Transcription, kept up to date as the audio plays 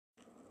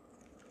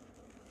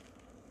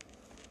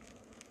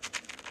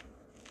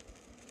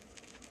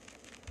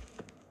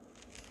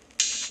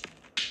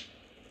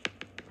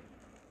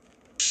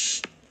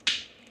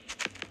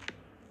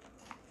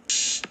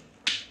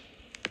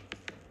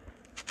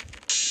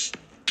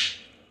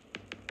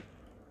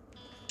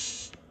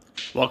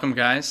Welcome,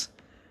 guys,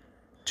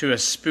 to a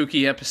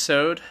spooky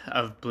episode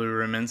of Blue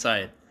Room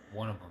Insight.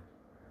 One of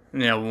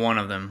them. Yeah, one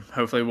of them.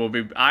 Hopefully we'll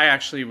be... I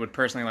actually would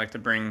personally like to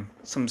bring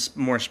some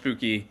more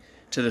spooky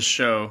to the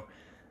show,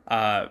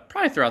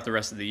 probably throughout the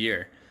rest of the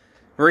year.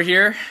 We're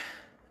here.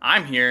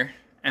 I'm here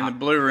in the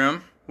Blue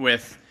Room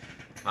with...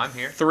 I'm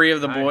here. Three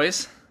of the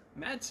boys.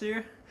 Matt's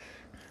here.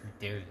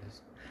 Darius.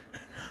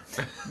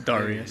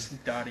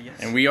 Darius.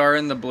 And we are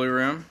in the Blue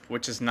Room,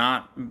 which is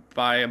not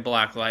by a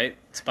black light.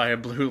 It's by a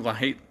blue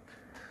light.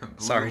 Blue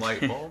Sorry.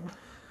 light bulb.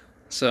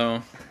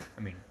 So...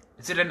 I mean,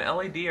 Is it an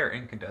LED or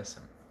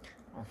incandescent?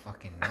 I don't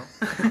fucking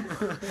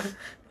know.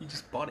 You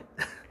just bought it.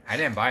 I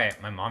didn't buy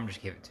it. My mom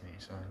just gave it to me,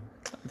 so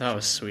That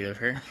was sweet of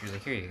her. she was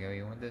like, "Here you go.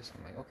 You want this?"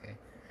 I'm like, "Okay,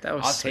 That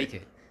was I'll sweet.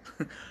 take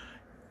it."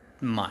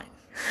 Mine.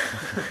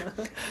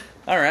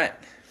 All right.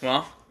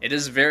 Well, it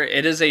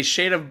is a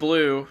shade of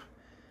blue,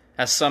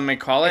 as some may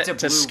call it. It's a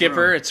To blue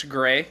Skipper, room. it's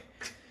gray.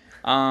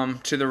 To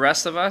the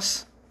rest of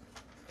us,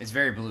 It's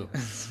very blue.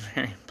 it's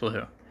very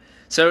blue.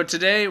 So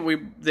today,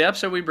 the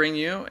episode we bring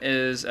you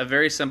is a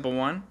very simple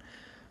one.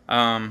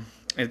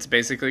 It's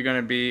basically going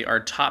to be our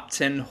top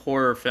 10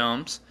 horror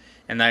films,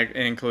 and that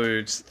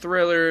includes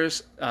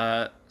thrillers,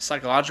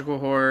 psychological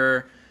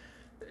horror,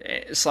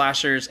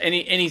 slashers,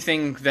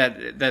 anything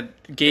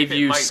that gave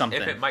you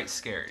something. If it might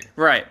scare you.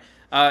 Right.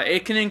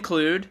 It can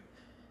include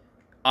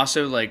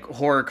also like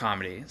horror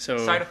comedy. So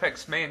Side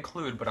effects may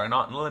include, but are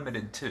not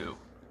limited to.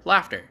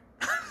 laughter,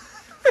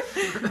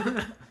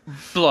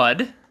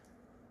 blood,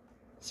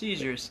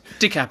 Seizures.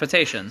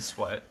 decapitations,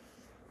 Sweat.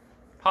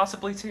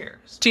 Possibly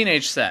tears.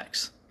 teenage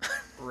sex,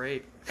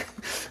 Rape.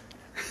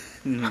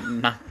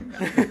 not,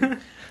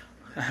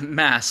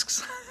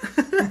 masks.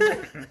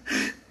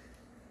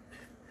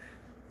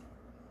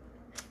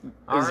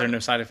 Is there no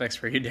side effects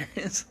for you,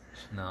 Darius?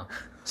 No,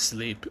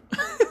 Sleep.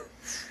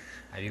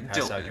 I do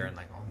pass out during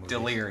like all movies.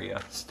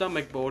 Deliria.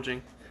 Stomach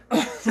bulging.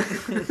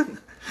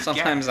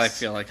 Sometimes I Gas.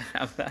 feel like I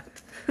have that.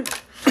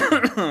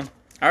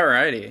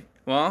 Alrighty.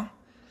 Well,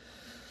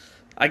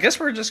 I guess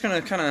we're just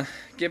gonna kind of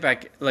get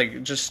back,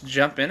 like, just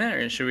jump in it,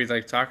 or should we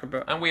like talk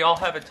about? And we all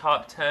have a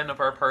top 10 of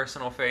our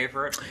personal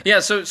favorite. Yeah.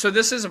 So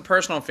this is a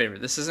personal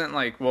favorite. This isn't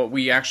like what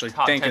we actually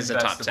Top think 10 is a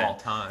best top of 10. all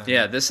time.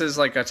 Yeah. This is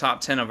like a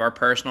top 10 of our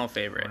personal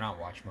favorite. We're not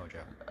Watch Mojo.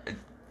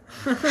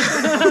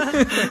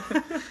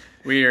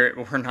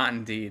 We're not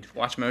indeed.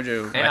 Watch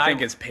Mojo. And I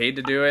think it's paid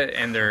to do it,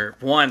 and they're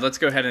let's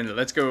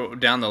go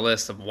down the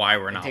list of why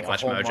we're not Take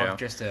Watch a whole Mojo. month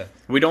just to.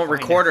 We don't find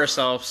record it.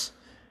 ourselves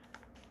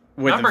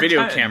with Number a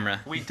video 10,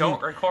 camera. We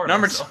don't record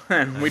Number ourselves.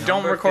 10. We don't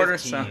Number record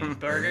 15. ourselves.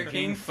 Burger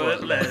King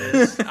foot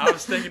lettuce. I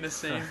was thinking the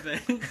same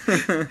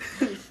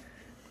thing.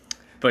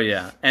 But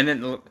yeah, and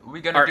then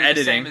We're gonna our do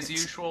editing, the same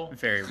as usual.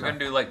 very We're gonna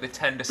do like the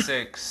 10 to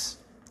 6,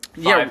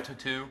 5 Yeah. to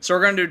 2. So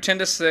we're gonna do 10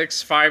 to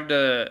 6, 5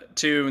 to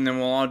 2, and then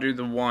we'll all do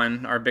the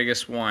one, our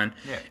biggest one.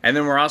 Yeah. And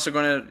then we're also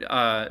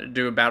gonna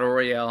do a battle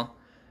royale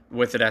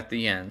with it at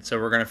the end. So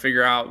we're gonna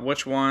figure out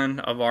which one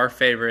of our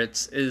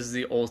favorites is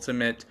the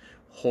ultimate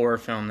horror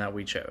film that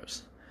we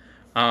chose.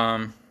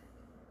 And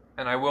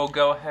I will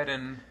go ahead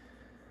and...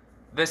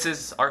 This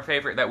is our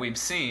favorite that we've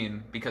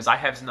seen, because I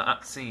have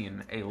not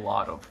seen a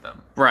lot of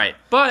them. Right.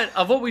 But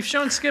of what we've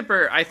shown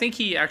Skipper, I think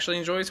he actually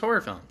enjoys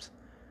horror films.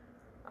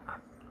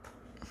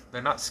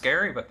 They're not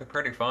scary, but they're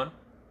pretty fun.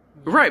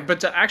 Right, but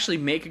to actually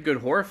make a good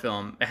horror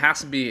film, it has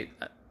to be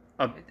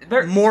a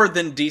They're- more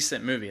than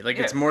decent movie. Like,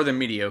 it's Yeah. more than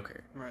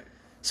mediocre. Right.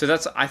 So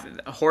that's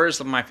horror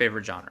is my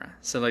favorite genre.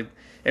 So like,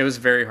 it was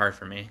very hard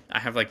for me. I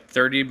have like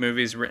 30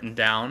 movies written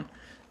down,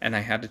 and I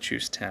had to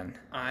choose 10.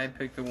 I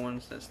picked the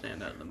ones that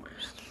stand out the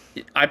most.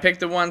 I picked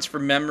the ones for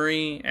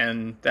memory,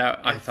 and that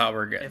I thought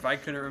were good. If I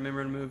couldn't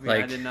remember the movie,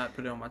 Like- I did not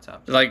put it on my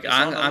top 10. Like It's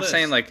on I'm the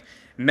saying list. like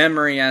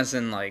memory as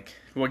in like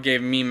what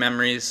gave me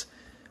memories,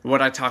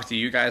 what I talked to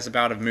you guys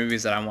about of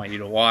movies that I want you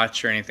to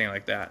watch or anything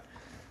like that.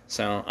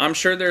 So I'm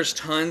sure there's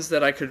tons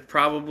that I could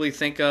probably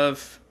think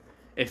of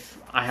if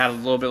I had a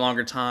little bit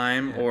longer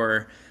time,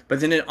 Yeah. but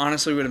then it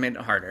honestly would have made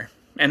it harder.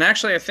 And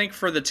actually, I think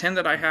for the 10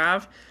 that I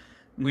have,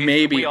 We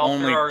maybe all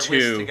only threw our list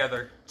 2.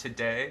 together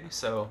today,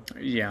 so...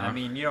 Yeah. I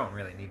mean, you don't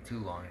really need too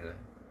long to.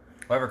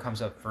 Whoever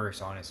comes up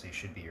first, honestly,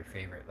 should be your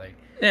favorite. Like,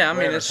 yeah, I mean,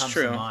 whatever it's comes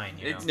true. To mind,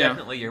 you It's know? Yeah.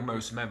 definitely your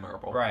most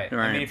memorable. Right.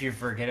 Right. I mean, if you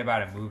forget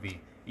about a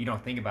movie, you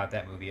don't think about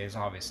that movie. It's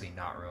obviously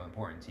not real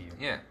important to you,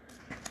 Yeah.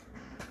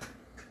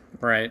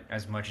 Right.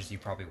 as much as you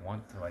probably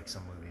want to like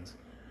some movies.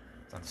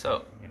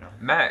 So, you know,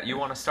 Matt, you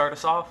want to start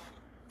us off?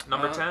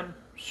 Number 10?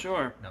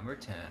 Sure. number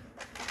 10.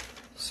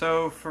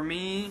 So for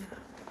me,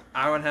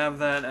 I would have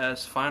that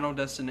as Final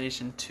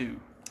Destination 2.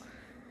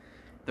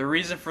 The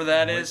reason for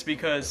that is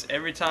because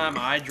every time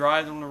I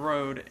drive on the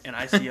road and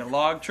I see a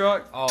log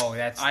truck, Oh,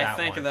 that's I that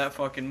think one. of that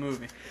fucking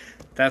movie.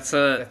 That's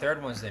The a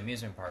third one's the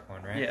amusement park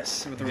one, right?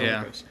 Yes, with the Yeah.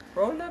 roller coaster.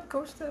 Roller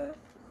coaster.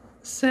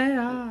 say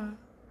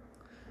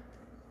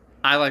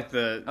I like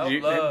the. Oh,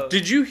 love.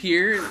 Did you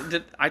hear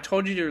that? I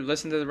told you to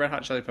listen to the Red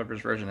Hot Chili Peppers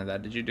version of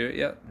that. Did you do it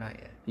yet? Not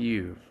yet.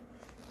 You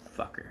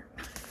fucker.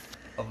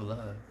 Of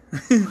love.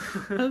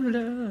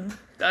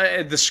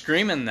 The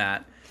scream in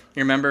that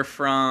You remember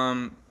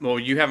from, well,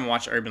 you haven't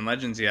watched Urban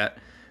Legends yet,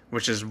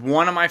 which is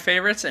one of my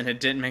favorites, and it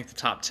didn't make the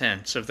top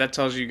 10. So if that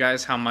tells you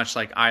guys how much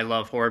like I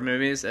love horror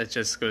movies, it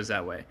just goes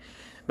that way.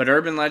 But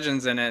Urban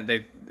Legends in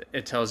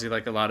it tells you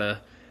like a lot of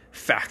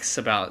facts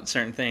about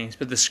certain things.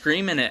 But the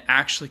scream in it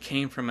actually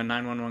came from a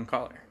 911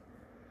 caller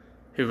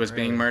who was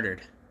being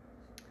murdered.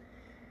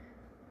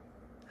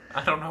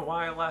 I don't know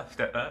why I laughed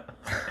at that.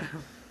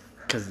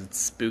 Because it's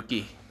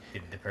spooky.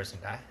 Did the person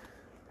die?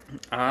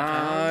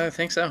 I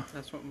think so.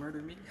 That's what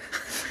murder means.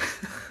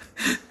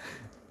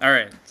 All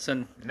right,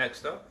 so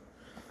Next up.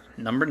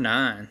 number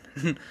 9.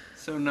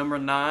 So number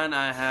 9,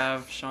 I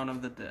have Shaun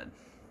of the Dead.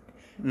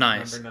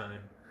 Nice. Number 9.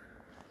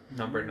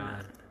 Number.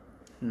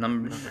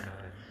 Number 9.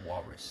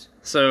 Walrus.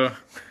 So,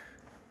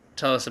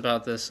 tell us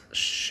about this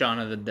Shaun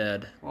of the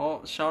Dead.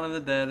 Well, Shaun of the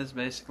Dead is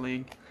basically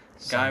guy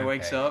Simon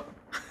wakes Pegg. up,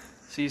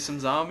 sees some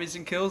zombies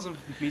and kills them.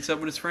 Meets up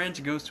with his friends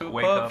and goes to a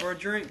Wake pub up. for a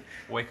drink.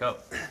 Wake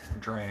up.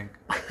 Drink.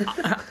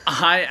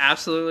 I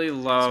absolutely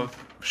love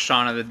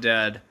Shaun of the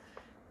Dead,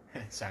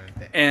 Simon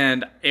Pegg.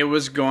 and it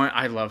was going.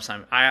 I love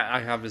Simon. I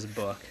have his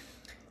book.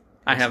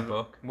 I What's the have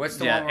book. What's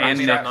the Yeah, one? and what's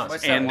Nick- that,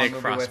 what's and that Nick one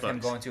movie Frost with him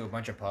books. going to a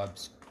bunch of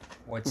pubs?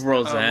 What's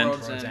World's Oh, End.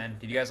 World's World's End. End.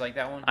 Did you guys like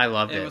that one? I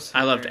loved It it. was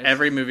I loved hilarious.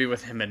 every movie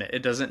with him in it.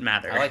 It doesn't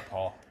matter. I like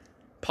Paul.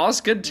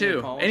 Paul's good too.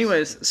 Yeah, Paul's-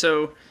 Anyways,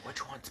 so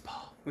Which one's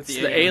Paul? With it's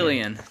the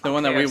alien, the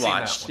one that Okay, we I've seen that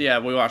watched. one. Yeah,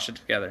 we watched it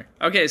together.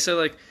 Okay, so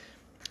like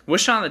with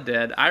Shaun of the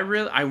Dead,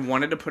 I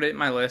wanted to put it in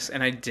my list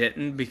and I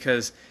didn't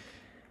because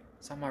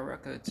It's on my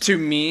records. to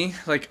me,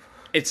 like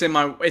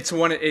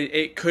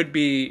it could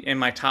be in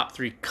my top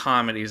 3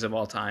 comedies of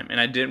all time, and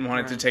I didn't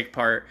want it to Right. take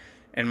part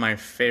in my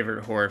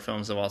favorite horror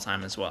films of all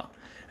time as well.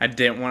 I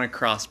didn't want to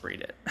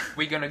crossbreed it.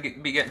 We gonna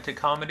be getting to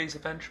comedies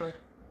eventually?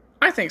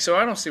 I think so.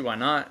 I don't see why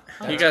not.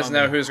 You That's guys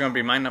know comedy. who's going to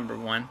be my number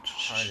 1.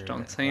 Shh, Harder don't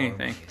than say horror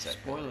anything, movies, I think.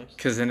 Spoilers.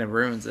 because then it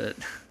ruins it.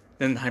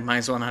 Then I might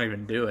as well not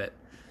even do it.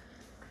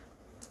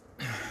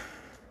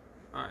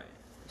 Alright.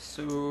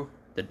 So,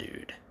 The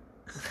dude.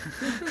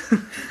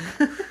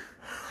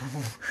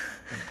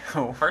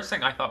 First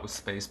thing I thought was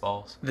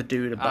Spaceballs. The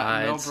dude Mel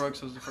abides.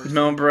 Brooks was the first.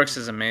 Mel Brooks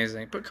is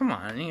amazing, but come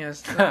on, he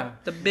has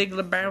the Big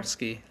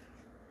Lebowski.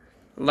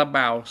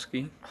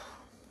 Lebowski.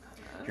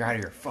 You're out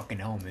of your fucking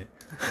helmet.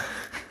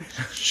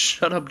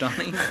 Shut up,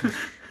 Donnie.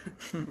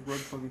 Rug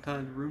fucking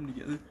tied the room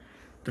together.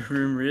 The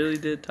room really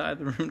did tie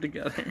the room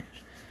together.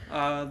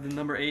 The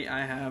number 8,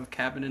 I have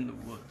Cabin in the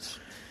Woods.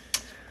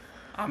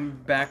 I'm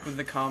back with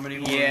the comedy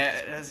one.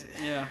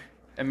 Yeah.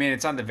 I mean,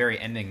 it's on the very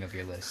ending of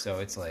your list, so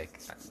it's like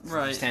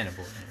Right.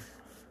 understandable.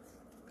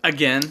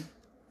 Again,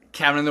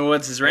 Cabin in the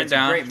Woods is written It's a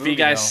down. great If you movie,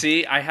 guys though.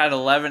 see, I had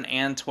 11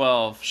 and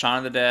 12, Shaun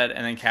of the Dead,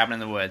 and then Cabin in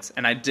the Woods.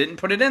 And I didn't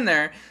put it in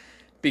there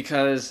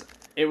because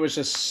it was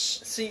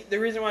just... See, the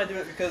reason why I do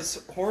it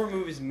because horror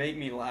movies make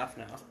me laugh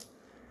now.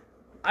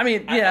 I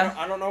mean, yeah.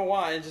 I don't know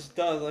why. It just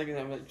does. Like,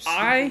 I'm like,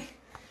 I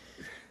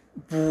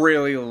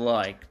really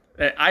liked...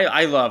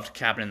 I loved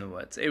Cabin in the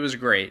Woods. It was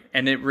great.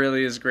 And it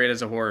really is great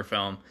as a horror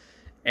film.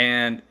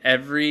 And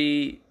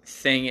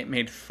everything it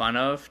made fun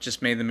of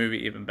just made the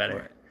movie even better.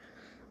 Right.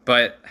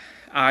 But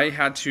I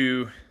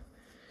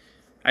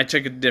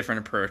took a different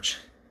approach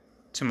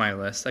to my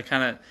list. I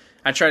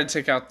tried to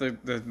take out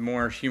the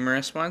more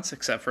humorous ones,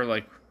 except for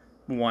like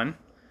one.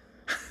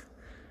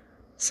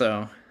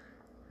 So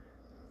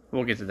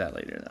we'll get to that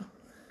later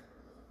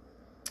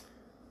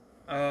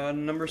though.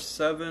 Number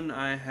 7,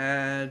 I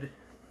had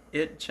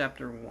It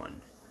Chapter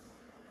 1.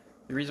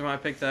 The reason why I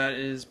picked that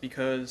is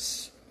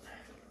because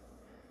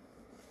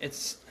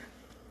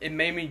it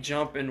made me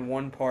jump in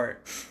one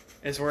part.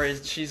 It's where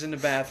she's in the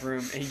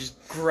bathroom and he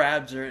just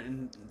grabs her,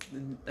 and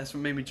that's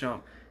what made me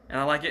jump. And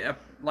I like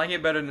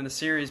it better than the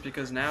series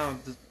because now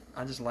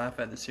I just laugh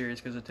at the series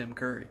because of Tim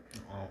Curry.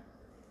 Well,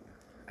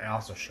 it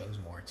also shows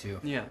more too.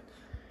 Yeah,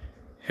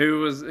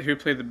 Who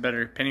played the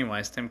better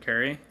Pennywise, Tim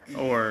Curry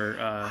or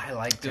I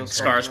like Tim Bill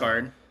Curry.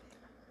 Skarsgård?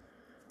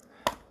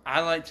 I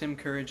like Tim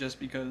Curry just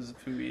because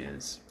of who he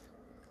is.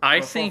 I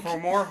But think. for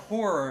more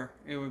horror,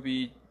 it would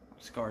be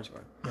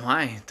Skarsgård.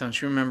 Why? Don't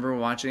you remember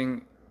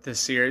watching the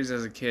series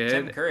as a kid?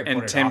 Tim Curry and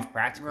put it Tim off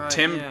practically. Right.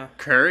 Tim yeah.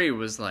 Curry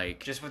was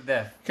like. Just with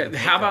the How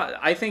makeup. about?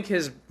 I think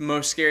his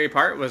most scary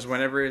part was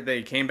whenever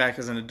they came back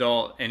as an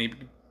adult and he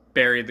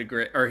buried the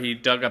grave, or he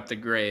dug up the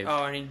grave.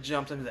 Oh, and he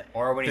jumped into the.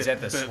 Or when he's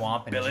at the Bi-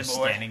 swamp and he's Billy just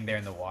Boy. standing there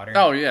in the water.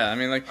 Oh yeah, I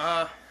mean like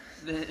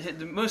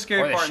The most Or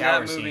scary the part in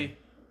shower that movie. scene.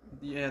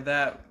 Yeah,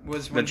 that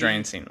was the when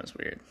drain scene was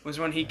weird. was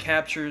when he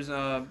captures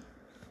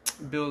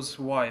Bill's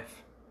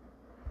wife,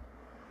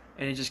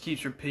 and he just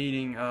keeps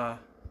repeating,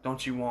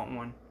 "Don't you want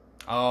one?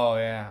 Oh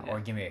yeah. Yeah. Or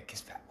give me a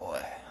kiss, fat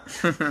boy.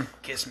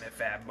 Kiss me,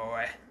 fat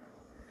boy."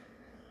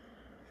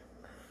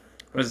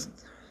 Was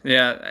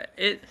yeah,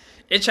 it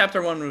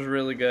chapter 1 was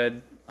really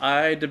good.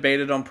 I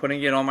debated on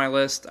putting it on my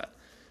list,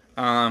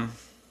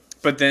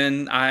 but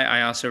then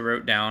I also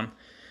wrote down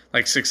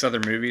like 6 other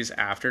movies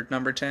after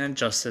number 10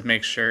 just to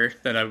make sure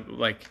that I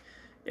like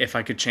if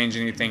I could change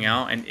anything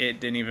out, and it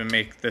didn't even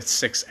make the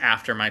 6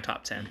 after my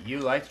top 10. You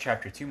liked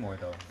chapter 2 more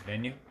though,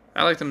 didn't you?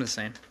 I liked them the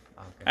same.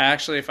 Okay.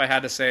 Actually, if I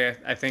had to say,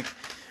 I think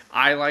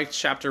I liked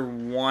chapter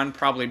 1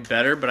 probably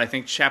better, but I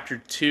think chapter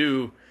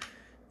 2,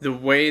 the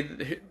way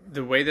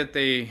that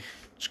they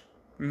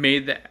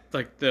made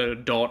the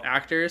adult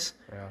actors,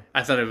 Yeah.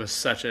 I thought it was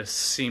such a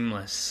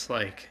seamless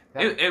They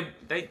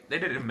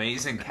did an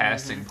amazing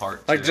casting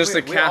part. Like, too. just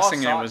the We all casting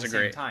in saw it at was the a same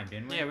great. time,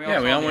 didn't we? Yeah, we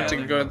Yeah, we all went to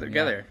together. go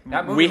together.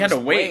 That movie We had to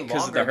was wait way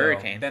because of the longer, though,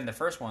 hurricane. than the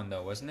first one,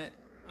 though, wasn't it?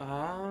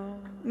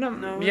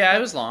 No, yeah, it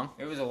was long.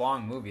 It was a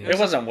long movie. It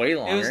wasn't way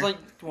longer. It was like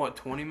what,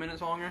 20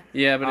 minutes longer?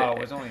 yeah, but Oh, it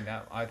was only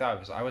that. I thought it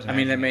was. I was. I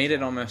mean, it imagining made it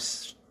longer.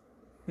 almost.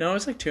 No, it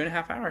was like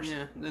 2.5 hours.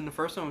 Yeah. Then the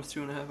first one was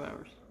 2.5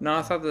 hours. No,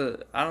 I thought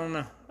I don't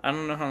know. I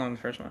don't know how long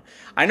the first one.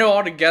 I know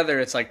altogether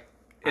it's I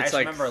just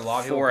like remember a lot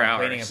of people 4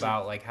 complaining hours.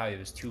 about like how it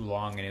was too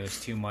long and it was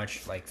too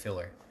much like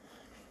filler.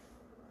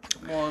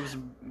 Well, it was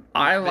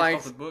I based liked-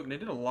 off the book. They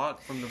did a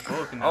lot from the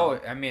book. And Oh,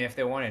 I mean, if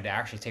they wanted to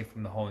actually take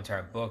from the whole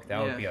entire book, that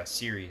Yeah. would be a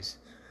series.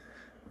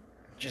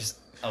 Just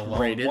a long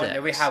Rated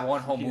one. We X. have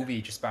one whole Yeah.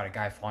 movie just about a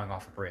guy falling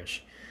off a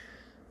bridge.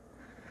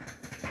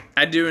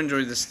 I do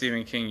enjoy the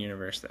Stephen King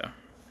universe though.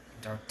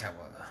 Dark Tower.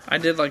 I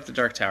did like the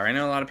Dark Tower. I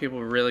know a lot of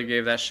people really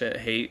gave that shit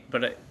hate,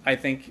 but I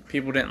think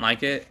people didn't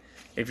like it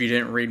if you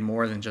didn't read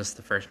more than just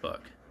the first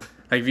book.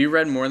 Like if you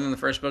read more than the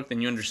first book,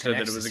 then you understood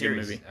that it was a good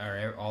movie.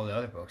 Or all the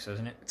other books,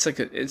 doesn't it? It's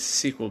a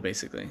sequel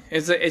basically.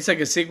 It's like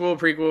a sequel,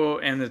 prequel,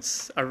 and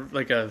it's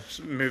like a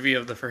movie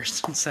of the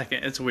first and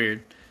second. It's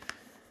weird,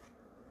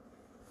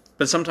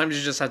 but sometimes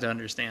you just have to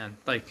understand.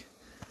 Like,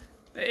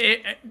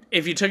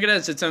 if you took it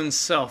as its own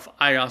self,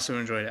 I also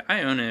enjoyed it.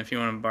 I own it if you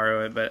want to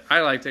borrow it, but I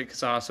liked it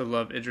because I also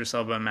love Idris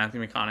Elba and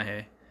Matthew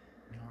McConaughey.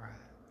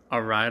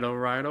 All right.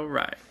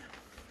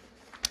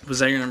 Was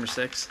that your number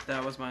 6?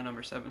 that was my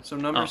number 7. So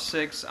number Oh.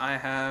 6, I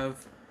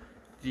have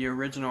the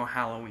original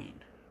Halloween.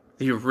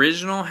 The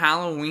original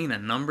Halloween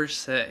at number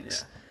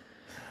 6. Yeah.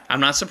 I'm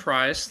not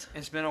surprised.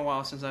 It's been a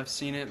while since I've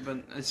seen it, but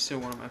it's still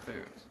one of my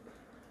favorites.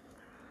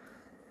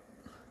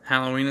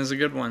 Halloween is a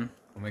good one.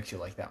 What makes you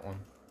like that one?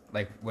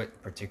 Like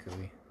what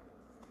particularly?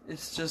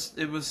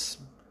 It was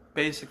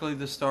basically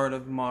the start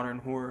of modern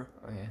horror.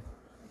 Oh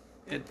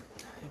yeah. It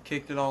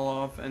kicked it all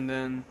off, and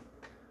then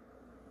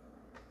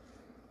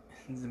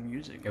the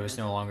music. It was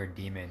no longer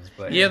demons,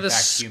 but Yeah, in the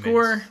fact, score,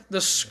 humans.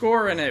 the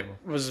score in it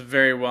was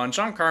very well. And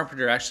John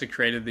Carpenter actually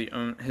created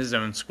his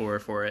own score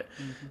for it,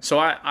 so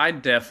I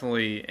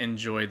definitely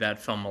enjoyed that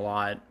film a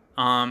lot.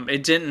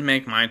 It didn't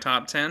make my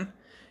top 10.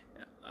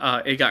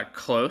 It got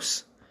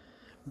close,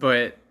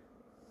 but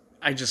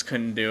I just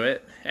couldn't do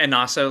it. And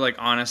also, like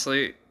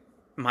honestly,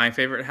 my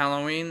favorite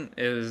Halloween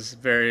is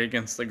very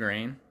against the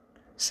grain.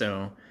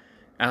 So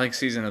I like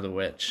Season of the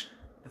Witch.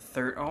 The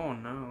third. Oh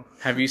no.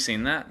 Have you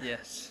seen that?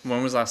 Yes.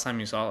 When was the last time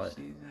you saw it?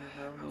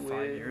 5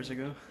 years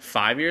ago.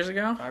 5 years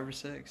ago? 5 or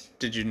 6.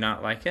 Did you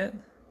not like it?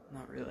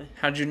 Not really.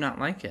 How'd you not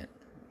like it?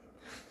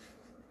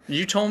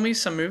 You told me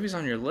some movies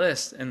on your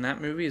list, and that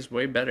movie is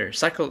way better.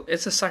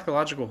 It's a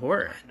psychological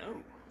horror. I know.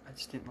 I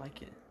just didn't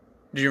like it.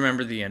 Do you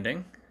remember the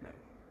ending? No.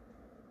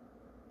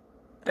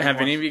 Have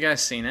any of you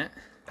guys seen it?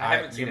 I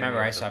haven't You seen remember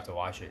any I of still them. have to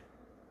watch it.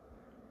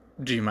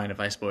 Do you mind if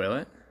I spoil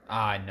it? No,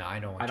 I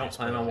don't want I to don't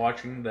spoil plan on it.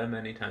 watching them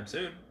anytime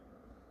soon.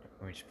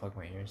 Let me just plug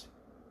my ears.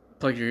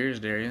 Plug your ears,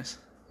 Darius.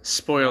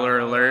 Spoiler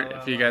alert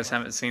if you guys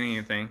haven't seen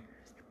anything.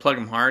 Plug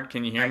them hard.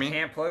 Can you hear me?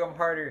 can't plug them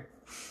harder.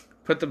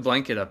 Put the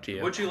blanket up to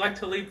you. Would you like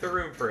to leave the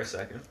room for a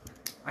second?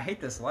 I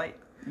hate this light.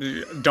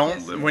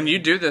 Don't. When you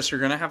do this, you're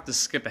going to have to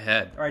skip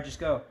ahead. All right, just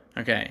go.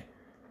 Okay.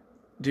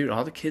 Dude,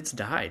 all the kids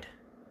died.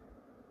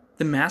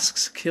 The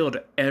masks killed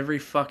every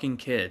fucking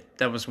kid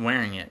that was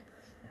wearing it.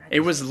 It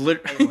was It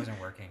literally wasn't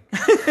working.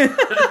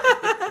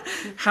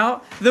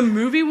 how the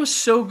movie was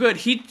so good.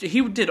 He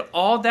did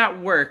all that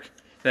work.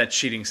 That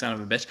cheating son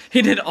of a bitch.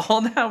 He did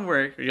all that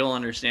work. You'll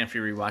understand if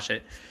you rewatch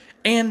it.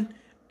 And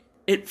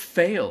it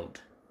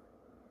failed.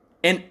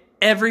 And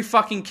every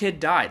fucking kid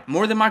died.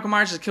 More than Michael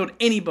Myers has killed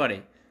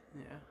anybody.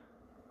 Yeah.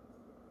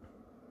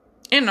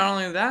 And not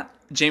only that,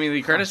 Jamie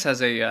Lee Curtis has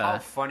How a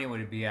funny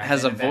would it be? At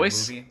has the a end of that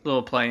voice movie?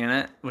 little play in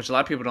it, which a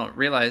lot of people don't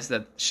realize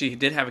that she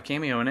did have a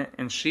cameo in it,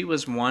 and she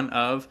was one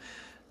of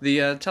the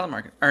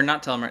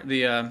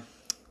the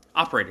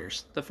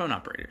operators, the phone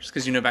operators,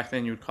 because you know back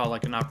then you would call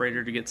like an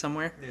operator to get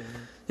somewhere.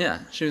 Yeah,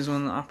 she was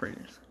one of the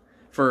operators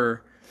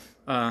for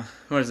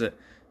what is it?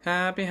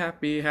 Happy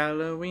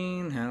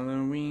Halloween,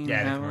 Halloween,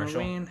 Yeah, the commercial.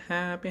 Halloween,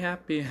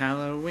 happy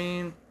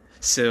Halloween,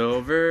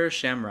 Silver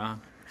Shamrock.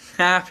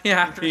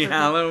 Happy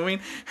Halloween.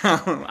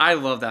 I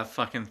love that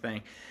fucking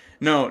thing.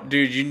 No,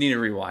 dude, you need to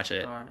rewatch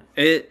it.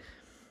 Alright.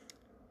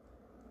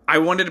 I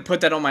wanted to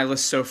put that on my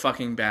list so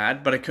fucking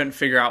bad, but I couldn't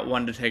figure out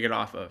one to take it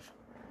off of.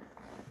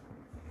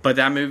 But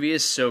that movie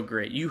is so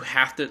great. You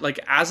have to, like,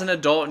 as an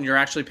adult and you're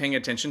actually paying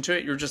attention to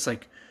it, you're just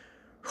like,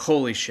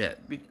 holy shit.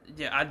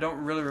 Yeah, I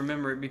don't really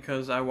remember it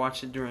because I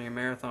watched it during a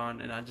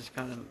marathon and I just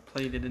kind of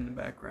played it in the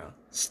background.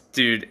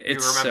 Dude,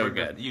 it's you so remember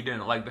good. that you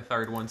didn't like the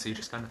third one, so you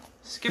just kind of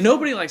skipped.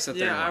 Nobody likes the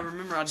third Yeah, I one.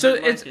 remember I So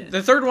didn't it's like it.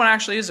 the third one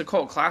actually is a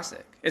cult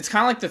classic. It's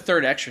kind of like the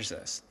third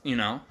Exorcist, you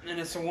know? And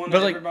it's the one But,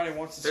 that like, everybody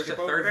wants to There's a skip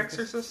third over.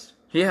 Exorcist?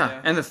 Yeah,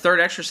 Yeah. and the third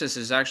Exorcist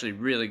is actually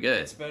really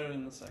good. It's better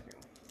than the second one.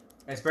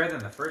 It's better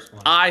than the first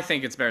one. I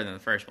think it's better than the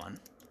first one.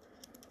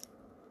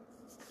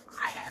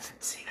 I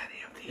haven't seen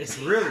any of these. It's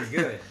really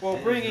good. Well,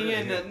 It bringing is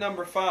in really at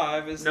number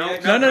 5 is No, the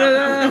X-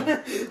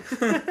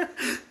 No.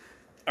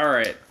 All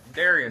right.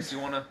 Darius, you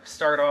want to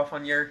start off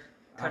on your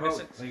How kind of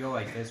about six? we go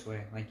like this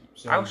way? Like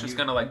so I was just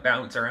gonna like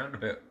bounce around a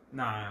bit.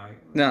 No.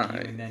 No. You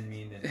and then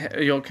me and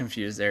then. You'll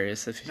confuse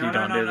Darius if you No,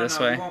 don't do it this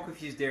We way. won't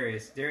confuse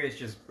Darius. Darius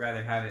just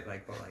rather have it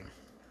like, but like.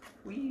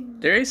 Wee.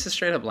 Darius is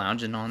straight up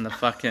lounging on the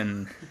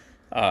fucking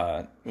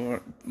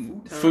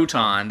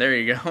futon. There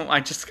you go. I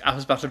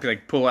was about to be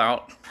like, pull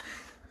out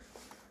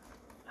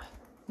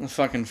the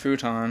fucking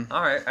futon.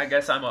 All right, I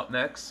guess I'm up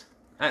next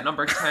at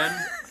number 10.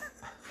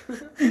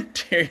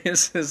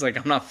 Darius is like,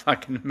 I'm not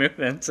fucking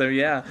moving. So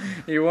yeah,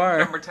 you are.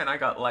 Number 10, I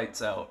got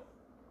Lights Out.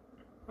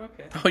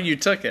 Okay. Oh, you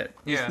took it.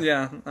 Yeah.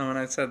 Yeah. When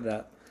I said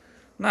that.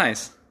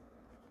 Nice.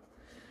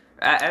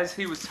 As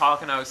he was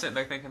talking, I was sitting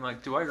there thinking,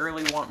 like, do I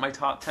really want my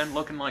top 10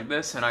 looking like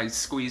this? And I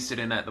squeezed it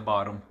in at the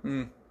bottom.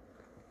 Mm.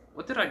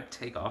 What did I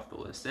take off the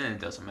list? It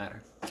doesn't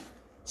matter.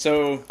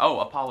 So Oh,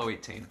 Apollo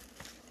 18.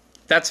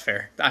 that's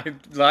fair.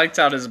 Lights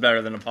Out is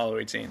better than Apollo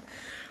 18.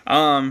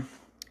 I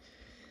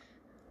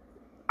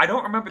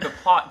don't remember the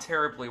plot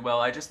terribly well.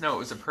 I just know it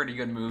was a pretty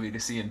good movie to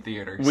see in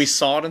theaters. We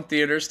saw it in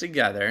theaters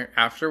together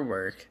after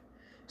work.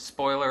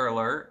 Spoiler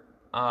alert.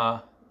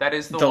 That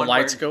is the The one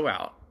lights where, go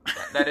out.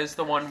 That is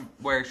the one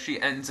where she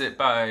ends it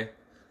by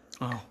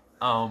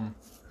Oh,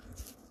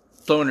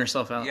 blowing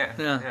herself out.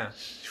 yeah.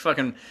 She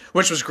fucking,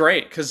 which was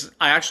great because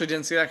I actually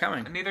didn't see that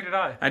coming. Neither did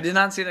I. I did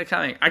not see that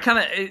coming. I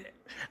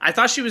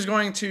thought she was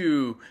going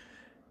to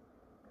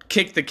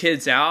kick the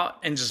kids out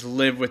and just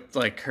live with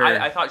like her.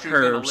 I thought she was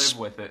her going to live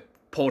with it.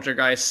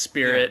 poltergeist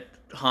spirit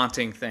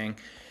haunting thing,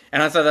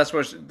 and I thought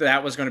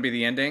that was going to be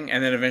the ending,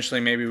 and then eventually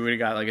maybe we would have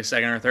got like a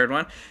second or third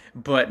one,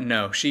 but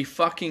no, she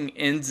fucking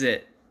ends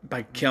it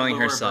by killing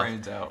Blew her herself,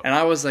 brains out. and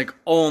I was like,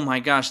 oh my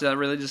gosh, did that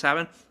really just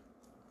happen?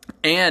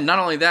 And not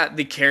only that,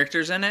 the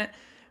characters in it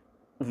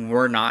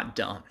were not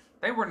dumb.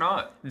 They were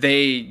not.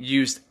 They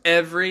used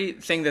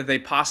everything that they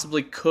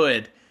possibly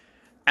could,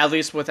 at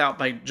least without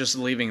by just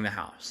leaving the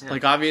house. Yeah.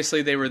 Like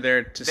obviously they were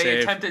there to They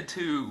save attempted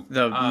to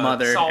the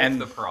mother solve and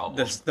the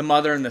problem. the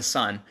mother and the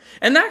son.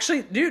 And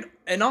actually, dude,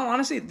 in all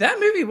honesty, that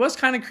movie was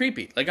kind of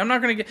creepy. Like I'm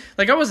not gonna get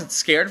like I wasn't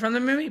scared from the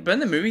movie, but in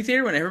the movie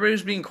theater when everybody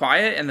was being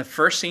quiet and the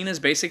first scene is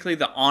basically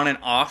the on and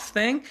off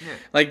thing, Yeah.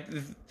 like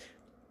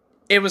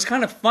it was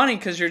kind of funny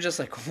because you're just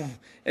like,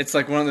 it's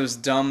like one of those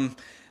dumb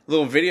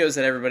little videos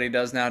that everybody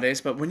does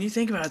nowadays. But when you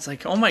think about it, it's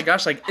like, oh my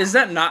gosh, like is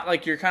that not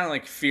like your kind of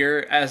like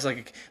fear as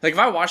like if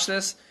I watched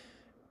this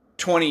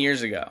 20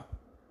 years ago,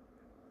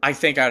 I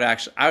think I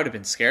would have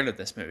been scared of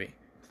this movie.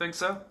 Think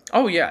so?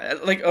 Oh yeah,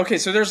 like okay,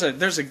 so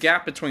there's a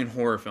gap between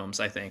horror films.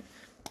 I think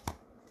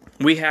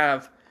we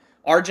have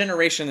our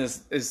generation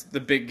is the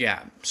big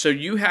gap. So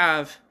you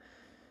have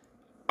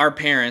our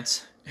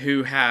parents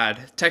who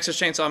had Texas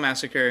Chainsaw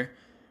Massacre,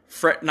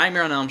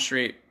 Nightmare on Elm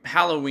Street,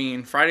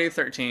 Halloween, Friday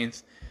the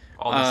 13th.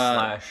 All the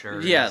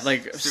slashers. yeah,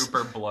 like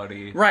super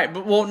bloody. Right,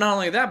 but well, not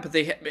only that, but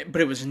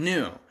it was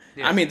new.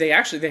 Yeah. I mean, they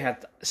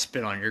had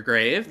Spit on Your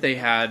Grave. They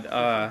had,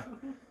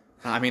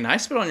 I mean, I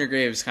Spit on Your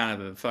Grave is kind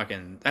of the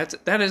fucking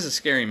that is a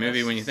scary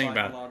movie when you think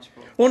about it.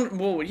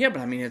 Well, yeah,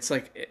 but I mean, it's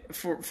like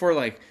for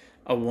like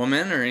a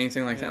woman or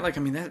anything like that. Like,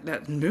 I mean,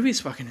 that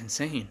movie's fucking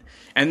insane.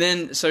 And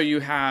then so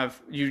you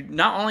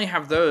not only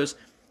have those,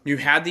 you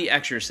had The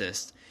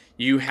Exorcist,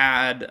 you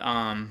had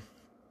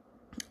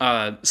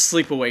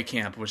Sleepaway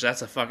Camp, which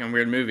that's a fucking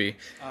weird movie.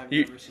 I've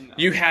never seen that.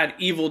 You had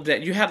Evil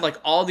Dead. You had like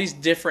all these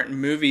different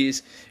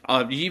movies.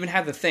 You even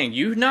had The Thing.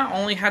 You not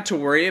only had to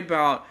worry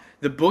about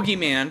the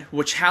boogeyman,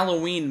 which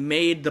Halloween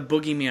made the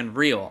boogeyman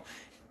real.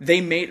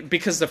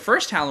 Because the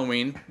first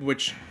Halloween,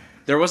 which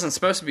there wasn't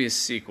supposed to be a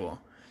sequel,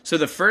 so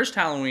the first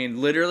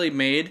Halloween literally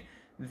made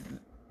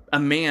a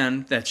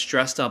man that's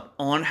dressed up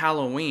on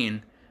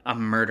Halloween a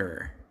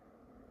murderer.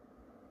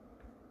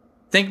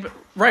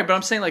 Right, but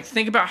I'm saying, like,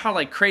 think about how,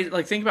 like, crazy,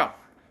 like, think about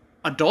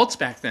adults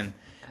back then.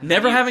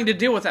 Never having to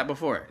deal with that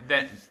before.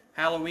 Then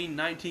Halloween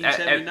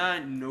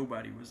 1979,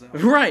 nobody was out.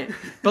 Right.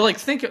 But, like,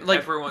 think, like,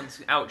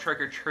 everyone's out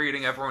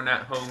trick-or-treating, everyone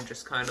at home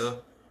just kind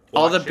of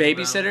all the watching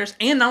them. babysitters.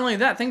 And not only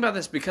that, think about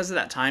this, because of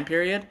that time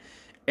period,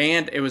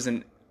 and it was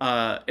in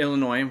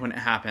Illinois when it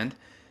happened,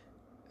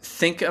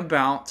 think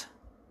about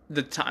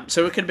the time.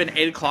 So it could have been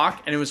 8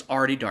 o'clock, and it was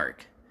already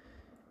dark.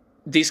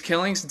 These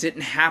killings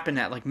didn't happen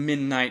at like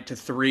midnight to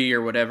 3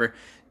 or whatever.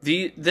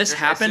 This As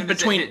happened soon as it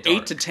between hit 8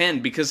 dark. to 10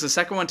 because the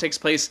second one takes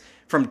place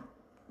from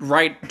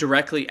right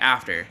directly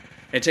after.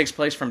 It takes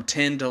place from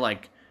 10 to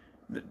like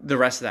the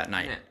rest of that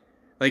night. Yeah.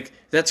 Like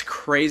that's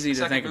crazy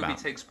The to think second movie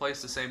about. takes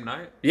place the same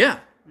night? Yeah,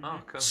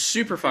 Oh, okay.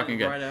 super fucking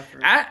good. Right after.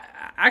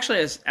 Actually,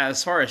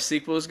 as far as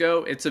sequels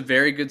go, it's a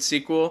very good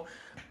sequel.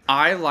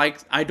 I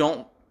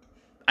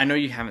know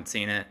you haven't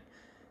seen it.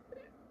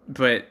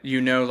 But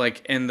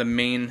like in the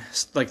main,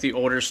 like the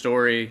older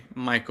story,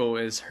 Michael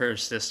is her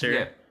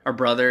sister or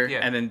brother,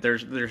 and then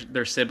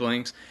their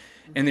siblings.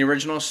 In the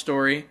original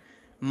story,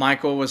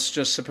 Michael was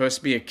just supposed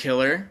to be a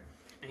killer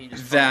And he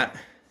just that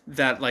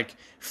that like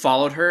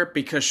followed her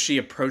because she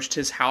approached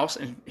his house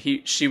and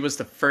she was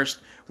the first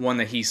one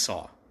that he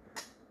saw.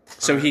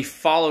 So he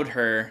followed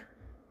her.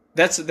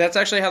 That's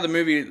actually how the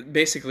movie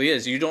basically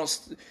is.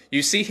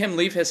 You see him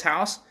leave his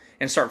house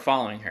and start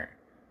following her.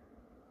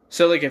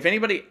 So like if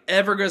anybody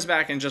ever goes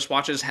back and just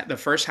watches the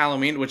first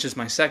Halloween, which is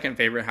my second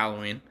favorite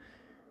Halloween,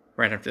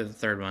 right after the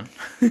third one,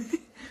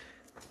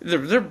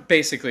 they're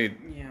basically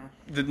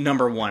the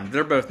number one.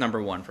 They're both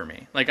number one for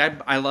me. Like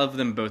I love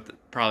them both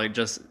probably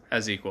just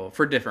as equal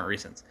for different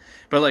reasons.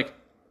 But like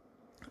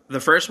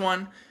the first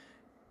one,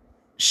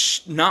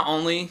 not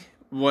only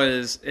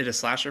was it a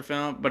slasher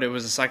film, but it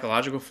was a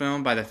psychological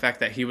film by the fact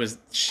that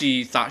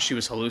she thought she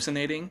was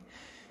hallucinating,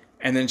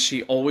 and then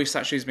she always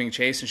thought she was being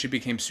chased, and she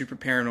became super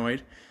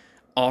paranoid.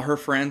 All her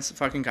friends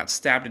fucking got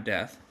stabbed to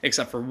death,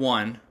 except for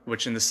one,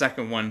 which in the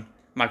second one,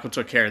 Michael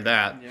took care of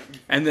that. Yep,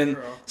 and then,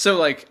 so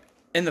like,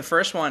 in the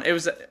first one,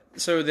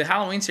 so the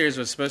Halloween series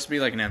was supposed to be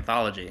like an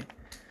anthology.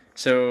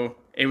 So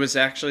it was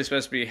actually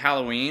supposed to be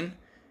Halloween,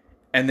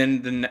 and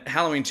then the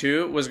Halloween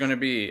 2 was going to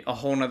be a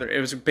whole nother, it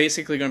was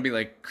basically going to be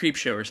like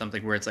Creepshow or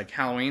something, where it's like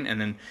Halloween, and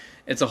then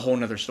it's a whole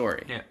nother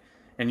story. Yeah.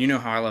 And you know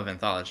how I love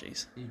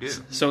anthologies. You do.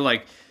 So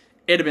like,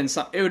 it would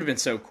have been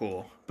so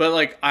cool. But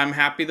like, I'm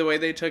happy the way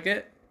they took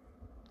it,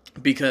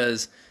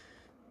 because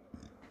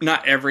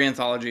not every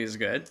anthology is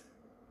good.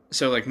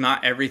 So like,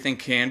 not everything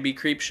can be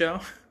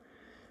Creepshow.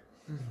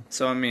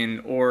 So I mean,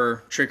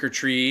 or Trick or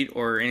Treat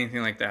or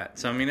anything like that.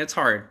 So I mean, it's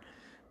hard,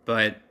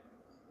 but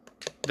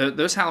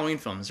those Halloween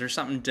films, there's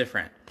something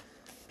different.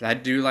 I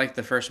do like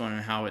the first one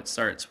and how it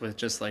starts with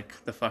just like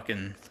the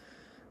fucking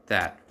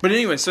that. But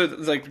anyway, so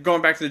like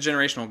going back to the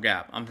generational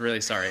gap, I'm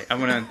really sorry.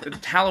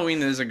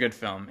 Halloween is a good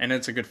film and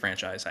it's a good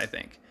franchise, I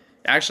think.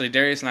 Actually,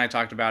 Darius and I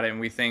talked about it, and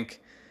we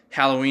think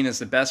Halloween is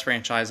the best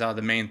franchise out of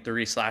the main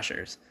 3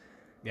 slashers.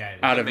 Yeah,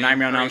 out of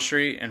Nightmare on Elm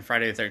Street and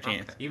Friday the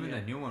 13th. Even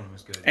the new one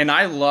was good. And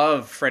I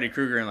love Freddy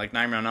Krueger and like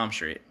Nightmare on Elm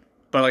Street.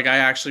 But like, I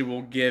actually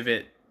will give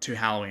it to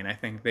Halloween. I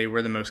think they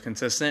were the most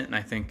consistent, and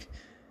I think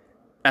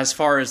as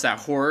far as that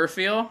horror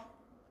feel,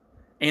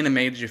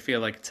 animated, you feel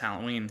like it's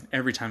Halloween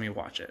every time you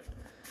watch it.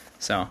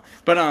 So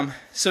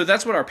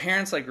that's what our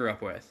parents like grew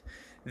up with.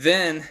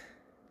 Then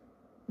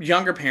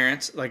younger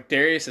parents, like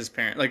Darius's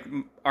parents, like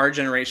our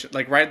generation,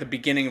 like right at the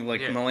beginning of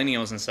like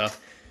millennials and stuff,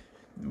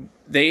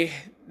 they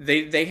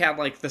had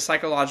like the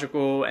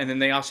psychological, and then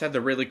they also had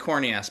the really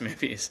corny ass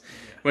movies,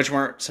 which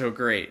weren't so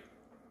great.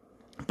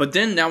 But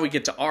then now we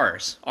get to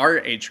our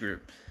age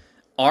group.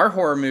 Our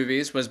horror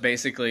movies was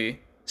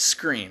basically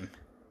Scream.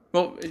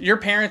 Well, your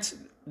parents,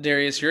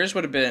 Darius, your parents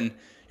would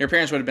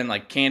have been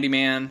like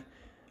Candyman,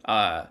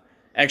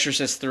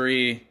 Exorcist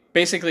 3,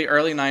 basically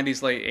early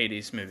 90s, late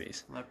 80s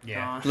movies.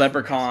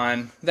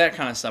 Leprechaun, that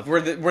kind of stuff.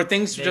 Where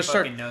things they just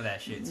start know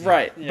that shit too.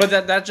 Right. Yeah.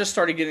 But that just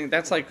started getting,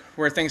 that's like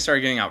where things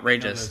started getting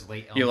outrageous.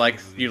 You like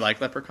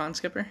Leprechaun,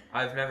 Skipper?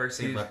 I've never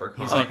seen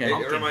Leprechaun. Okay.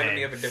 It reminded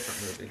me of a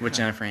different movie. With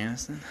Jennifer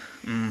Aniston?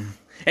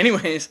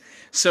 Anyways,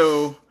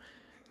 so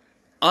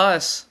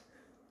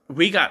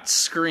we got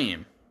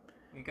Scream.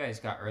 You guys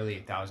got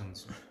early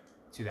 2000s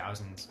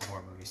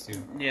horror movies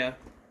too. Yeah.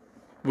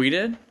 We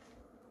did?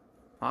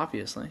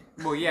 Obviously.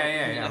 Well,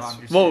 yeah.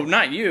 Well,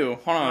 not you.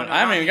 Hold on. No, I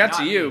haven't even got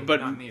to you, me,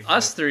 but me,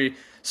 us three.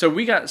 So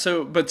we got,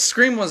 but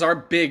Scream was our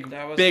big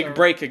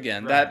break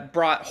again. Right. That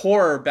brought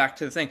horror back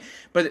to the thing.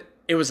 But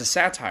it was a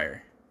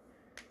satire.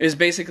 It was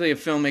basically a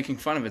film making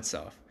fun of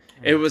itself.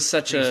 It was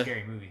such a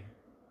scary movie.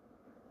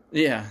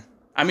 Yeah.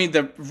 I mean,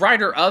 the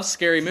writer of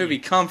Scary Movie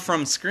come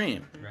from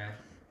Scream.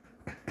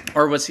 Right.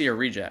 Or was he a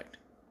reject?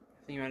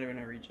 I think he might have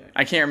been a reject.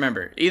 I can't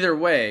remember. Either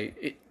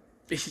way,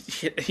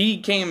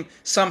 he came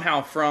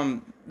somehow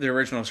from the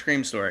original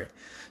Scream story.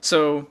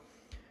 So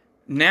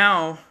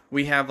now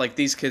we have like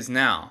these kids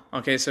now.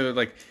 Okay, so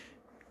like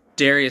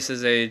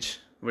Darius's age,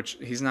 which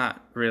he's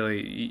not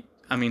really.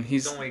 I mean,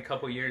 he's only a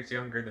couple years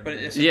younger than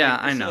me.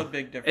 I know. Still a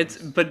big difference.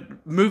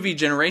 But movie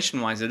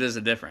generation wise, it is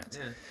a difference.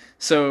 Yeah.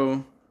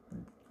 So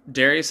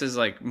Darius is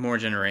like more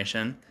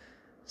generation,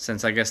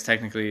 since I guess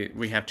technically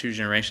we have 2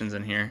 generations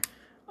in here.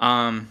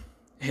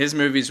 His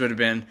movies would have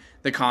been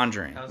The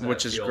Conjuring,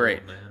 which is great.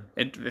 Old, man?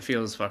 It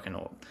feels fucking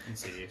old.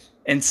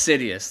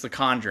 Insidious, The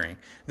Conjuring.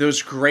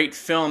 Those great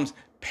films,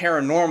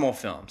 paranormal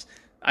films.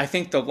 I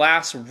think the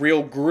last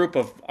real group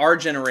of our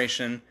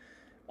generation,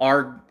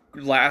 our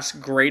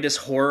last greatest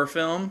horror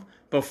film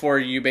before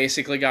you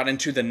basically got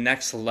into the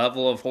next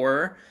level of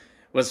horror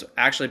was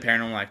actually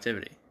Paranormal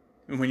Activity,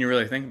 when you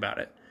really think about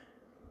it.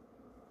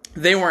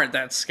 They weren't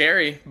that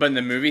scary, but in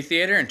the movie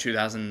theater in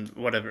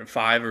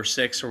 2005 or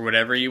 6 or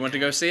whatever you went to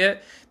go see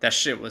it, that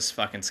shit was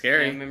fucking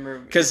scary. Yeah, I remember,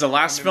 because the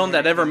last film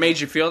that ever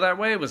made you feel that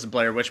way was the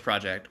Blair Witch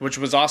Project, which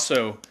was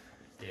also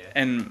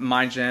in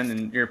my gen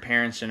and your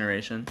parents'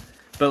 generation.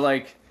 But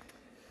like,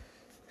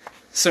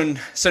 so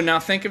now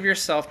think of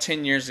yourself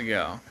 10 years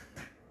ago.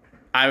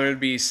 I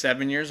would be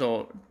 7 years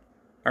old,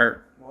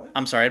 or what?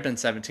 I'm sorry, I'd been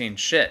 17.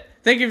 Shit.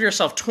 Think of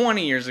yourself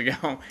 20 years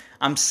ago.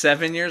 I'm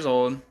 7 years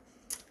old.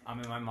 I'm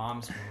in my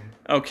mom's womb.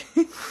 Okay.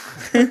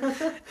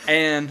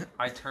 And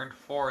I turned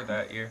 4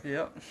 that year.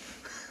 Yep.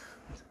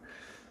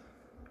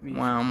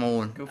 Wow, I'm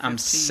old. Go I'm 15.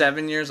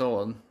 7 years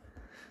old.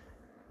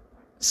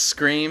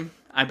 Scream.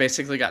 I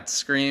basically got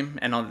Scream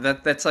and all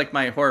that. That's like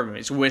my horror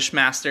movies.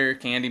 Wishmaster,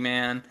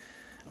 Candyman.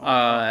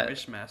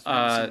 Wishmaster.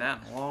 I haven't seen that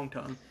in a long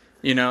time.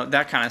 You know,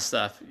 that kind of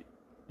stuff.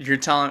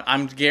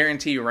 I'm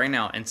guarantee you right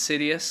now,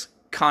 Insidious,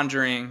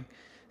 Conjuring,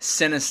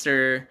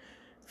 Sinister,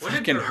 When did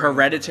fucking the Ring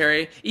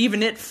Hereditary,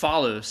 even It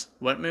Follows.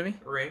 What movie?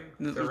 Ring.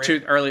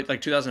 Early,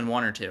 like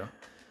 2001 or 2.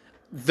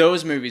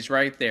 Those movies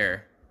right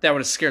there, that would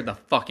have scared the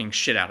fucking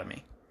shit out of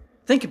me.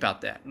 Think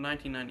about that.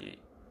 1998.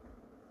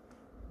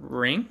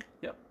 Ring?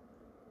 Yep.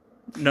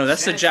 No,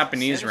 that's the Sinister-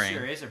 Japanese Sinister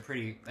Ring. is a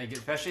pretty, like,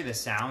 especially the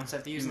sounds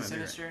that they use in might be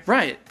right. Sinister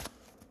Right.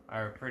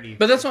 are pretty.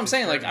 But that's what I'm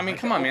saying, like, disturbing. I mean,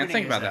 come on, the man,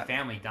 think opening about is that. a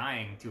family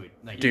dying to it,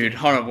 like, Dude, getting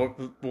hold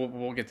killed. on.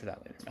 We'll get to that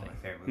later. One of my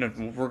favorite No,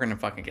 movies. we're gonna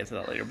fucking get to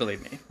that later.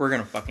 Believe me, we're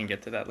gonna fucking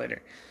get to that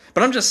later.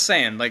 But I'm just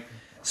saying, like,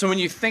 so when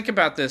you think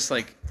about this,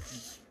 like,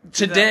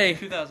 today,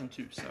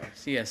 2002, sorry.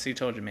 yes, he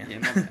told you, man. Yeah,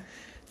 my bad.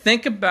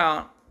 Think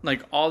about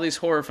like all these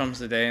horror films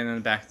today and then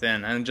back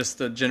then, and just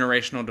the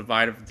generational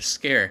divide of the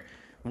scare.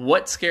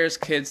 What scares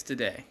kids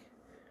today?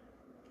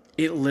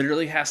 It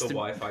literally has The to.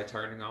 Wi-Fi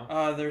turning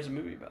off. There's a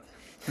movie about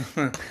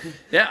that.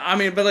 Yeah, I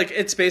mean, but like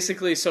it's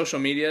basically social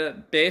media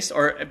based,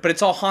 but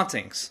it's all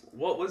hauntings.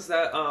 What was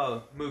that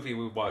movie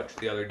we watched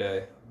the other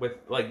day with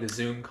like the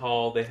Zoom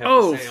call? They had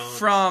Oh, the seance.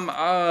 from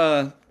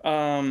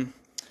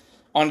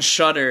on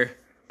Shudder.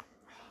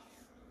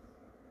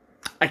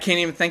 I can't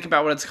even think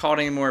about what it's called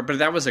anymore, but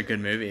that was a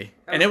good movie.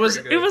 That And was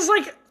it pretty good. was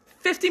like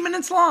 50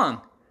 minutes long.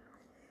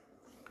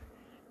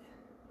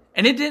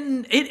 And it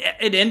didn't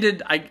it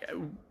ended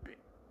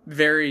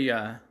very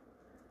I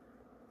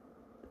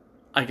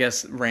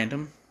guess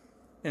random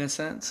in a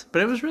sense,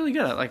 but it was really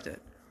good. I liked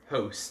it.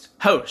 Host.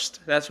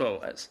 That's what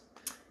it was.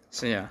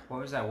 So yeah.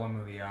 What was that one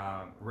movie?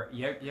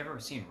 You ever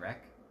seen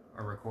Wreck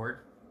or Record?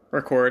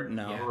 Record?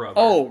 No. Yeah. Rubber.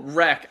 Oh,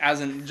 Wreck, as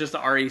in just the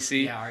REC.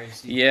 Yeah, REC.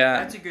 Yeah.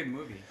 That's a good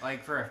movie.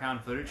 Like for a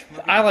found footage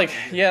movie. I like, it's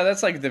really good. yeah,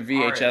 that's like the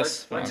All right,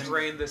 VHS. let's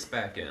rein this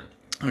back in.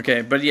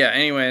 Okay, but yeah,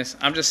 anyways,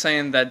 I'm just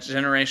saying that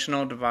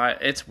generational divide,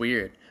 it's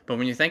weird. But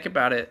when you think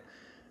about it,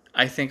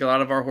 I think a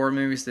lot of our horror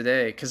movies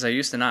today, because I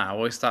used to not, I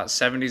always thought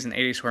 70s and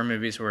 80s horror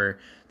movies were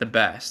the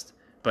best.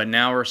 But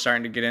now we're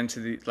starting to get into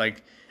the,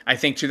 like, I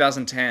think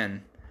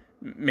 2010,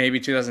 maybe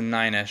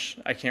 2009-ish.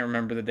 I can't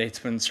remember the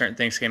dates when certain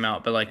things came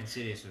out, but like,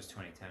 Insidious was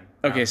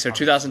 2010. okay, so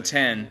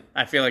 2010,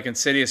 I feel like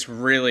Insidious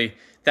really,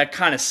 that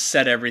kind of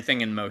set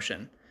everything in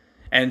motion.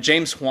 And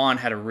James Wan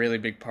had a really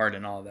big part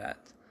in all of that.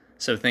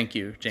 So thank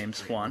you,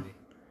 James Wan.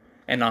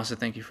 And also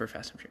thank you for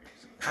Fast and Furious.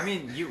 I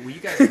mean, you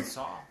guys did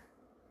Saw.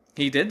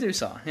 He did do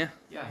Saw, yeah.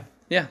 Yeah.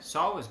 Yeah.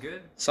 Saw was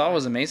good. Saw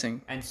was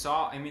amazing. And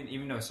Saw, I mean,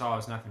 even though Saw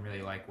is nothing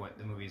really like what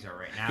the movies are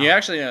right now. Yeah,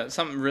 actually,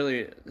 something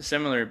really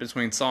similar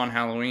between Saw and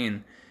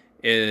Halloween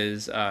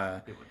is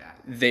People die.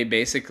 they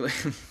basically...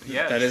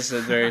 Yes. that is a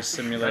very That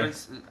similar...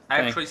 is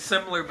actually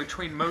similar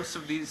between most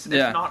of these,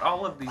 Yeah. if not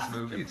all of these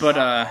movies.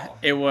 But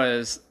it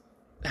was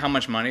how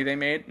much money they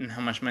made and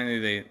how much money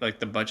they, like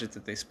the budget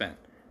that they spent.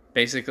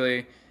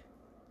 Basically,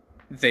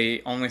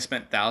 they only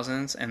spent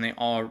thousands and they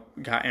all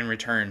got in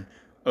return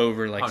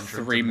over like Hundreds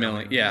of 3 million.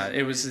 millions. Yeah,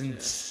 it was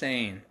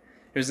insane.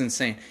 It was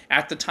insane.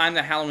 At the time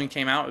that Halloween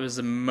came out, it was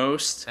the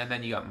most... and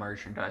then you got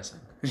merchandising.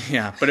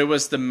 Yeah, but it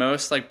was the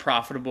most like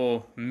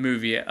profitable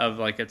movie of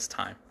like its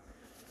time.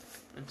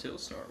 Until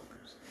Star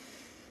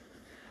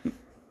Wars.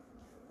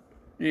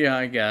 Yeah,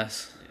 I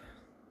guess.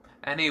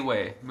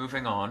 Anyway,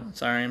 moving on.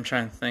 Sorry, I'm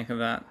trying to think of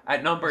that.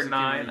 At number Doesn't give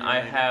 9, me I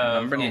any have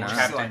Number It nine. Still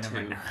Chapter at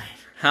number 2. 9.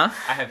 Huh?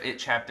 I have It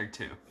Chapter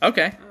 2.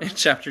 Okay,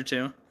 chapter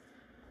 2.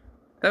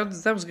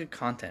 That was good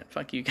content.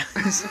 Fuck you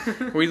guys.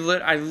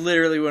 I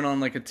literally went on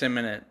like a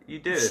 10-minute You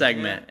did.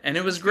 segment, and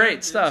it was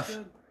great stuff.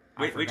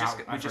 We just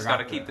I got to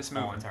forgot keep the this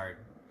whole moving. entire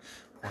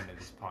point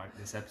of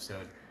this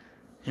episode.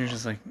 You're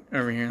just like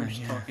over here. We're Like,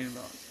 just yeah. talking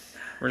about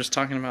We're just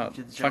talking about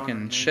Kids genre, fucking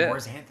man. shit.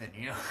 Where's Anthony?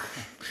 You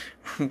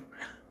know?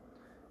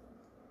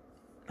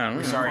 I don't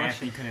We're know. sorry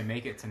question. Anthony couldn't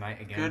make it tonight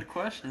again. good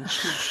question.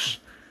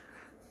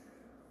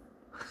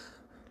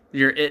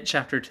 You're It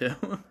Chapter 2.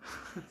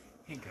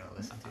 You go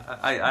listen to it.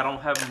 I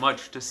don't have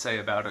much to say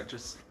about it.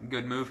 Just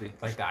good movie.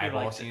 Like the You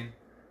eyeball liked it. scene,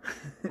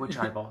 Which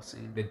eyeball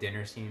scene? the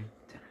dinner scene.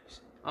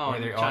 Oh, where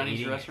the they're all Chinese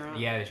eating. restaurant.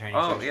 Yeah, the Chinese Oh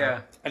restaurant.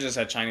 yeah. I just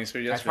had Chinese food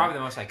That's yesterday. probably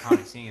the most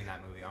iconic scene in that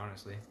movie,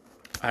 honestly.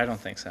 I don't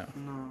think so.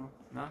 No,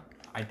 No,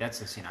 that's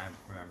the scene I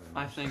remember the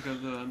I most. think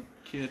of the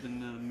kid in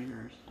the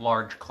mirrors.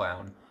 Large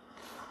clown.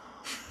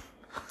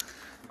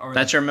 Or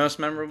That's the, your most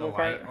the memorable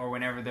part? light, or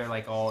whenever they're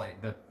like all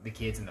the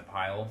kids in the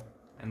pile,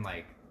 and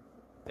like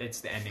it's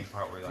the ending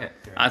part where like Yeah.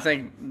 they're I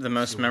think the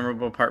most Sure.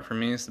 memorable part for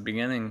me is the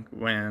beginning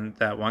when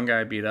that one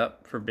guy beat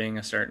up for being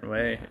a certain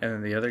way, and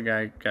then the other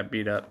guy got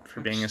beat up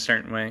for being a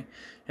certain way,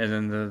 and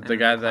then the then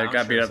guy the that clown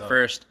got beat shows up up.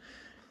 first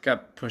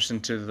got pushed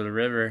into the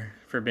river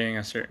for being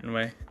a certain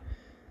way,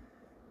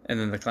 and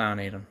then the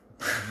clown ate him.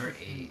 number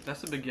 8.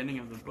 That's the beginning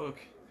of the book.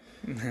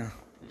 Yeah.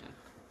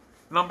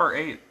 Number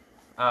 8.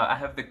 I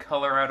have The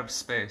Color Out of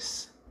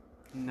Space.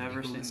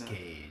 Never Nicolas seen that.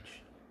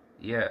 Cage.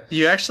 Yes.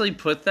 You actually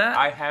put that?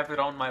 I have it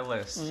on my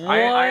list. I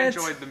What?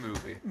 enjoyed the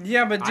movie.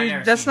 Yeah, but I dude,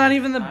 never that's seen not it.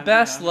 even the I've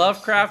best never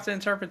Lovecraft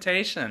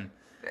interpretation.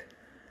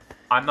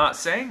 I'm not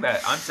saying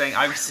that. I'm saying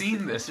I've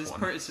seen this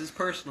one. This is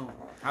personal.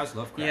 How's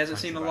Lovecraft? He hasn't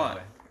Country, seen a by lot.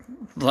 the way?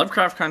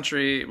 Lovecraft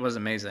Country was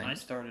amazing. I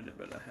started it,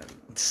 but I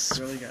haven't It's,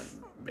 really gotten.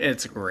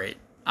 it's great.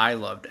 I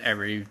loved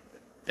every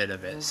bit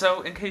of it.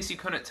 So, in case you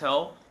couldn't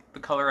tell, The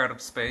Color Out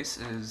of Space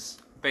is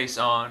based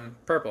on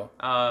Purple.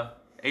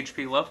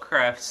 H.P.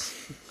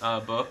 Lovecraft's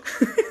book,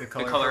 The The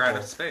Color Color Out Purple.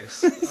 of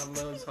Space.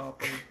 I love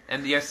hopping.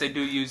 And yes, they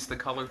do use the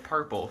color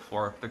purple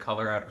for The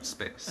Color Out of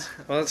Space.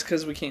 Well, that's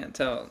because we can't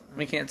tell.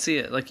 We can't see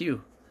it like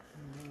you.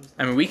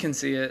 I mean, we can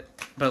see it,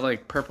 but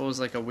like purple is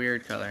like a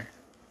weird color.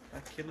 I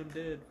kill him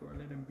dead before I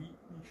let him beat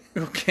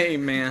me. Okay,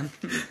 man.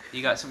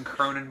 You got some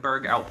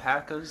Cronenberg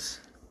alpacas.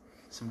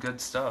 Some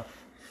good stuff.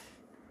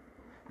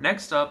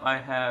 Next up, I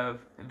have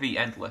The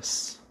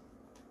Endless.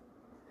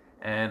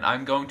 And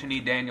I'm going to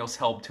need Daniel's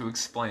help to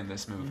explain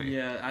this movie.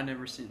 Yeah, I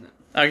never seen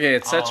that. Okay,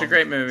 it's such a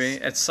great movie.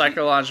 It's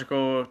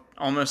psychological,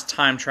 almost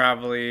time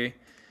travel-y.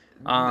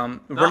 We're not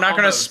gonna.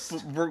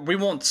 almost. We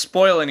won't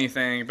spoil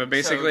anything, but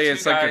basically, so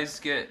it's two like guys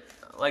get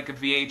like a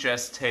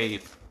VHS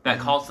tape that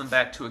calls them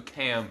back to a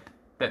camp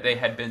that they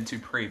had been to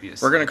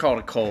previously. we're gonna call it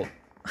a cult,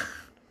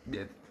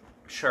 Yeah,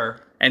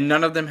 sure. and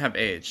none of them have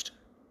aged.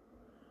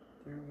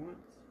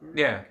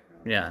 Yeah.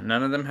 Yeah,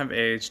 none of them have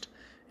aged,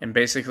 and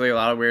basically a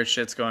lot of weird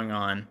shit's going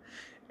on,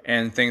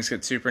 and things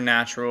get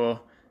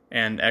supernatural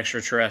and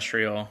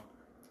extraterrestrial,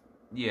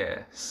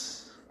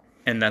 Yes.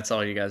 and that's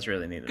all you guys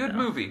really need to Good know.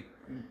 movie.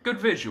 Good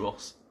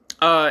visuals.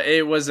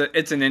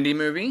 It's an indie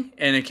movie,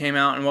 and it came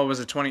out in, what was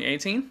it,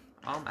 2018?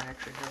 I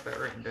actually have that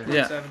written down.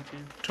 Yeah.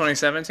 17.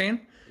 2017?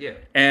 Yeah.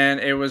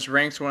 And it was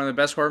ranked one of the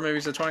best horror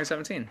movies of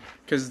 2017,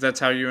 because that's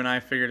how you and I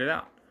figured it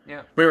out.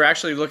 Yeah. We were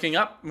actually looking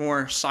up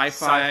more sci-fi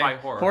Sci-fi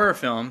horror.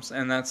 films,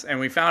 and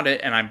we found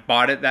it, and I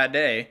bought it that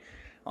day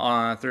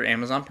through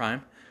Amazon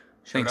Prime.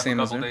 Showed Thanks, up a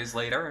couple Amazon. days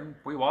later and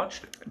we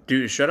watched it.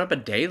 Dude, it showed up a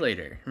day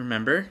later,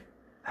 remember?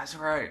 That's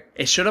right.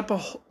 It showed up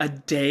a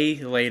day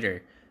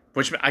later,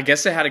 which I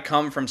guess it had to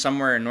come from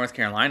somewhere in North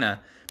Carolina.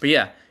 But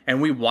yeah,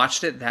 and we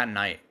watched it that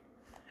night.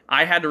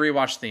 I had to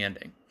rewatch the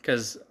ending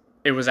because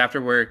it was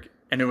after work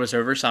and it was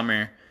over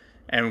summer,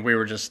 and we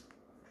were just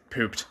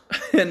pooped,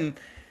 and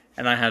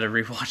I had to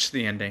rewatch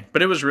the ending.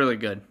 But it was really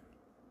good,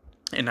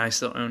 and I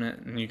still own it,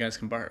 and you guys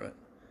can borrow it.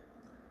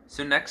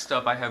 So next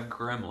up, I have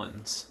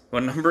Gremlins.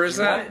 What number is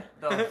that?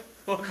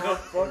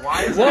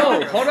 Why is Whoa,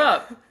 that? hold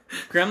up!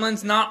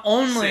 Gremlins not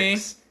only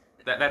 6.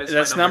 That is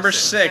that's my number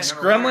 6. six.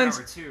 Number one or Gremlins.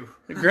 number two?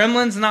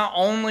 Gremlins not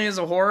only is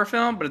a horror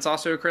film, but it's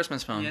also a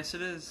Christmas film. Yes,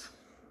 it is.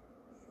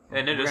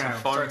 And it We're is a gonna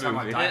fun start talking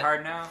movie. about Die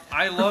Hard now.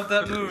 I love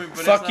that movie, but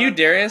Fuck it's you, not-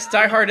 Darius.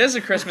 Die Hard is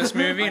a Christmas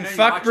movie, I and know you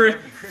fuck watch it Bruce.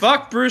 every Christmas.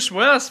 Fuck Bruce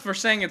Willis for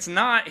saying it's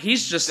not.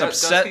 He's just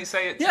Does upset. he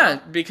say it too? Yeah,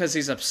 because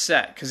he's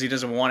upset because he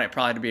doesn't want it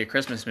probably to be a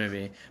Christmas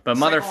movie. But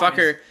second one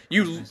motherfucker, is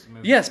you Christmas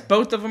movie. yes,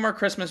 both of them are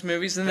Christmas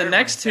movies, and the Third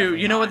next one's two,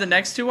 definitely you know what the not.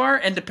 next two are?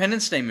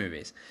 Independence Day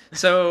movies.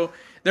 So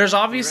there's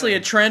obviously a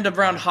Really? trend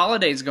around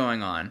holidays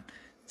going on.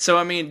 So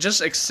I mean,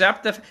 just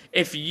accept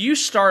if you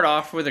start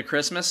off with a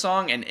Christmas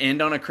song and end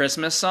on a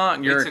Christmas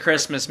song, you're It's a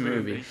Christmas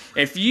movie.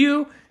 If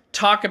you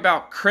talk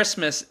about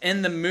Christmas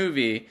in the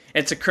movie,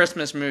 it's a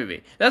Christmas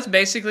movie. That's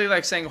basically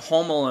like saying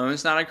Home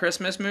Alone's not a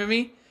Christmas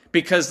movie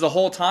because the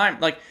whole time,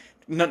 like,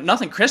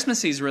 nothing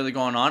Christmassy is really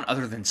going on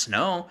other than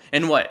snow.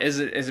 And what is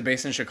it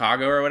based in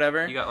Chicago or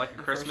whatever? You got like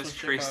a Christmas one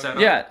tree Chicago. set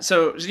up. Yeah,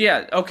 so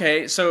yeah,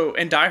 okay. So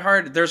in Die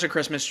Hard, there's a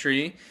Christmas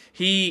tree.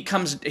 He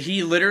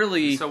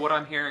literally So what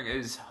I'm hearing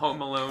is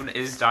Home Alone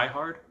is Die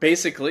Hard.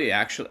 basically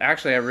actually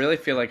I really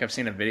feel like I've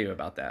seen a video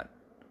about that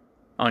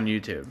on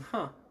YouTube.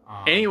 Huh.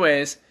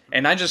 Anyways,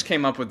 and I just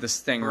came up with this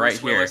thing right Bruce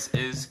here. Willis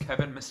is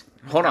Kevin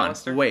Hold on,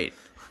 McAllister. wait.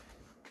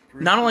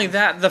 Not only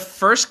that, the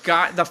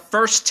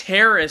first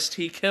terrorist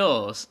he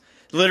kills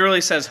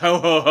literally says "ho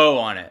ho ho"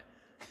 on it.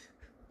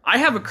 I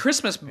have a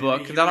Christmas book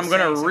Maybe he that I'm was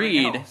going to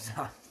saying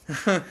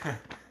something read, else.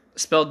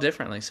 spelled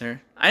differently,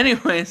 sir.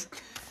 Anyways,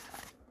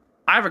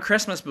 I have a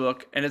Christmas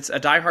book, and it's a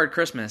Die Hard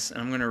Christmas,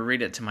 and I'm going to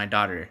read it to my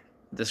daughter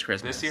this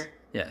Christmas. This year?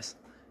 Yes.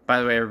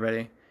 By the way,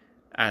 everybody,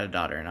 I had a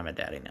daughter, and I'm a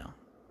daddy now.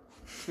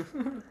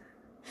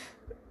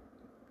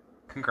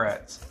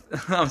 Congrats.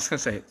 I was going to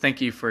say,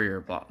 thank you for your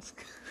applause.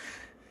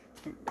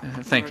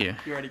 Thank you.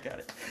 You already got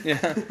it.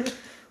 Yeah.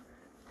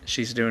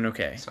 She's doing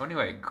okay. So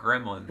anyway,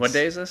 Gremlins. What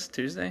day is this?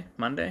 Tuesday?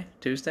 Monday?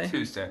 Tuesday?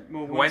 Tuesday.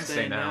 Well,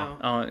 Wednesday now.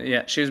 Oh,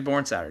 yeah. She was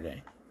born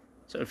Saturday.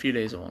 So a few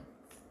days old.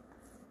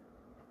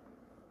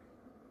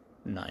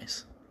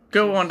 Nice.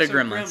 Go on to So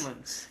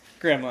Gremlins.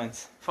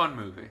 Gremlins. Fun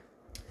movie.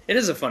 It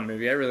is a fun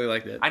movie. I really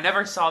liked it. I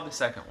never saw the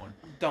second one.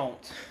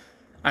 Don't.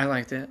 I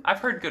liked it. I've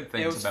heard good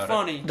things It was about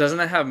funny. Doesn't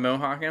it have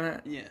Mohawk in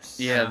it? Yes.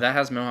 Yeah, Yeah. that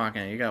has Mohawk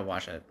in it. You gotta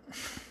watch it. it.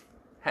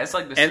 Has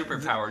like the And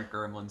superpowered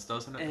Gremlins,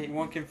 doesn't it? And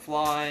one can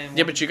fly. And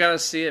Yeah, one- but you gotta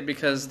see it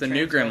because the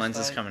new Gremlins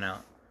is Transvestite. coming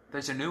out.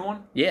 There's a new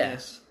one. Yeah,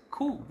 Yes.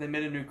 Cool. They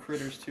made a new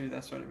Critters too.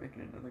 That's why they're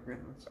making another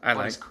Gremlins. I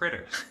What like is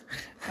Critters?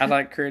 I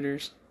like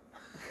critters.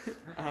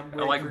 I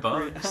like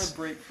bugs.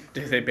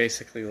 Dude, they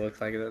basically look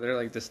like that. They're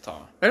like this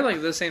tall. They're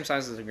like the same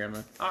size as a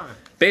gremlin. Alright.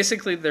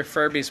 Basically, they're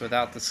Furbies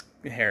without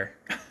the hair.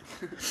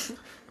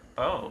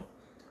 Oh,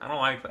 I don't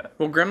like that.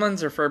 Well,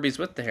 gremlins are Furbies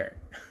with the hair.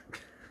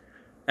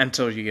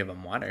 Until you give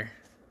them water.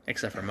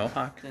 Except for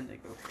Mohawk. Then they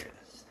go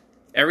hairless.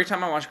 Every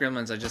time I watch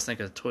Gremlins, I just think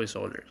of toy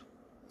soldiers.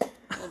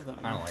 Love them.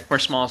 I don't like Or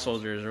small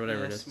soldiers, or whatever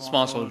Yeah, it is. small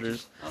Small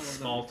soldiers. soldiers. I love them.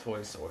 Small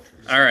toy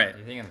soldiers. All right. You're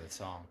thinking of the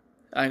song.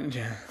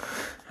 Yeah.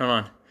 Hold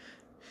on.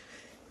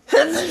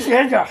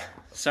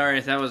 Sorry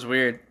if that was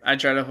weird. I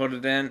try to hold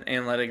it in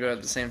and let it go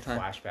at the same time.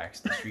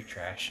 Flashbacks to street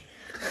trash.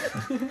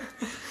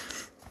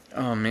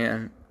 Oh,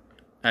 man.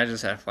 I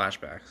just had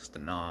flashbacks to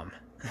Nom.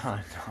 Oh,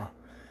 no.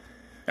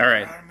 All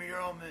right.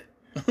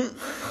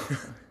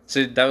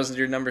 So that was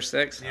your number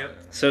 6? Yep.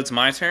 So it's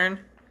my turn?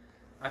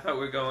 I thought we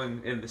were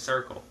going in the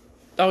circle.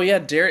 Oh, yeah.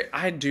 Darius.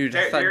 I thought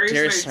Darius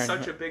Darius' made turn.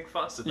 such a big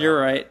fuss about You're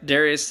it. right.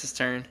 Darius'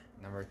 turn.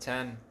 Number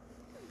 10,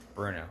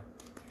 Bruno.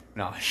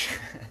 No,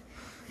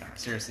 no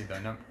seriously though.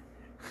 No.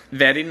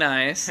 Very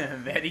nice.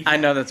 Very. I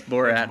know that's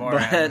Borat,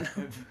 Borat.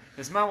 but...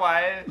 It's my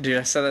wife. Dude,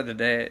 I said that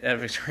today at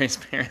Victoria's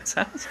parents'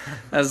 house.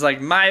 I was like,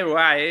 my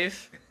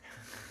wife.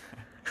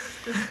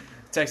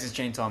 Texas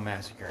Chainsaw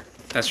Massacre.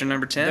 That's your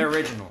number 10? The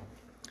original.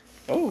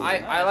 Oh.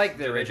 I like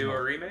the Did they do original.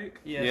 a remake?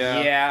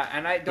 Yeah. Yeah,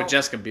 and I With don't.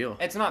 Jessica Biel.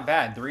 It's not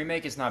bad. The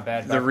remake is not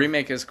bad. The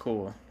remake is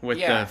cool. With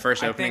the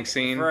first I opening think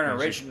scene. for an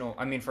original.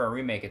 I mean, for a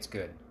remake, it's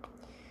good.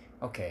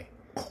 Okay,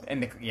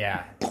 and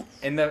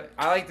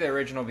I like the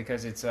original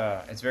because it's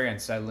very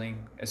unsettling,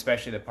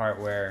 especially the part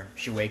where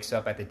she wakes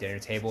up at the dinner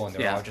table and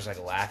they're Yeah. all just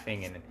like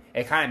laughing, and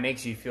it kind of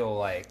makes you feel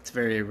like It's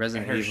very in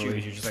Resident her Evil.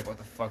 shoes. You're just like, what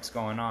the fuck's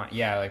going on?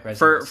 Yeah, like For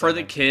Resident the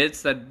Evil.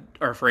 kids that,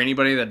 or for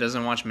anybody that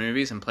doesn't watch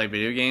movies and play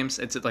video games,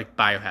 it's like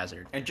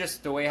Biohazard. And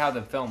just the way how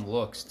the film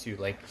looks too,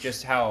 like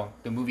just how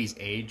the movie's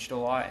aged a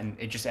lot, and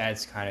it just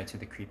adds kind of to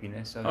the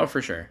creepiness of it. Oh,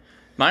 for sure.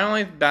 My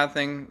only bad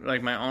thing,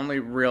 like my only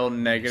real Super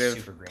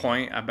negative green.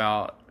 point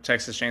about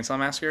Texas Chainsaw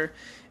Massacre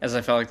is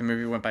I felt like the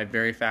movie went by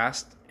very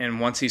fast, and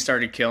once he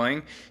started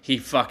killing, he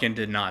fucking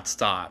did not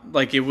stop.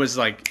 Like it was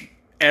like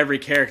every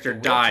character The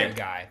wheelchair died.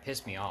 guy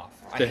pissed me off.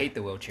 I The- hate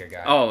the wheelchair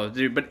guy. Oh,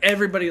 dude, but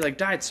everybody like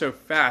died so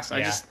fast.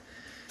 Yeah.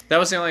 That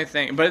was the only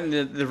thing. But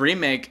in the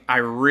remake, I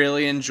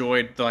really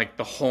enjoyed the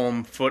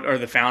home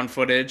the found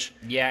footage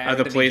yeah. of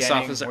the at police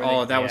beginning officer. where Oh,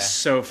 they- that was yeah,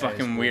 so that is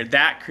fucking cool. weird.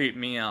 That creeped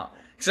me out.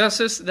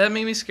 Because that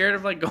made me scared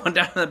of like going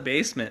down to the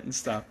basement and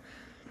stuff.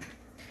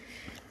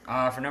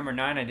 For number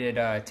 9, I did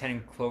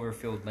 10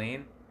 Cloverfield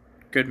Lane.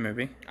 Good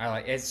movie. I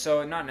like it's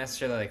so not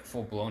necessarily like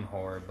full blown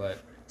horror, but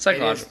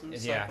Psychological. It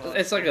is, yeah.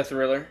 It's like a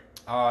thriller.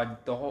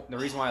 The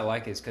reason why I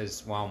like it is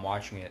because while I'm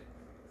watching it,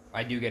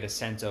 I do get a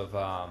sense of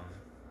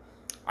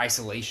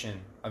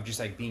isolation of just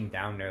like being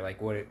down there, like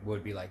what it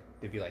would be like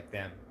to be like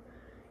them,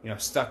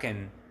 stuck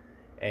in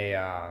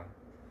a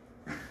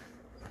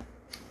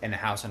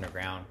house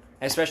underground.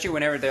 Especially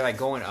whenever they're like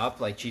going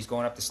up, like she's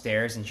going up the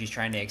stairs and she's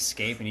trying to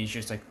escape, and he's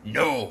just like,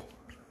 "No,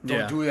 don't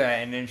Yeah. do that."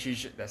 And then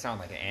that sounds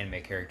like an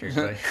anime character,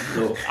 but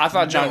I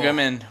thought John No.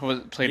 Goodman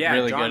played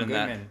really John good in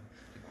Goodman,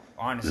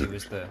 honestly,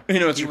 was the that. You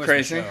know what's he was the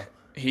crazy?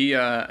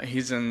 show.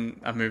 He's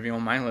in a movie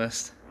on my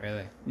list.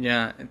 Really?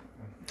 Yeah,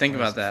 think What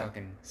about is that.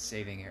 Fucking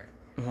Saving Air.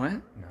 What?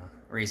 No,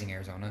 Raising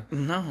Arizona.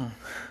 No,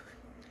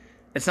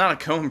 it's not a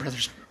Coen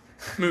Brothers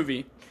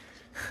movie.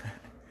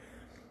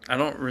 I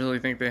don't really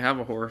think they have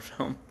a horror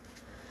film.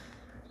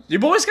 You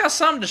boys got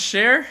something to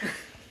share?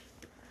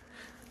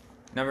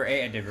 Number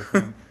 8, I did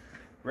Requiem.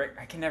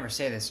 I can never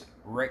say this.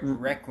 Requiem.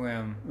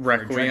 Requiem for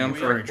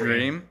a Requiem.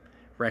 Dream.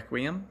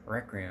 Requiem.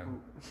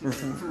 Requiem.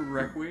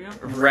 Requiem?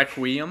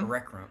 Requiem.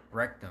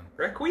 Rectum.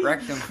 Requiem?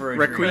 Rectum for a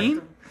Requiem.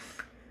 Dream.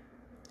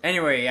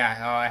 Anyway,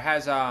 yeah, it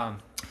has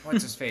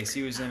what's his face?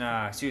 He was in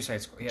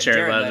Suicide Squad. Yeah,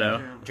 Jared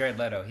Leto. Jared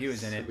Leto. He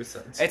was in it.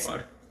 Suicide It's-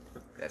 Squad.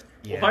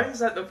 Yeah. Why is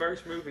that the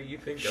first movie you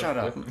think Shut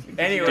of? up.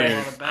 Anyway,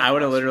 Dude, I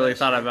would have literally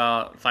thought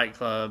about Fight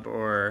Club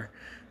or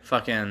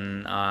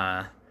fucking.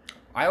 I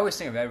always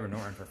think of Edward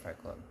Norton for Fight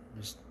Club.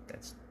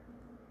 That's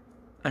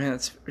I mean,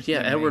 that's The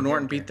main Edward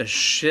Norton character. beat the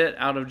shit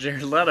out of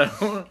Jared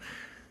Leto.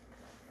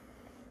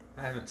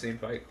 I haven't seen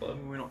Fight Club.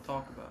 We don't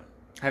talk about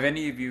it. Have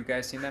any of you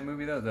guys seen that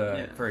movie though? The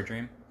Yeah. For a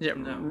Dream. Yeah.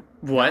 No.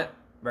 What?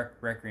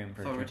 Requiem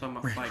for I a thought we were Dream. talking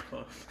about Fight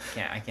Club.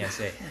 I can't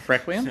say.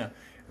 Requiem. No.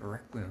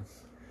 Requiem.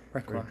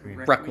 Requiem.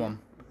 Requiem. Requiem.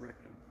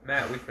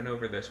 Matt, we've been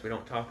over this. We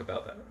don't talk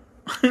about that.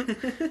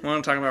 We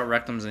don't talk about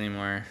rectums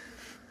anymore.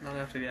 Not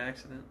after the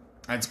accident.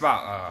 It's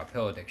about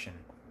pill addiction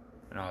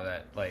and all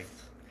that. Like,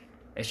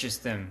 it's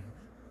just them.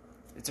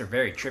 It's a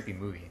very trippy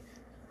movie.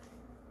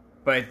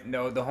 But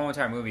no, the whole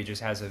entire movie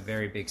just has a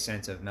very big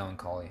sense of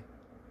melancholy,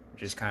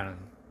 which is kind of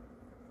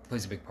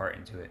plays a big part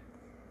into it.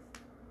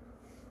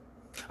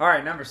 All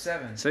right, number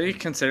 7. So you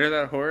consider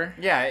that horror?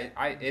 Yeah,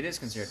 it is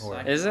considered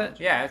horror. Is it?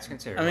 Yeah, it's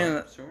considered. I mean,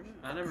 horror. Sort of.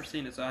 I never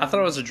seen it. So I thought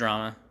it was a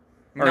drama.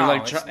 Or No,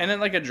 like, it's- isn't it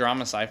like a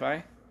drama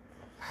sci-fi?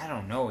 I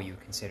don't know what you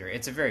consider it.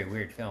 It's a very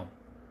weird film.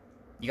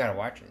 You gotta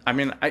watch it. I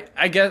mean,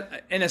 I guess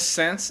in a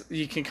sense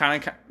you can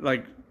kind of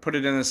like put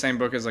it in the same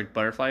book as like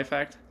Butterfly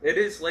Effect? It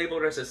is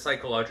labeled as a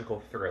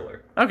psychological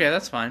thriller. Okay,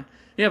 that's fine.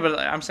 Yeah, but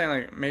I'm saying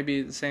like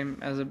maybe the same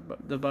as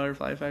the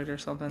Butterfly Effect or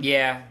something.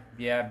 Yeah,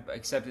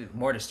 except it's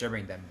more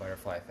disturbing than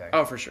Butterfly Effect.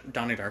 Oh, for sure.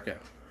 Donnie Darko.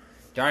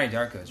 Donnie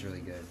Darko is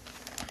really good.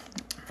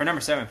 For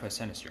number 7, put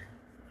Sinister.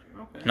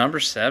 Okay. Number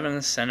 7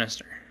 is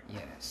Sinister.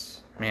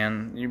 Yes.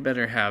 Man, you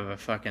better have a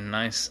fucking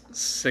nice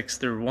 6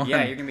 through 1.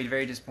 Yeah, you're gonna be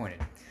very disappointed.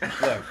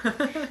 Look,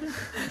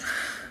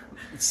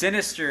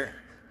 Sinister,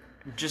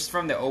 just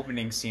from the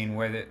opening scene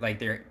where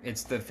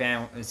it's the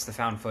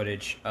found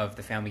footage of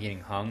the family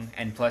getting hung,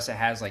 and plus it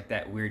has like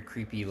that weird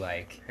creepy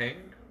like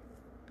Hanged?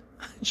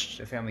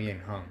 the family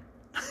getting hung.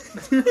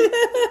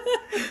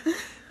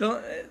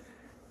 Don't,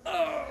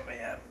 oh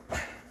man.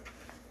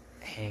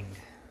 Hanged.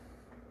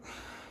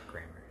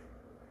 Grammar.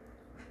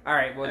 All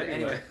right. Well,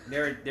 anyway,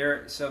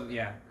 they're so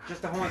yeah,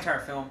 just the whole entire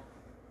film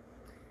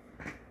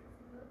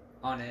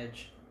on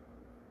edge.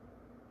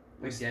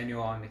 With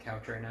Daniel on the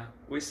couch right now.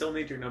 We still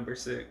need your number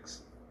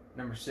 6.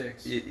 Number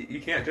 6. You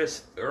can't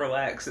just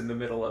relax in the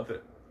middle of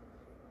it.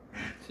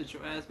 Sit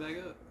your ass back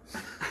up.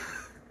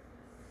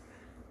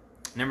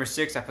 Number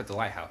 6, I put The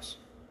Lighthouse.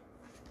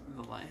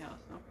 The Lighthouse.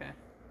 Okay.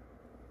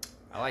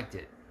 I liked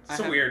it. It's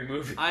a weird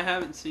movie. I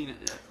haven't seen it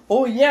yet.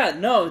 Oh yeah,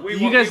 no. We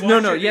You wa- guys we no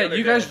watched no it the yeah, other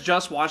you guys day.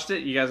 just watched it.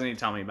 You guys need to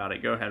tell me about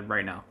it. Go ahead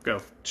right now.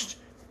 Go.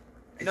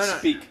 No.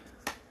 Speak.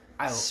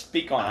 I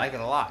Speak on I it. like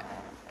it a lot.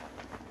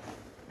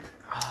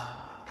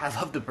 I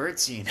love the bird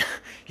scene.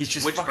 He's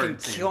just Which fucking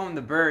bird scene? killing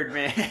the bird,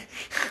 man.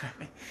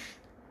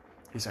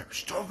 He's like,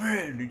 stop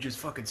it! And he just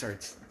fucking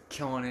starts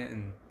killing it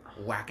and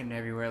whacking it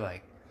everywhere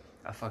like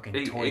a fucking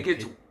toy. It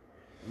gets kid.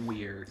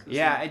 weird.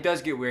 Yeah, it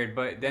does get weird,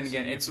 but then Is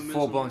again, it it's euphemism?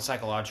 full blown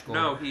psychological.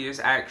 No, he is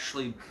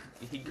actually...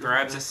 He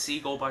grabs a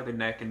seagull by the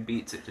neck and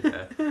beats it to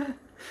death.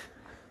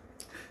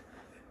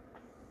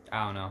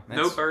 I don't know. No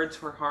That's-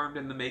 birds were harmed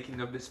in the making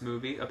of this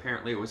movie.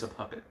 Apparently it was a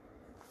puppet.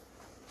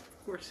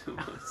 Of course it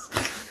was.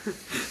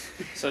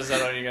 So is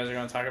that all you guys are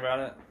going to talk about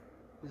it?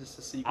 Is this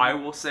a sequel? I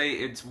will say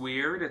it's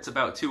weird. It's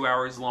about 2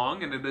 hours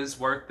long, and it is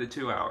worth the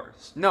 2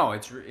 hours. No,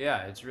 it's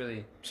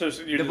really So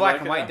you the black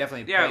and white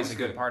definitely Yeah, it plays was a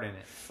good good. part in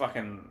it.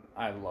 Fucking,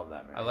 I love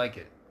that movie. I like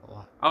it a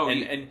lot. Oh,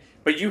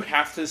 but you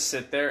have to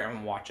sit there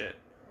and watch it,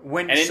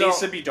 When and it so, needs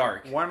to be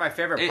dark. one of my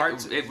favorite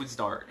parts. it was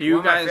dark. You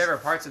one guys, of my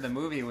favorite parts of the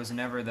movie was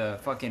whenever the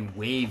fucking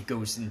wave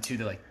goes into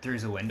the through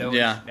the window.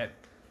 Yeah. That,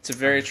 it's a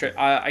very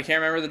I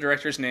can't remember the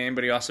director's name,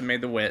 but he also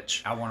made The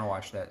Witch, I want to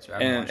watch that. So I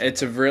haven't and watched it.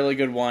 it's a really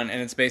good one,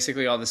 and it's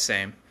basically all the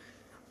same.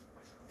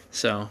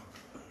 So,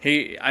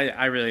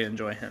 I really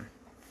enjoy him.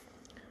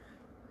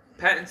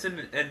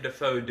 Pattinson and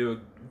Defoe do a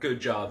good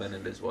job in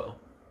it as well.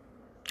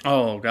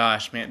 Oh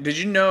gosh, man! Did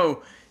you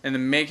know in the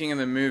making of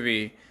the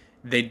movie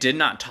they did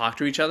not talk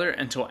to each other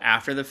until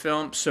after the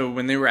film? So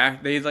when they were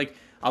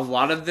a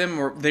lot of them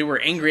were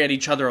angry at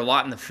each other a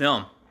lot in the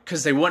film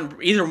because they wouldn't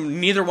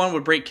neither one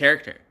would break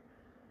character.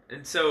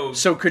 And so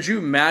So could you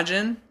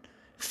imagine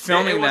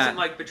filming it wasn't that?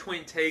 like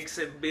between takes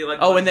it'd be like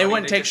Oh, one and they buddy,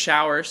 wouldn't take just-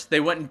 showers. They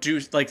wouldn't do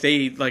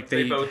they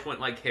They both went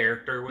like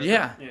character with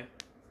yeah, it. Yeah.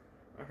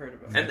 I heard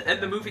about it.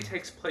 And the movie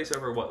takes place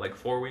over what, like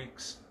 4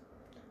 weeks?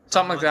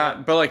 something like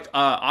that. But like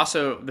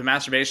also the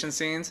masturbation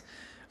scenes,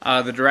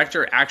 the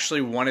director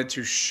actually wanted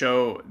to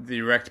show the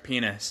erect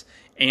penis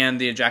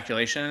and the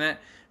ejaculation in it,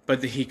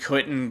 but he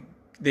couldn't.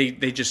 They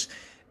just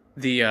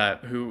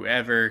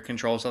whoever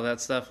controls all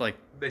that stuff, like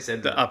They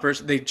said the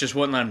uppers, they just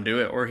wouldn't let him do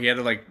it, or he had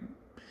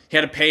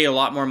to pay a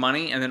lot more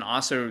money, and then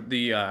also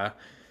the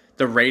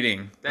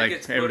rating that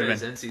gets it put would've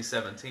as been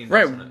NC-17, doesn't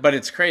right, it? but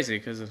it's crazy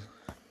because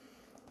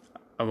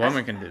a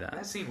woman can do That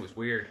that. scene was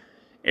weird.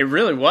 It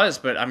really was,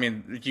 but I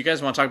mean, you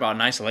guys want to talk about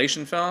an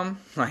isolation film,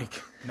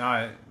 like. No,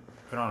 I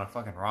put on a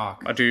fucking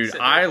rock. Dude,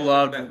 Sitting I there holding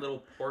loved that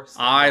little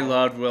porcelain I doll.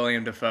 loved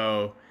William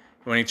Dafoe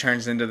when he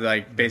turns into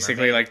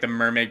basically mermaid? like the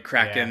mermaid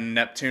Kraken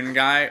Neptune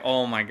guy.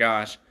 Oh my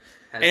gosh.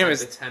 Has, Anyways,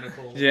 like, the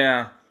tentacle.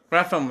 Yeah.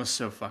 That film was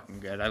so fucking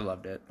good. I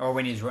loved it. Or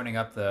when he's running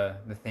up the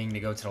thing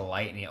to go to the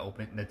light and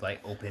the light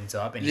opens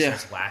up and he Yeah.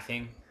 starts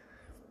laughing.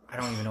 I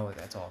don't even know what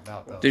that's all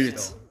about though. Dude,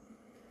 still.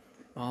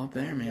 all up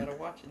there, You man. gotta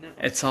watch it now.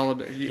 It's all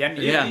about You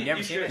haven't- yeah. you haven't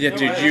you seen it? should. Yeah, No,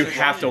 dude, I you haven't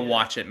have to watched it.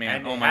 watch it, man.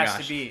 And Oh it my has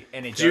gosh. to be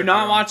in a Do dark not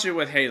room. watch it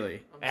with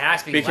Haley It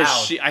has to be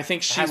because loud. I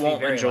think It she has to be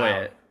won't very enjoy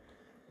loud. it.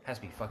 It has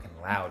to be fucking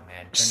loud,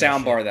 man.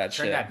 Soundbar that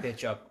shit. Turn that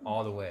bitch up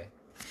all the way.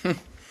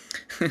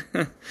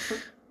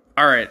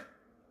 All right.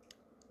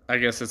 I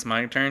guess it's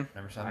my turn.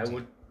 Number I 17.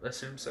 would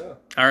assume so.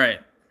 All right.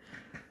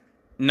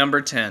 Number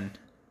 10.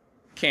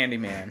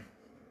 Candyman.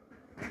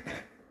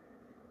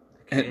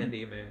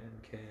 Candyman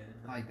can.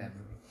 I like that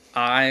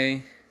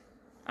movie.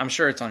 I'm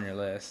sure it's on your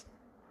list.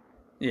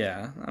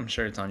 Yeah, I'm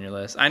sure it's on your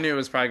list. I knew it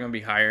was probably going to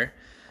be higher.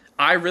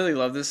 I really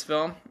love this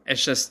film.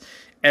 It's just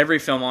every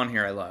film on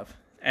here I love.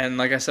 And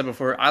like I said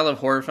before, I love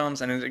horror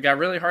films, and it got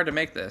really hard to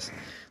make this.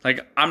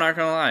 Like, I'm not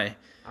going to lie.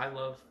 I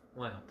love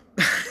Lamp.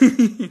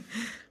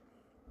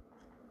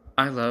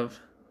 I love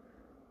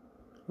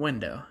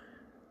Window.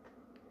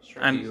 Do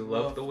I'm- you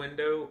love the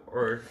window,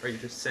 or are you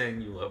just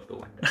saying you love the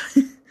window?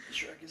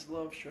 Shrek is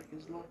love. Shrek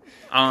is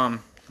love.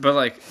 But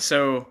like,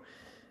 so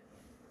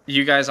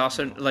you guys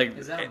also like.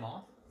 Is that a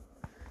moth?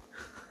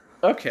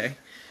 Okay,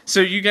 so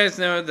you guys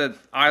know that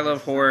I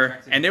love horror,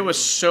 and it was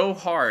so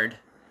hard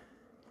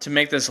to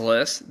make this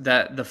list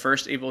that the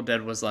first Evil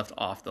Dead was left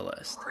off the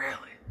list. Really?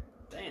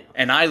 Damn.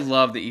 And I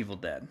love the Evil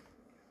Dead.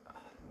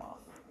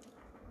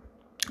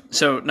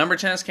 So number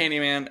 10 is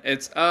Candyman.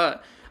 It's a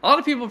lot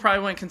of people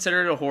probably wouldn't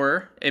consider it a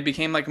horror. It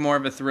became like more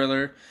of a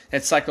thriller.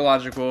 It's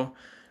psychological.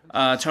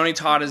 Tony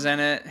Todd is in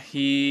it.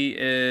 He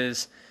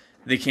is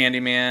the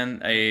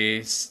Candyman,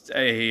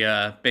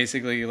 a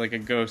basically like a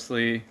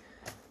ghostly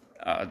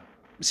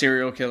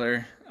serial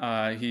killer.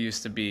 He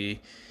used to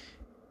be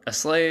a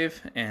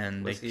slave,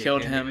 and Was they he a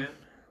killed him. Candyman?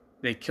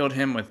 They killed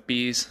him with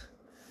bees.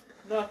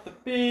 Not the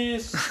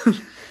bees.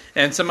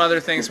 And some other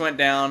things went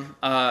down.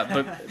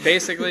 But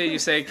basically, you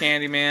say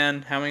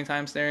Candyman how many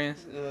times,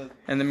 Darius?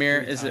 In the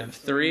mirror? Is it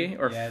 3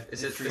 or Yeah,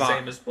 Is it the Five.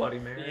 same as Bloody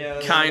Mary? Yeah,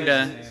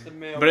 Kinda. it's the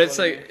male But it's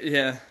Bloody like, Mary.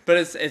 yeah. But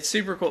it's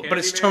super cool. But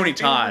it's Candyman, Tony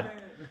Todd.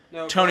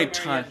 No, Tony Bloody Mary, you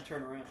Todd. have to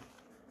turn around.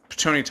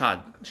 Tony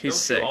Todd. He's Don't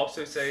sick. you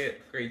also say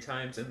it 3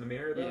 times in the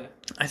mirror, though? Yeah.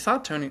 I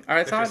thought There's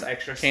thought just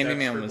extra steps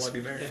Candyman for was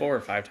Bloody Mary. 4 or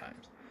 5 times.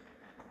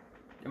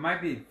 It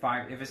might be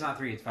 5. If it's not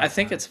 3, it's 5. I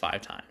think it's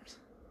 5 times.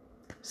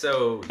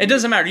 So It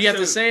doesn't matter. You have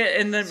so- to say it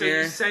in the So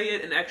mirror. you say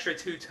it an extra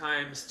 2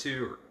 times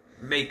to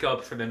make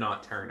up for the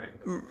not turning.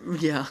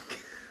 Yeah.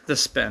 The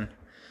spin.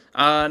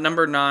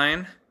 Number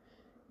 9.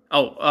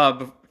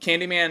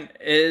 Candyman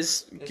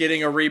is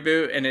getting a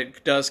reboot, and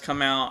it does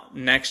come out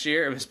next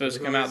year. It was supposed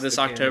to come Who out is this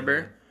the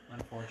October.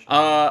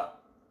 Unfortunately.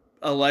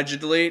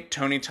 Allegedly,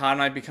 Tony Todd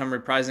might become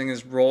reprising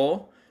his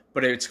role,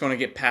 but it's going to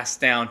get passed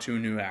down to a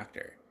new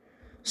actor.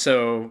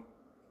 So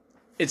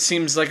it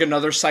seems like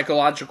another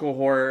psychological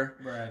horror,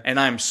 Right. and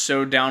I'm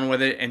so down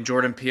with it. And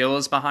Jordan Peele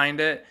is behind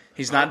it.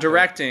 He's not Okay.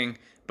 directing,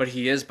 but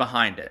he is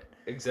behind it.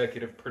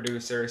 Executive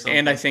producer or something.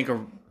 And I think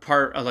a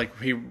part,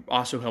 he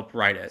also helped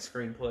write it.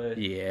 Screenplay.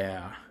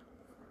 Yeah.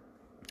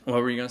 What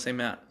were you going to say,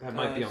 Matt? That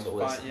might be on It's the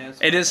list. five- yeah, it's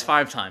It is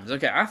five. 5 times.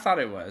 Okay, I thought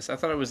it was. I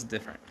thought it was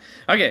different.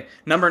 Okay,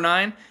 number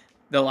 9,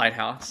 The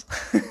Lighthouse.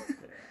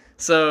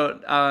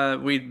 So,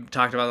 we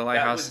talked about The That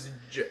Lighthouse.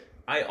 was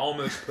I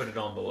almost put it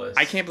on the list.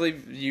 I can't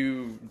believe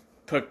you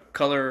put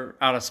Color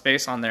Out of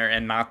Space on there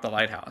and not The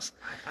Lighthouse.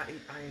 I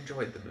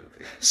enjoyed the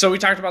movie. So we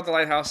talked about The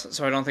Lighthouse,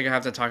 so I don't think I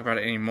have to talk about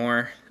it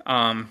anymore.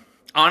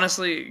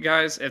 Honestly,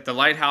 guys, if The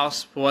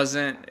Lighthouse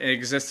wasn't an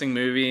existing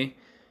movie,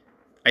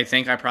 I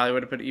think I probably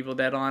would have put Evil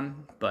Dead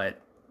on,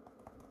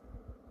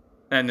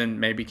 and then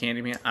maybe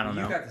Candyman. I don't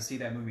You know. got to see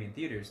that movie in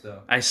theaters,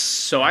 though. I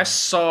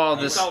saw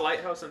You this. saw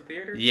Lighthouse in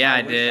theaters? Yeah,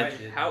 I wish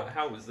did.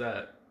 How was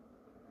that?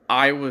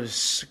 I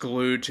was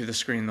glued to the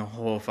screen the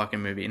whole fucking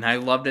movie, and I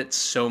loved it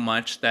so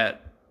much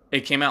that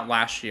it came out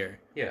last year.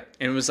 Yeah.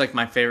 And it was like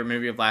my favorite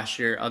movie of last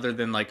year, other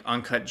than like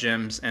Uncut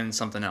Gems and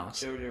something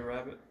else. Jojo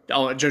Rabbit.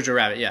 Oh, Jojo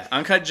Rabbit, yeah.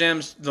 Uncut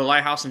Gems, The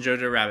Lighthouse, and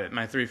Jojo Rabbit,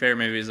 my 3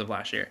 favorite movies of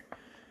last year.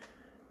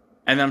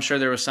 And I'm sure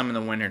there was some in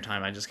the winter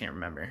time, I just can't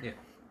remember.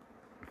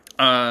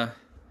 Yeah.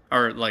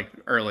 Or like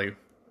early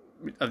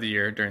of the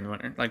year during the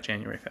winter, like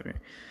January, February.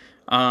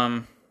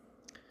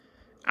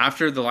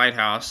 After The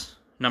Lighthouse,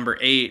 number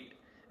 8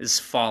 is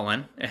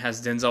Fallen. It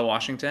has Denzel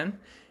Washington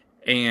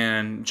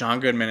and John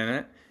Goodman in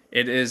it.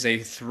 It is a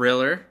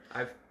thriller.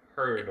 I've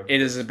heard of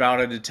It is about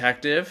a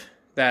detective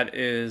that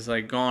is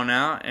like going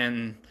out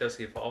and Does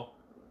he fall?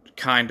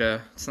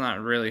 kinda. It's not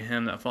really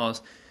him that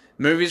falls.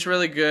 Movie's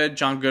really good.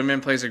 John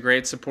Goodman plays a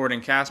great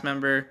supporting cast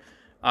member.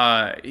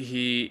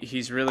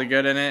 He's really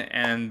good in it,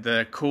 and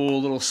the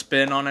cool little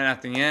spin on it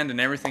at the end, and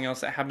everything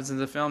else that happens in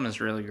the film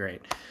is really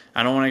great.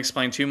 I don't want to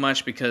explain too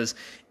much because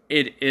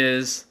it's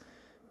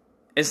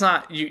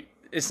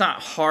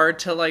not hard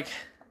to like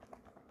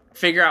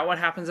figure out what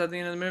happens at the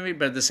end of the movie,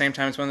 but at the same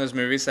time, it's one of those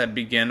movies that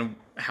begin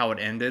how it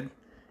ended,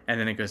 and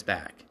then it goes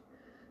back.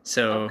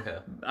 So Okay.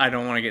 I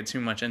don't want to get too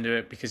much into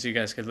it because you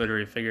guys could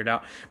literally figure it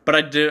out.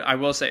 But I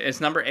will say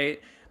it's number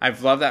 8.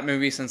 I've loved that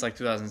movie since like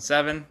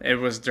 2007. It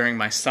was during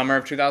my summer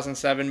of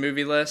 2007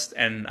 movie list,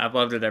 and I've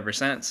loved it ever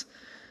since.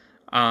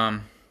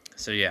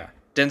 So yeah,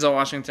 Denzel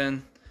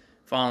Washington,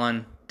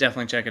 Fallen,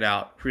 definitely check it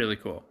out. Really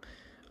cool.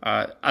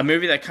 A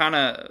movie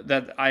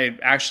that I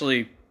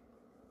actually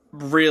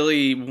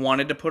really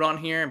wanted to put on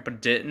here but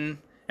didn't,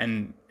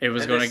 and it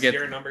was going to get.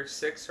 your number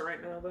 6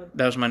 right now, then?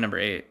 That was my number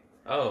 8.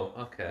 Oh,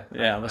 okay.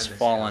 Yeah, I it was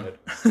miscounted.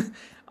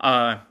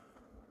 Fallen.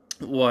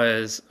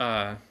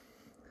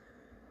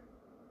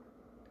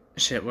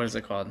 Shit, what is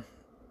it called?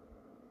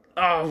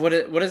 Oh, what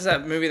is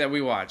that movie that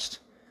we watched?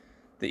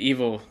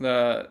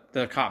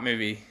 The cop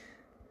movie.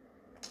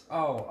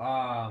 Oh,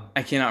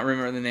 I cannot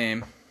remember the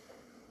name.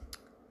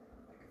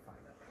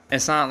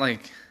 It's not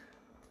like...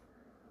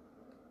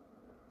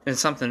 It's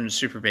something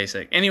super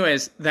basic.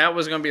 Anyways, that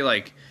was going to be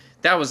like...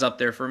 That was up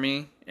there for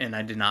me, and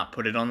I did not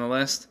put it on the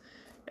list.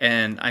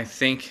 And I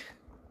think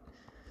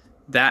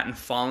that and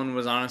Fallen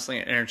was honestly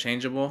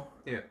interchangeable.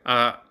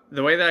 Yeah.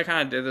 The way that I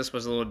kind of did this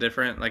was a little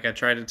different. Like, I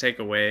tried to take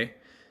away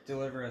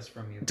Deliver Us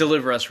From You.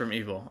 Deliver Us From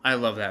Evil. I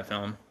love that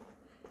film.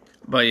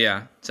 But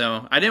yeah,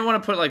 so I didn't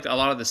want to put like a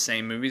lot of the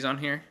same movies on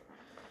here.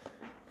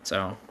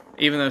 So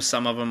even though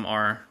some of them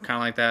are kind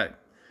of like that,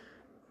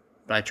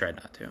 but I tried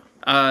not to.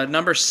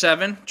 Number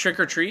 7, Trick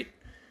or Treat,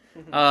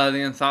 the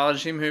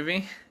anthology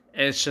movie.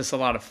 It's just a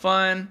lot of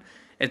fun.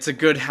 It's a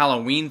good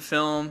Halloween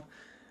film.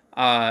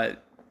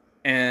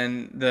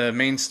 And the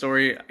main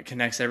story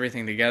connects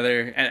everything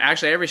together. And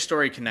actually, every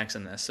story connects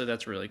in this, so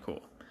that's really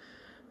cool.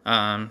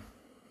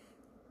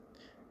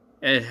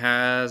 It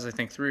has, I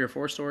think, 3 or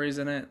 4 stories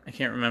in it. I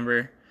can't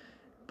remember.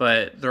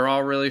 But they're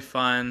all really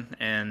fun.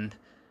 And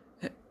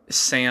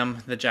Sam,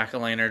 the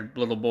jack-o'-lantern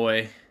little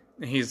boy,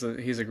 he's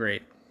a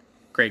great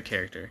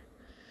character.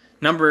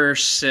 Number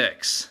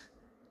 6,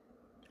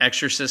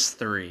 Exorcist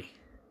 3.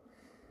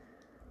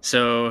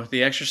 So,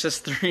 The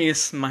Exorcist 3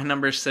 is my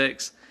number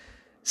 6.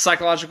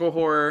 Psychological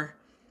horror.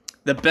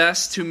 The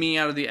best to me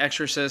out of the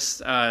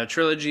Exorcist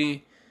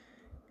trilogy.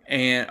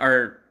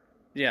 The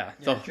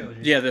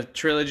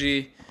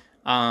trilogy.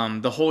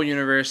 The whole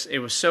universe. It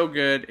was so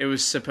good. It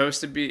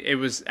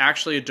was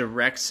actually a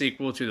direct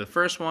sequel to the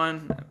first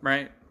one,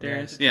 right,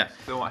 Darius? Yeah.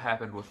 So what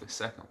happened with the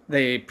second one?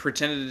 They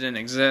pretended it didn't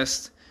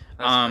exist.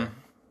 That's fair.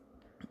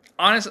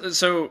 Honestly,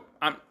 so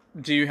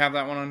do you have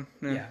that one on?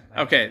 Yeah.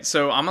 Okay,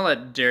 so I'm gonna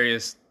let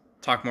Darius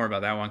talk more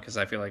about that one because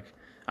I feel like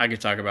I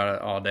could talk about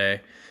it all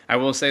day. I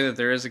will say that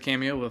there is a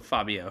cameo with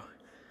Fabio.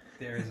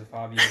 There is a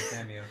Fabio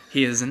cameo.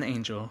 He is an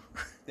angel.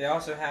 They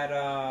also had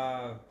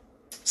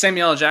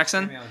Samuel L.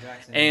 Jackson. Samuel L.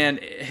 Jackson. And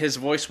his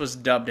voice was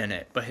dubbed in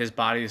it, but his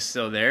body is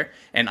still there.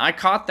 And I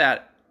caught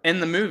that in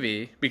the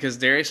movie because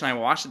Darius and I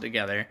watched it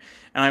together.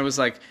 And I was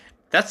like,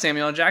 that's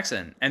Samuel L.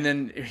 Jackson. And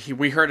then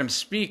we heard him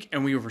speak,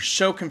 and we were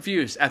so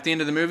confused. At the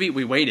end of the movie,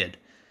 we waited.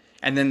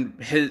 And then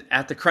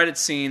at the credits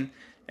scene,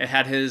 it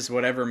had his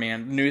whatever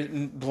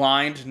man,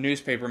 blind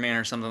newspaper man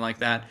or something like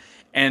that.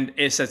 And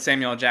it said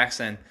Samuel L.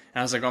 Jackson. And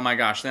I was like, oh my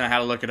gosh. Then I had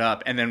to look it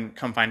up. And then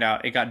come find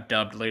out it got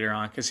dubbed later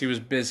on because he was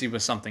busy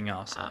with something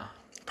else.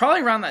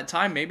 Probably around that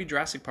time, maybe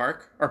Jurassic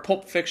Park. Or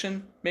Pulp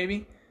Fiction,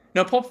 maybe.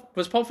 No,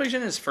 was Pulp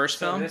Fiction his first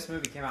So film? this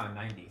movie came out in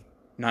 90.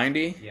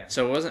 90? Yeah.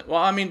 So it wasn't...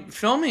 Well, I mean,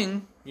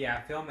 filming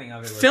Filming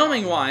of it was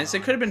wise, it probably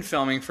could have been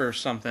filming for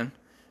something.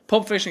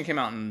 Pulp Fiction came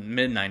out in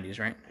mid-90s,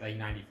 right? like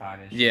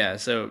 95-ish. Yeah,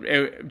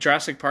 so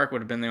Jurassic Park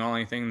would have been the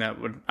only thing that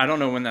would... I don't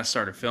know when that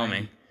started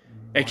filming.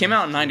 It came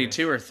out in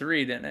 92 or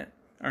 3, didn't it?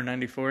 Or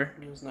 94?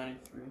 It was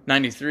 93.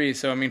 93,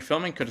 so I mean,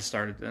 filming could have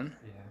started then.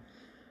 Yeah.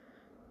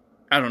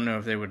 I don't know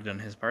if they would have done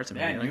his parts They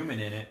had immediately. Newman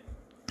in it.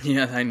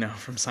 Yeah, I know,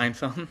 from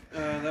Seinfeld.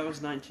 That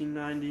was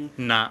 1990.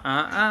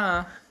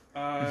 Nah.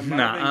 It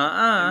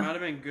Nuh-uh. might have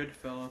been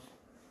Goodfellas.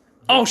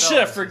 Oh shit,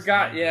 I Goodfellas is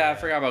forgot. 90, Yeah, I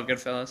forgot about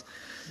Goodfellas.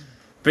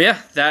 But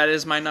yeah, that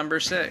is my number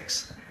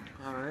 6.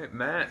 All right,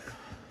 Matt.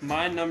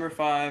 My number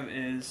 5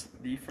 is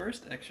The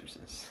First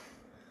Exorcist.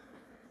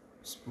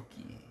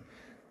 Spooky.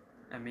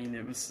 I mean,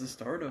 it was the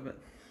start of it.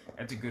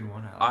 That's a good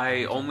one. like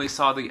I that. only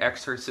saw the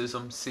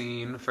exorcism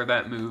scene for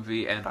that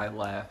movie, and I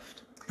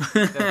laughed.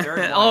 third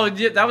one. Oh,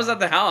 yeah, that was at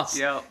the house.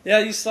 Yep. Yeah,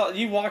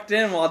 you walked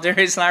in while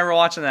Darius and I were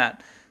watching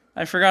that.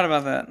 I forgot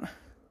about that.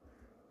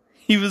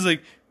 He was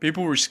like,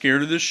 people were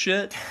scared of this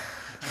shit.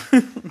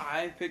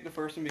 I picked the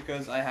first one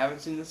because I haven't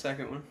seen the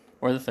second one.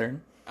 Or the third.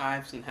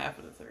 I've seen half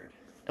of the third.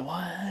 What?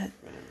 I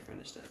never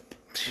finished it.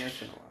 Yeah, it's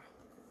been a while.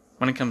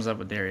 When it comes up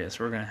with Darius,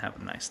 we're going to have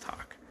a nice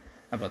talk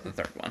about the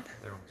third one.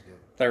 Third one's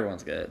good. Third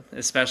one's good.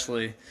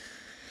 Especially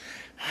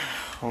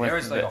with There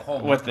was like a whole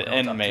with month the built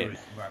up to inmate. it.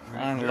 We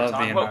I were love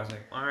talking the about it, I inmate. was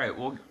like, All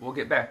right, we'll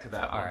get back to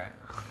that. all one. right.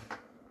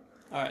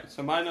 Alright,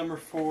 so my number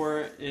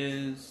 4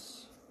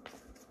 is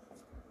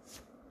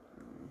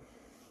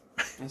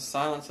The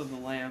Silence of the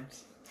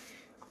Lambs.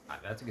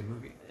 That's a good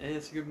movie.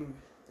 It's a good movie.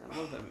 I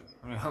love that movie.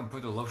 I'm gonna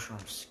put the lotion on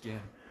your skin.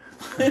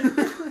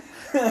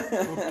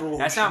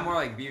 That sounds more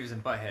like Beavis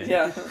and Butthead.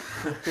 Yeah.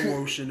 The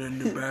lotion in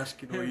the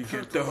basket or you Put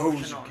get the the hose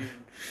lotion on. again.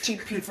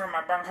 TP for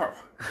my bunghole.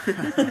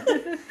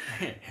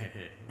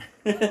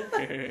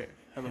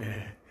 Hello.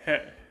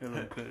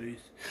 Hello,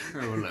 Clarice. Oh,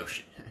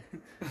 lotion.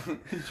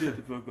 Shut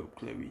the fuck up,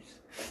 Clarice.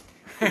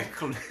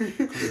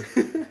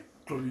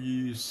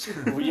 Clarice.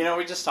 You know,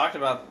 we just talked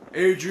about...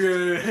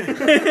 Adrian.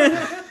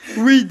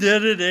 We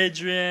did it,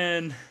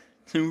 Adrian.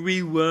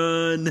 We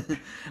won.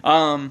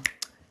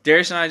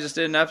 Darius and I just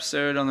did an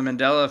episode on the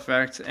Mandela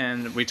Effect,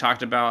 and we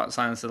talked about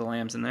Silence of the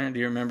Lambs in there. Do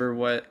you remember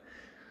what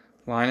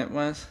line it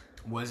was?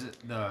 Wasn't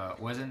it the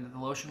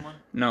lotion one?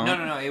 No.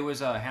 No. It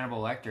was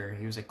Hannibal Lecter.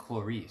 He was like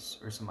Clarice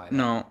or something like that.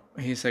 No,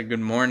 he said good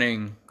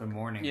morning, Good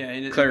morning. Yeah,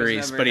 it was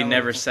Clarice, never but he hello.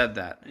 never said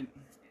that. That's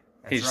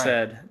He right.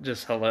 said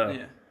just hello.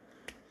 Yeah.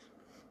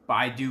 But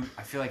I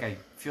feel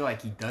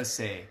like he does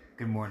say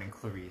good morning,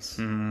 Clarice.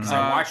 Mm. 'Cause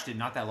I watched it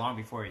not that long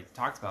before he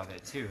talked about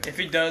it too. If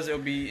he does, it'll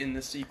be in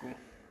the sequel.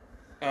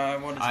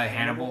 What is it?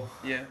 Hannibal?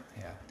 Yeah.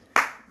 Yeah.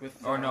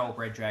 With Or no,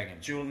 Red Dragon.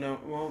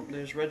 Well,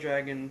 there's Red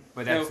Dragon.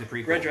 But that's No, the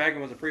prequel. Red Dragon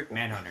was a prequel.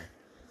 Manhunter.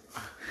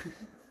 It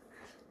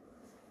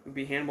would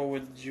be Hannibal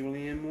with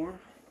Julianne Moore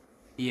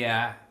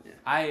Yeah.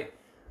 Yeah.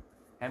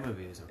 That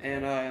movie is okay.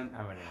 and I wouldn't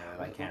really what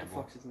like the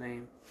Hannibal. fuck's his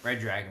name? Red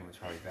Dragon was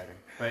probably better,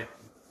 but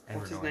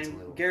What's his Edward Norton's name? a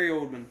little Gary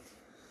Oldman.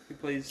 He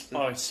plays. The,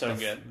 Oh, it's so the,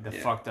 good. The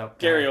Yeah. fucked up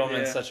Gary guy.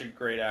 Oldman's Yeah. such a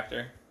great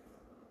actor.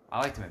 I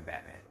liked him in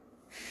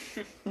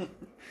Batman.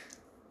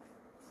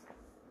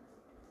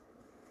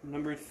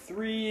 Number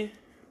 3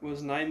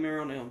 was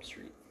Nightmare on Elm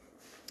Street.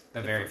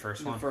 The very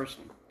first one. The first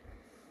one.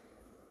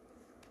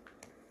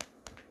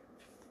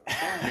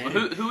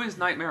 Who is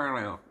Nightmare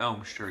on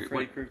Elm Street?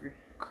 Freddy Krueger.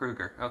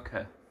 Krueger.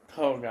 Okay.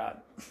 Oh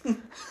God.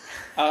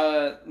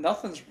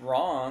 Nothing's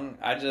wrong.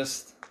 I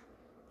just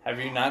have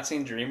you not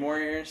seen Dream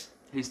Warriors?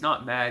 He's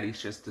not mad.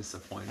 He's just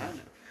disappointed. I know.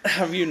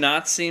 Have you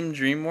not seen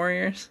Dream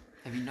Warriors?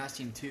 Have you not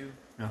seen 2?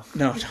 No.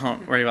 No,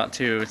 don't worry about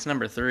 2. It's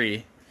number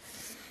 3.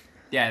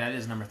 Yeah, that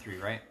is number 3,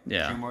 right?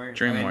 Yeah. Dream Warriors.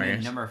 Dream And then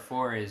Warriors. number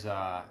 4 is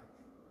it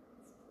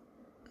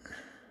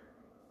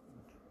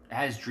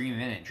has Dream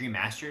in it. Dream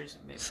Masters.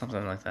 Maybe.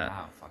 Something like that. I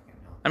don't fucking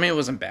know. I mean, it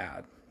wasn't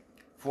bad.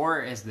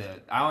 4 is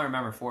I only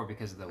remember 4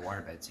 because of the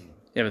waterbed scene.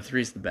 Yeah, but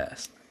 3's the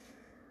best.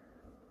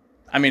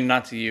 I mean,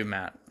 not to you,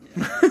 Matt.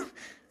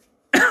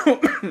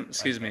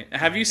 Excuse me.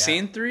 Have you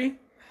seen 3?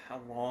 A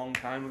long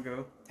time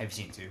ago. Have you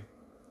seen 2?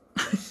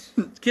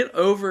 Get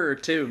over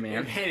 2,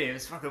 man. It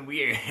was fucking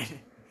weird.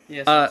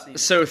 Yes, I've seen it.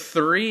 So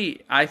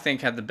 3, I think,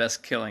 had the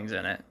best killings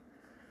in it.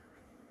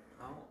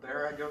 Oh,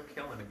 there I go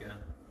killing again.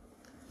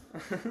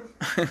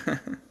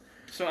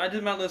 So I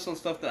did my list on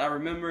stuff that I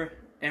remember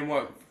and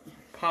what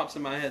pops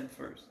in my head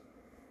first.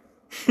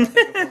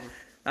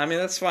 I mean,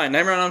 that's fine.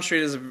 Nightmare on Elm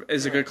Street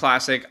is a good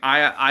classic.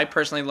 I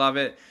personally love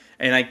it,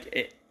 and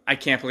I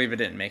can't believe it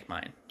didn't make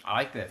mine. I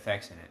like the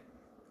effects in it.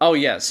 Oh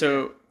yeah,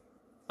 so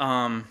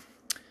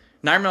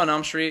Nightmare on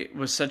Elm Street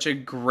was such a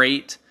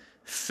great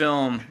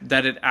film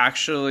that it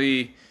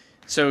actually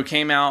it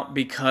came out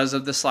because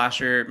of the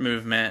slasher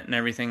movement and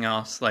everything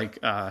else, like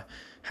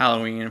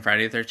Halloween,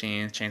 Friday the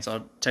 13th,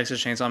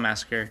 Texas Chainsaw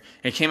Massacre.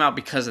 It came out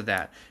because of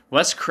that.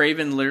 Wes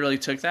Craven literally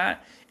took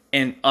that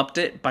and upped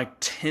it by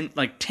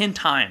 10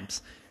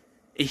 times.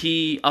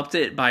 He upped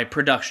it by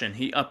production.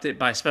 He upped it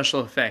by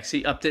special effects.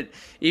 He upped it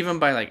even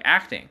by like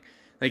acting.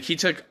 Like he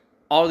took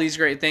all these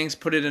great things,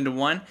 put it into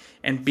one,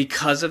 and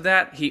because of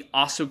that, he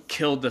also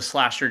killed the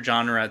slasher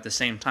genre at the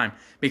same time.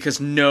 Because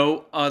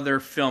no other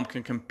film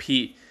can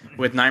compete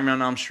with Nightmare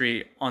on Elm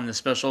Street on the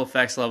special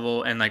effects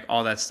level and like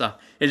all that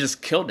stuff. It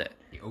just killed it.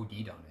 He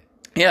OD'd on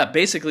it. Yeah,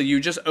 basically, you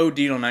just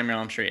OD'd on Nightmare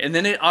on Elm Street. And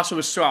then it also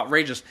was so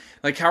outrageous.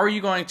 Like, how are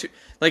you going to...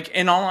 Like,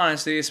 in all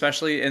honesty,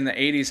 especially in the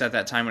 80s at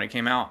that time when it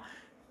came out,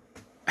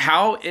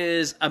 how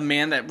is a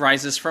man that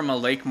rises from a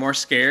lake more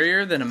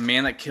scarier than a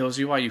man that kills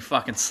you while you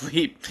fucking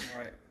sleep?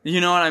 Right. You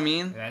know what I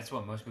mean? That's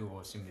what most people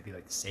assume to be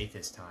like the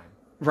safest time.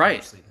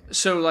 Right. Sleeping.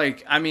 So,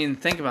 like, I mean,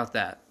 think about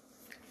that.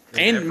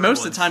 And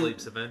most of the time...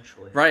 sleeps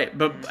eventually. Right,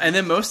 and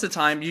then most of the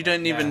time, you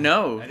didn't even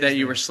know that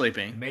you were The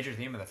sleeping. major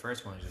theme of the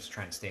first one is just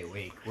trying to stay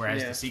awake,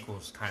 whereas Yeah. the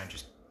sequels kind of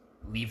just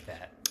leave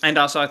that. And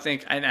also, I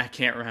think I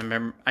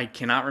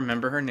cannot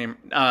remember her name.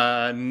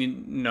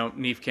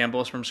 Neve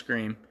Campbell is from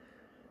Scream.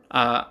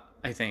 I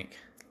think.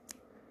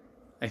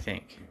 Are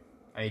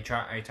you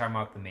talking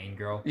about the main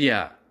girl?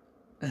 Yeah,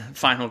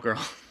 Final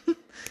Girl.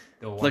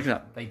 The one, Look it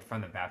up. like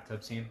from the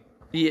bathtub scene.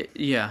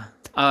 Yeah.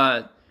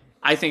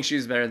 I think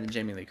she's better than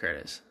Jamie Lee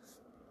Curtis.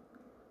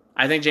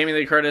 I think Jamie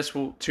Lee Curtis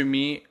will, to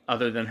me,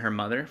 other than her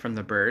mother from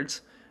The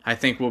Birds, I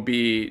think will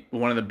be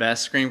one of the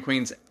best Scream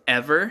queens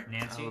ever.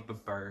 Nancy. Oh, the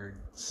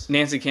birds.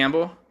 Nancy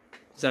Campbell,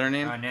 is that her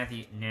name?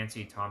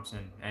 Nancy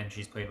Thompson, and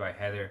she's played by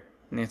Heather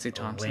Nancy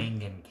Thompson.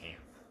 Langenkamp.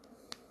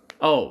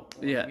 Oh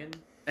yeah,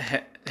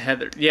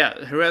 Heather.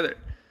 Yeah, whoever.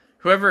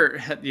 Heather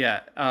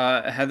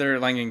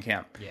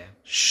Langenkamp. Yeah.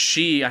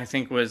 She, I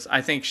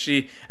think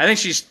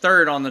she's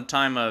third on the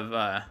time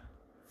of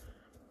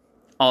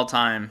all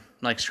time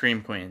like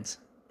Scream queens,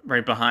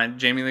 right behind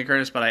Jamie Lee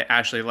Curtis. But I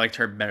actually liked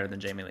her better than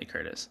Jamie Lee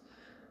Curtis.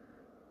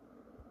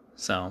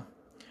 So,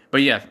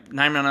 but yeah,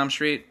 Nightmare on Elm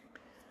Street.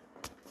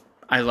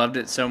 I loved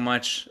it so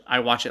much. I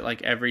watch it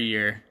like every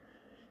year,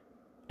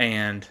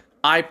 and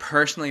I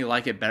personally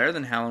like it better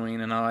than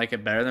Halloween, and I like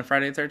it better than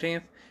Friday the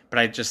 13th. But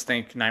I just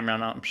think Nightmare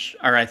on Elm Street,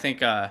 or I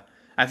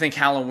think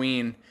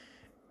Halloween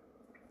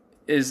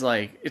is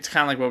like, it's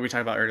kind of like what we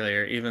talked about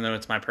earlier. Even though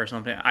it's my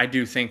personal opinion, I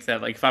do think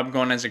that like if I'm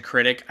going as a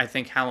critic, I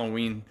think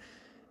Halloween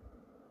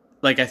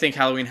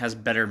has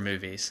better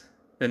movies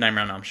than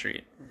Nightmare on Elm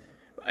Street,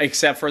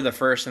 except for the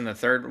first and the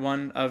third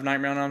one of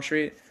Nightmare on Elm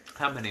Street.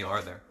 How many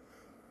are there?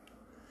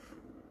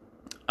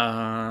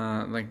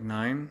 Like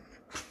 9.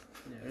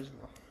 Yeah, there's a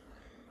lot.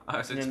 I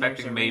was And then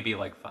expecting there's a- maybe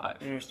like 5.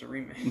 And there's the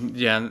remake.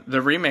 Yeah,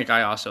 the remake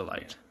I also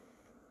liked.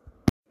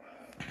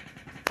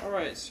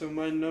 Alright, so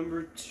my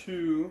number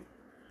 2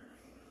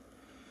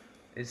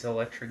 Is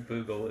Electric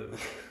Boogaloo.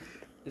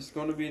 is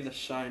going to be The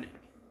Shining.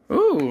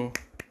 Ooh,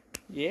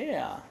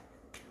 yeah.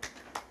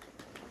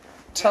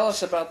 Tell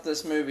us about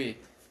this movie,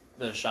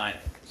 The Shining.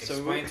 So-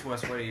 Explain to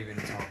us what even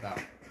it's all about.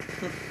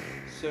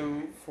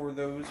 So, for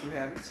those who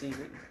haven't seen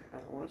it, I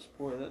don't want to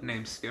spoil it.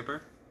 Named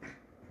Skipper?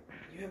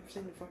 You haven't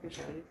seen The fucking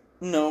Shining?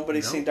 No, but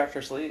he's Nope. seen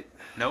Dr. Sleep.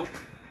 Nope.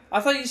 I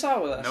thought you saw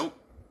it with us. Nope.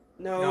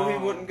 No, he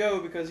No. wouldn't go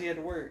because he had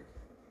to work.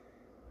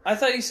 I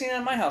thought you seen it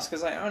at my house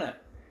because I own it.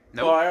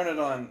 Nope. Well, I own it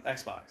on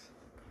Xbox.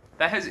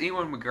 That has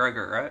Ewan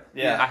McGregor, right?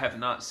 Yeah. I have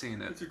not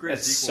seen it. It's a great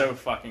It's so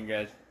fucking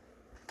good.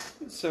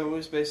 So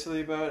it's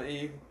basically about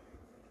a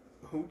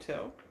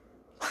hotel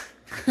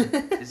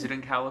Is it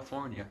in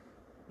California?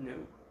 No.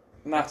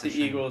 Not That's a the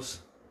shame.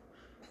 Eagles.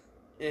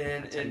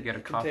 And That's how you it get a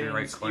copyright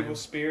contains claim. evil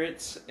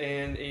spirits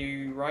and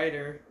a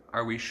writer.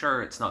 Are we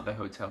sure it's not the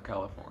Hotel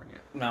California?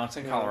 No, it's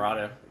in No.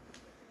 Colorado.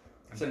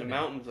 It's in the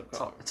mountains of It's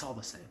all, Colorado. it's all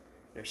the same.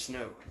 There's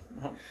snow.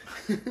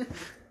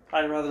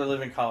 I'd rather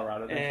live in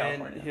Colorado than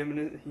And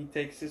California. he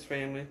takes his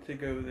family to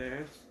go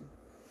there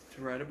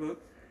to write a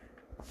book.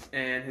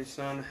 And his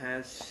son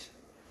has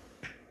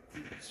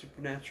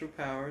supernatural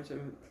powers,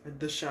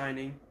 The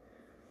Shining.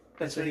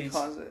 That's So what he he's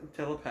calls it.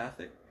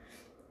 telepathic.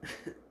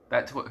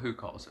 That's what who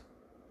calls it?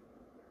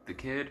 The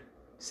kid?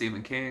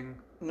 Stephen King?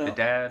 No, The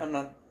dad? I'm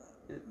not.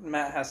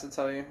 Matt has to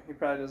tell you. He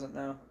probably doesn't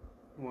know.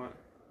 What?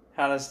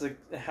 How does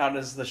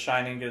the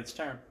Shining get its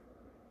term?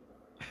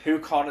 Who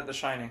called it the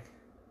Shining?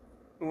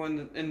 Well,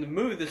 in the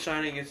movie, The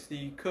Shining is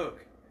the cook.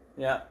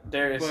 Yeah,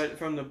 Darius. But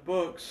from the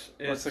books,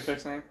 What's it's... the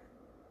cook's name?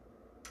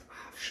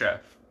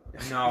 Chef.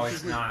 No,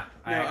 it's not.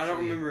 No, I don't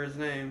remember his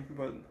name,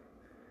 but...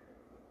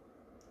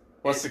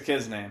 What's the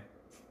kid's name?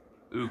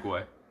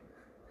 Uruguay.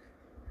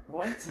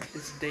 What?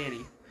 It's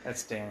Danny.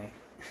 That's Danny.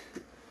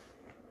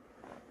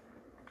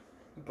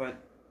 But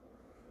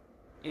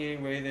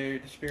anyway,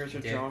 the spirits are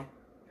Dick. drawn.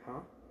 Huh?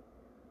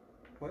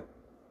 What?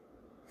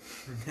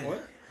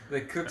 What?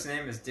 The cook's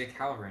name is Dick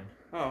Halloran.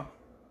 Oh,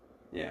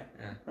 yeah,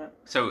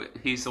 So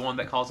he's the one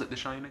that calls it The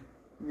Shining?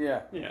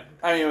 Yeah. yeah.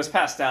 I mean, it was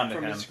passed down to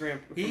From him.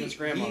 his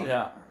grandma.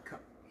 Yeah.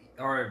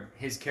 Or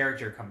his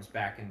character comes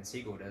back in the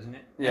sequel, doesn't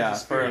it? Yeah,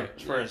 As a for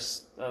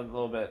spirit, yeah. a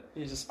little bit.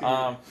 He's a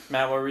spirit.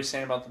 Matt, what were you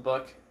saying about the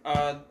book?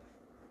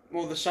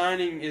 Well, The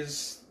Shining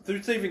is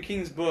through Stephen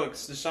King's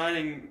books. The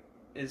Shining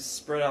is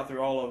spread out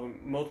through all of them.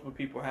 Multiple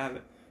people have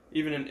it.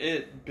 Even in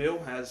it,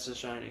 Bill has The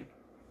Shining.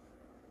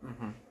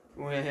 Mm-hmm.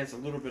 Well, he has a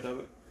little bit of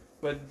it.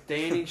 But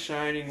Danny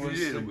Shining was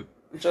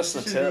Just the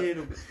a tip.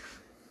 little bit.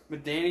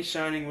 But Danny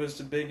Shining was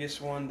the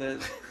biggest one that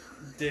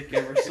Dick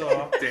ever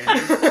saw.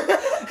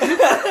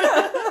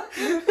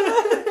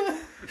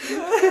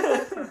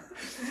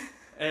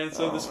 And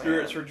so the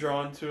spirits were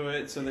drawn to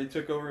it, so they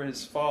took over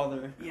his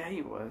father. Yeah,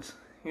 he was.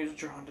 He was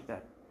drawn to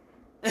that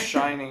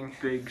shining.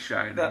 Big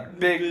Shining. That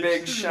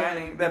big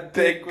shining. That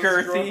big was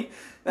girthy.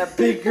 That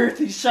big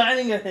girthy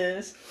shining of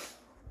his.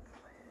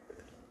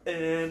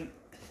 And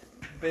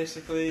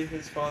basically,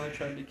 his father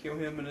tried to kill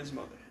him and his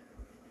mother.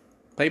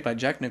 Played by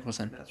Jack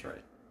Nicholson. That's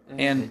right.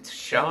 And It's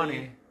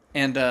Shawnee.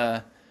 and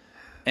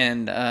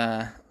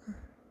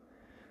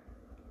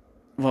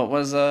what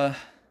was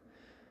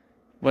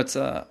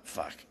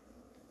fuck.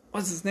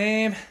 What's his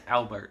name?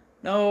 Albert.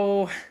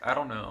 No. I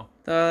don't know.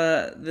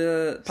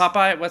 The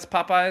Popeye, what's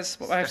Popeye's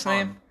wife's Stefan.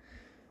 name?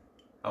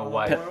 Oh, Olive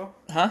wife. oil?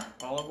 Huh?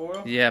 Olive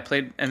oil? Yeah,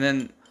 played and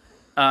then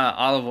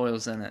olive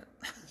oil's in it.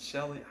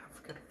 Shelly. I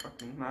forgot her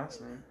fucking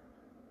last name.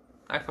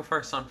 I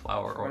prefer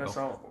sunflower What is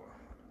oil. olive oil?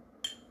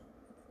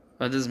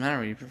 But it doesn't matter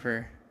what you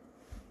prefer.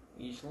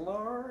 He's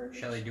large.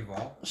 Shelley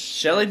Duvall.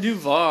 Shelley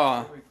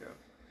Duvall. There we go.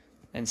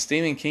 And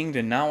Stephen King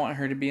did not want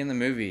her to be in the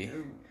movie.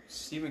 Ooh,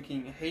 Stephen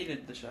King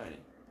hated The Shining.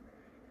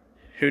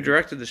 Who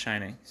directed The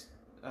Shining?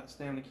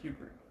 Stanley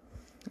Kubrick.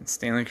 And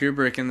Stanley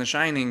Kubrick in The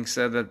Shining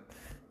said that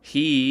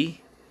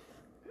he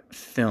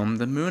filmed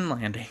the moon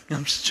landing.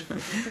 I'm just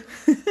joking.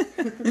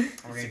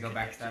 We're gonna go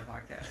back to that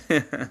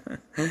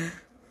podcast.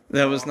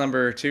 That was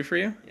number 2 for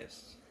you?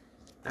 Yes.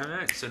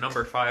 Alright, so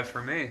number 5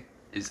 for me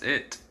is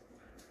It.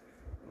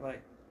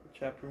 Like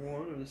chapter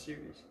 1 of the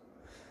series.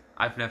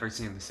 I've never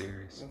seen the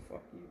series. Well,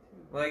 fuck you too.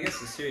 Well, I guess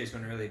the series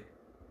wouldn't really.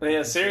 Well,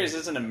 yeah, series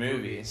isn't a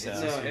movie, It's so. a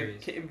No,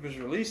 series. it was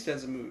released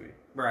as a movie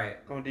Right.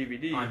 on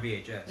DVD. On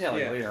VHS. Yeah,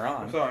 like later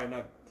on. I'm sorry,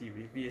 not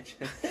DVD,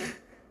 VHS.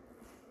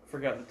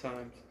 Forgot the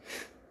times.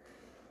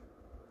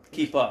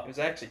 Keep It up. was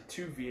actually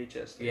 2 VHS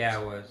tapes. Yeah,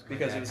 it was. My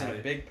Because dad it was in had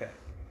a big pack.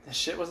 That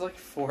shit was like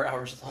 4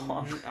 hours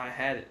long. I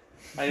had it.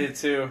 I did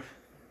too.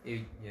 Yeah.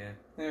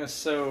 It was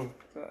so.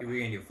 We're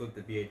going to flip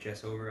the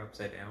VHS over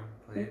upside down,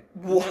 play it.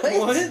 What?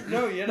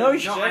 No, you No, know. you No,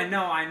 should- I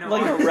know.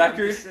 Like a I'm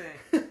record? just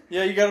saying.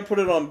 Yeah, you gotta put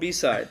it on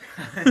B-side.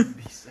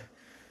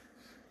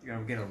 You're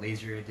gonna get a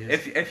laser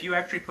disc. If you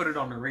actually put it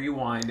on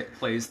rewind, it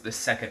plays the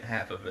second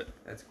half of it.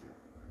 That's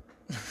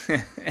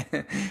cool.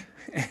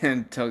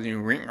 And tells you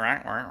ring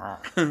ring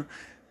ring.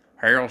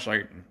 Hail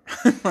Satan.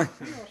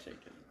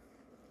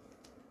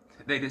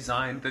 They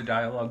designed the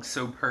dialogue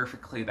so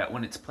perfectly that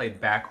when it's played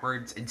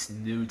backwards, it's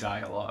new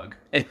dialogue.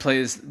 It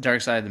plays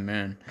Dark Side of the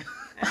Moon.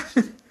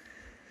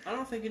 I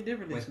don't think it did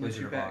release With in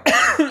Wizard of Tupac.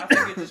 Oz. I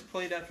think it just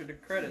played after the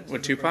credits.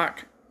 With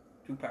Tupac.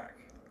 Tupac.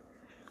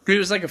 It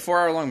was like a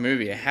 4-hour long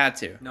movie. It had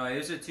to. No, it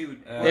was a two.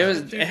 It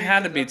was. two It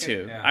had to be features?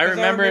 Okay. 2. Yeah. I 'Cause I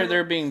remember remember-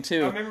 there being I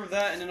 2. remember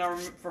that, and then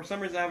for some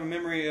reason I have a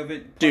memory of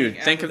it. Dude,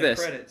 playing think after of the this: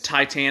 Credits.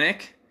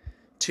 Titanic,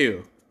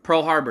 2.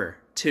 Pearl Harbor,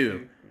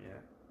 2. Yeah.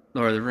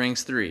 Lord of the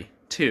Rings, 3.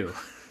 2.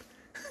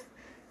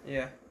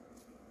 Yeah.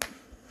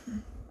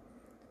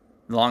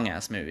 Long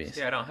ass movies.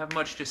 Yeah, I don't have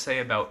much to say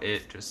about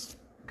it. Just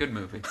good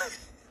movie.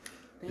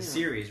 the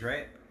series,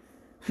 right?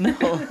 No.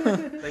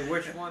 Like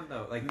which one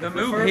though? Like The first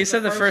movie. one? He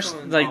said the first,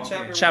 one. like, Oh,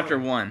 okay. chapter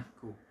 1.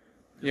 Cool.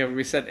 Yeah,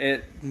 we said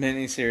it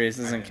miniseries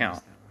I doesn't didn't count.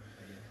 miss that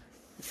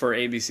one, for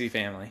ABC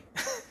Family.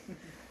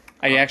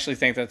 I actually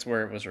think that's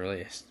where it was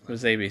released. It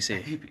was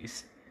ABC.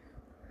 Babies.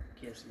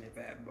 Gives me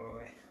bad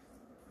boy.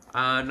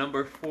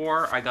 Number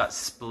 4, I got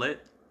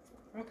Split.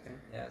 Okay.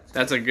 Yeah.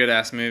 That's a good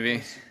ass movie.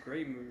 It's a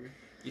great movie.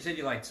 You said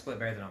you liked Split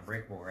better than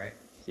Unbreakable, right?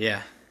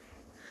 Yeah.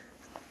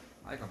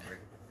 I like Unbreakable.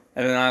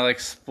 And then I like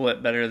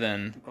Split better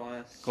than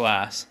Glass.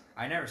 Glass.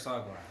 I never saw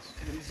Glass.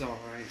 It's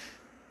alright.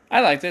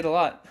 I liked it a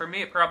lot. For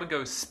me, it probably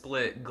goes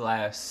Split,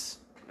 Glass,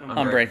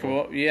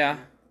 Unbreakable, yeah.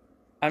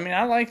 I mean,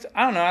 I liked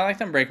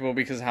Unbreakable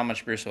because of how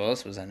much Bruce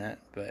Willis was in it,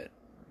 but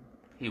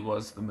He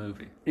was the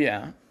movie.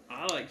 yeah.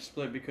 I like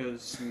Split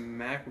because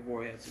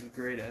McAvoy had some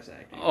great ass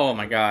acting. Oh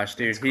my gosh,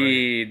 dude, It's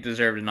he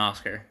deserved an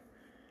Oscar.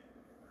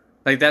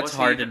 Like, that's Was he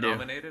hard to even do.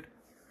 Nominated?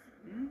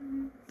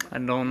 I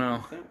don't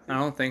know. I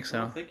don't think I so.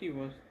 don't think he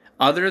was.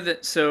 Other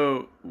than,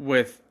 so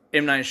with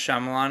M. Night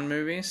Shyamalan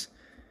movies,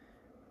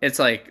 it's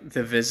like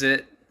The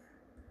Visit,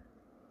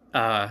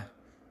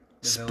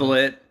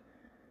 Split.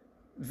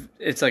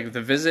 It's like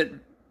The Visit,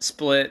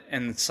 Split,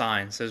 and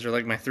Signs. Those are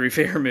like my 3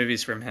 favorite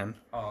movies from him.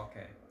 Oh,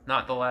 okay.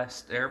 Not The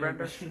Last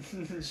Airbender?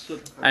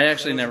 I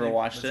actually never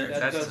watched it. That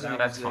That's doesn't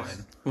fine.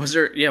 exist. Was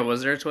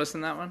there a twist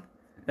in that one?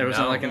 There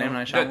wasn't No. like an M.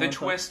 Night The Shyamalan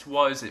twist? twist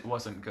was it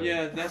wasn't good.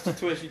 Yeah, that's the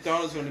twist. You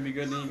thought it was going to be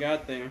good, and then you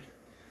got there.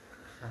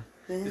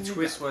 The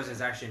twist was it's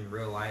actually in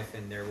real life,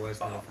 and there was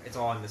no. It's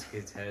all in this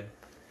kid's head.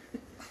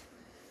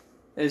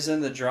 It was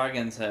in the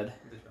dragon's head.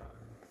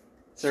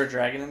 Is there a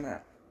dragon in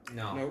that?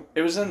 No. Nope.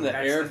 It was in the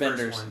That's the first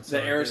Airbenders. one, so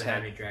The it Air's doesn't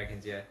have head. any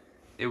dragons yet.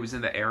 It was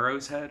in the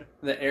Arrow's head.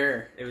 The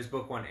Air. It was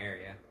book 1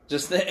 area.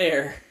 Just the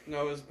Air.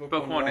 No, it was book,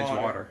 Book 1 is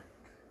water.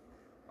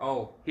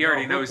 Oh, He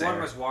already book knows 1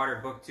 air. was water,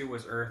 book 2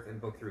 was earth,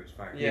 and book 3 was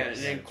fire. Yeah, Yes.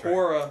 and then that's right.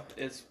 Korra,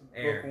 it's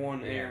Air, book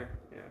 1 yeah. air.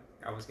 Yeah.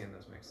 I was getting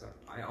those mixed up.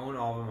 I own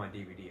all of them on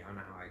DVD. I don't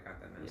know how I got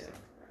that mixed Yeah.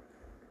 up.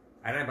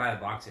 I didn't buy the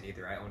box set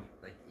either. I owned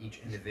like each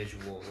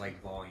individual like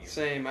volume.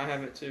 Same, I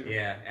have it too.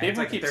 Yeah, and it's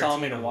People like keep 13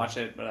 telling me to of them. watch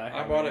it, but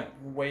I bought it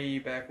way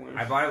back when.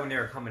 I bought it when they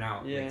were coming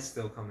out. Yeah. Like,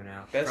 still coming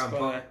out. Best from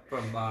Buy.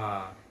 from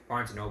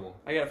Barnes and Noble.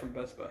 I got it from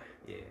Best Buy.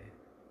 Yeah.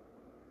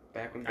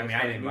 Back when I mean,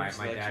 Best I Buy didn't buy it. movie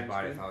My dad selections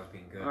bought it was if I was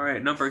being good. All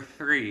right, number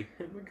 3.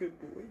 good. I'm a good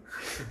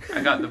boy.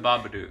 I got the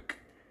Babadook.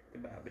 The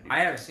Babadook. I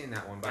haven't seen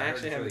that one, but I I heard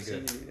actually it's really haven't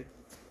good. seen it either.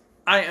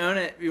 I own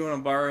it if you want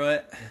to borrow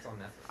it. It's on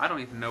Netflix. I don't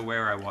even know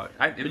where I watched.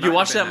 You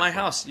watched it at my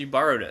house. You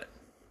borrowed it.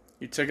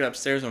 You took it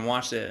upstairs and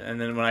watched it. And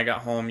then when I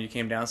got home, you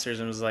came downstairs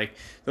and was like,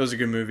 that was a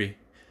good movie.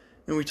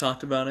 And we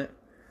talked about it.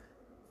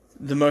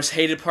 The most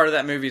hated part of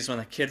that movie is when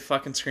the kid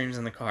fucking screams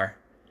in the car.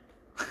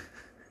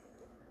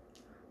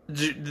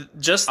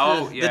 Just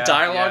the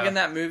dialogue in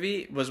that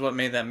movie was what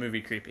made that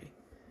movie creepy.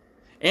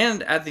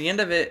 And at the end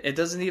of it, it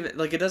doesn't even,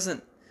 like, it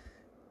doesn't,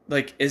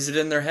 like, is it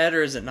in their head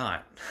or is it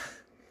not?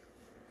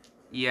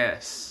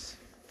 Yes.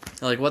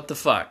 Like, what the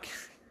fuck?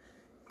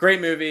 Great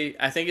movie.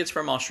 I think it's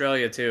from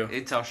Australia, too.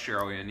 It's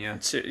Australian, yeah.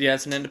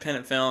 It's an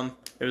independent film.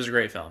 It was a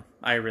great film.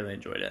 I really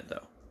enjoyed it,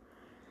 though.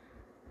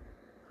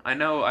 I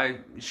know I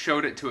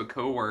showed it to a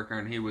coworker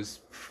and he was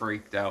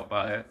freaked out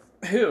by it.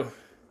 Who?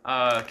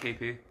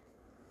 KP.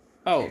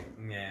 Oh,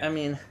 Yeah. I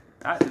mean,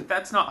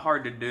 That's not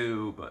hard to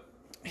do, but...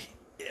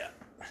 yeah.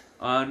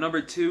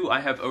 Number 2, I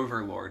have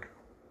Overlord.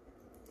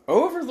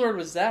 Overlord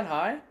was that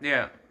high?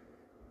 Yeah.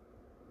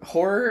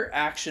 Horror,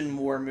 action,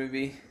 war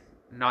movie,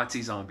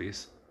 Nazi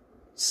zombies.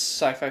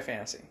 sci-fi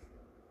fantasy.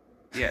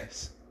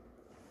 Yes.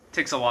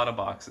 Ticks a lot of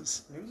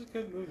boxes. It was a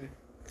good movie.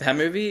 That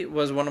movie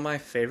was one of my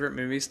favorite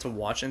movies to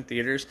watch in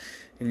theaters,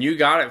 and you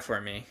got it for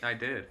me. I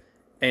did.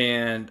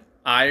 And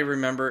I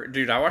remember,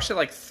 dude, I watched it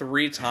like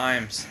 3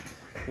 times.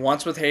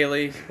 Once with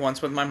Haley,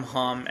 once with my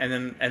mom, and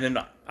then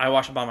I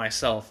watched it by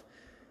myself.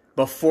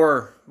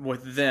 Before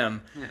with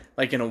them, Yeah.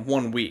 like in a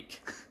 1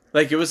 week.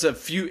 Like it was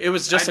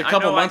just a I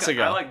couple know months I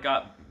ago.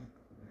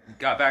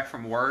 got back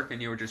from work and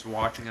you were just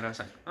watching it. I was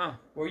like, oh.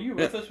 Were you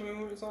with us when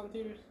it was on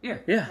theaters? Yeah.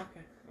 Okay.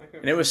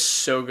 And it was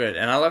so good.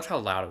 And I loved how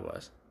loud it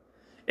was.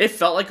 It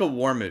felt like a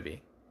war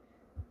movie.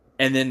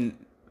 And then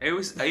It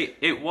was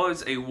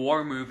a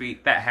war movie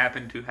that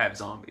happened to have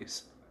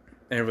zombies.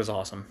 it was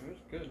awesome. It was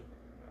good.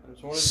 It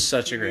was one of the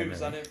Such few a great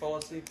movies I movie. didn't fall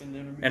asleep in the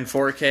interview. And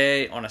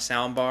 4K on a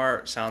sound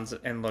bar sounds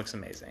and looks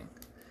amazing.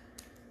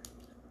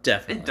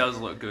 Definitely. It does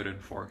look good in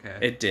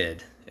 4K. It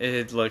did.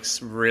 It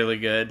looks really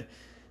good.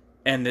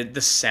 And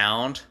the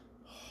sound,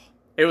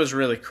 it was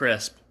really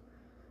crisp.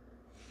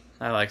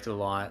 I liked it a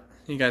lot.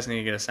 You guys need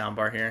to get a sound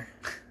bar here.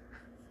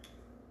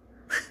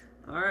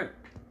 All right.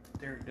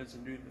 Derek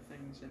doesn't do the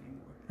things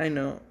anymore. I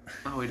know.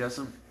 Oh, he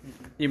doesn't.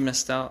 You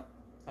missed out.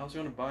 I was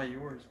going to buy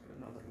yours, but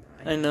another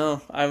I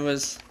know.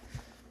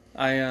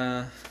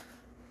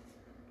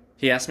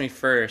 He asked me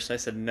first. I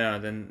said no.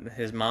 Then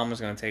his mom was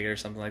going to take it or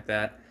something like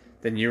that.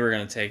 Then you were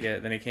going to take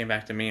it. Then he came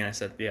back to me and I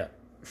said, yeah.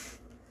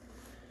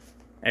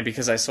 And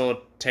because I sold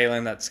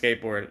Taylor that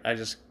skateboard, I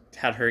just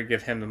had her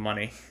give him the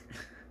money.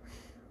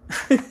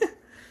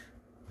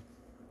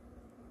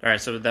 All right,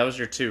 so that was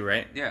your 2,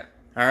 right? Yeah.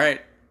 All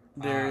right,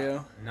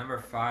 Dario. Number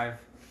 5.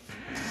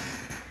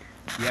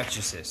 The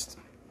Exorcist.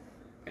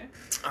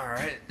 All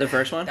right. The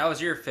first one? That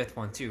was your 5th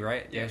one too,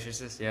 right? The Yeah.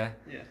 Exorcist, yeah.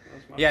 Yeah, that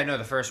was my Yeah, no,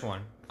 the first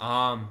one.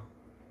 I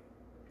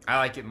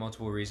like it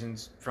multiple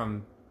reasons.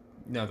 From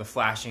the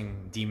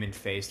flashing demon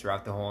face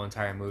throughout the whole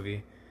entire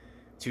movie,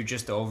 to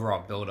just the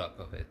overall build-up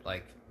of it.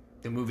 Like,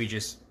 the movie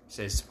just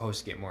is supposed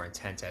to get more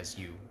intense as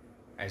you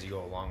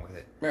go along with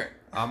it. Right.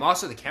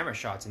 Also, the camera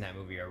shots in that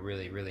movie are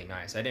really, really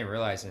nice. I didn't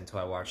realize it until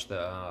I watched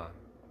the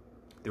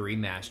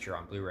remaster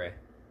on Blu-ray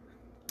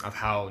of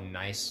how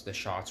nice the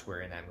shots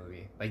were in that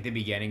movie. Like the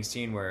beginning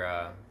scene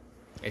where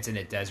it's in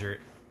a desert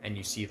and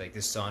you see like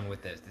the sun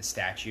with the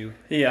statue.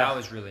 Yeah. That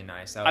was really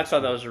nice. I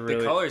thought that was really...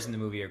 The colors in the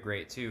movie are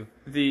great too.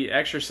 The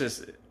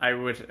Exorcist, I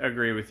would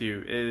agree with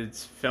you.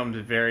 It's filmed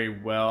very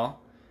well,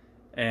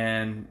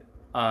 and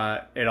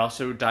it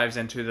also dives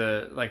into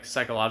the like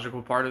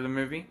psychological part of the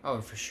movie. Oh,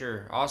 for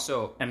sure.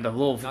 Also, and the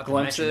little not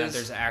glimpses. To mention that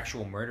there's an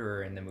actual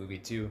murderer in the movie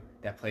too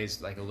that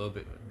plays like a little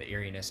bit the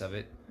eeriness of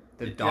it.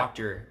 The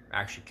doctor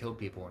actually killed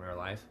people in her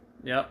life.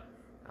 Yep.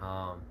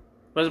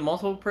 Was it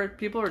multiple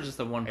people or just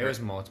the one person? It was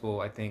multiple,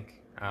 I think.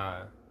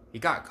 He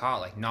got caught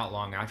like not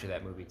long after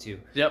that movie too.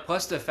 Yep.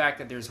 Plus the fact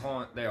that there's a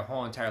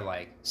whole entire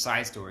like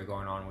side story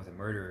going on with a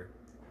murderer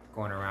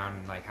going around,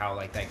 and like how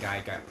like that guy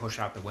got pushed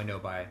out the window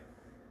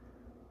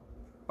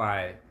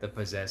by the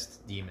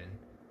possessed demon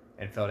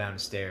and fell down the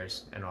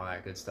stairs and all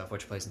that good stuff,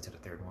 which plays into the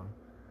third one,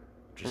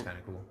 which is kind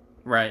of cool.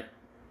 Right.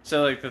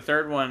 So like the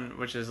third one,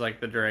 which is like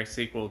the direct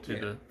sequel to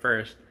the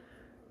first,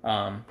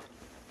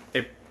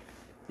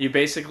 you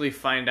basically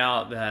find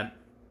out that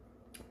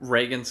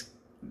Reagan's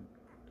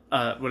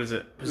what is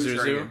it?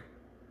 Pazuzu?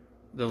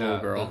 The little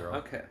girl.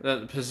 Okay.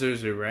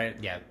 Pazuzu, right?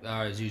 Yeah,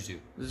 Zuzu.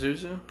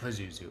 Zuzu?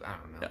 Pazuzu, I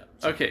don't know.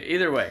 Yeah. Okay,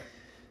 either way.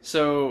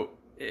 So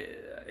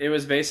it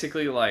was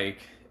basically like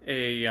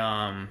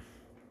a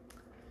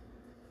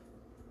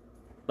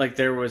like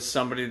there was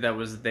somebody that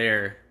was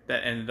there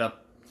that ended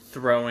up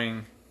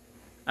throwing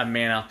a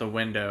man out the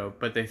window,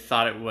 but they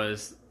thought it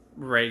was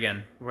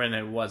Reagan when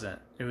it wasn't.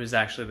 It was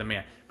actually the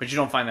man. But you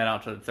don't find that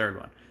out till the third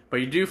one. But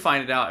you do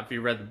find it out if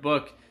you read the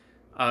book,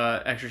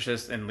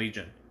 Exorcist and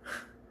Legion.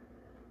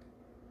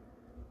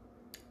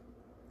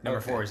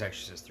 Number 4 is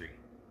Exorcist 3.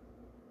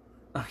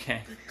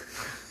 Okay.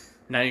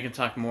 Now you can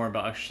talk more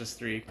about Exorcist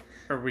 3,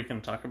 or we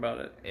can talk about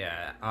it.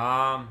 Yeah.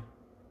 I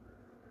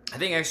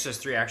think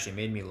Exorcist 3 actually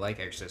made me like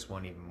Exorcist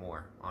 1 even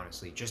more,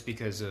 honestly, just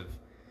because of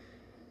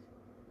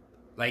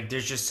like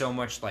there's just so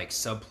much like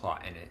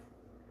subplot in it,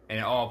 and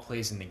it all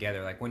plays in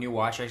together. Like when you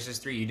watch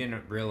Exorcist 3, you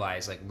didn't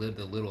realize like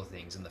the little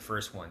things in the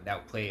first one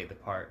that play the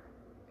part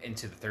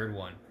into the third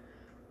one.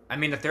 I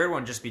mean, the third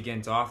one just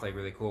begins off like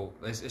really cool.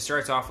 It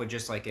starts off with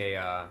just like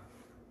a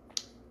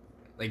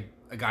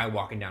guy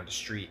walking down the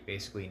street,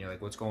 basically. You know,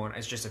 like what's going on.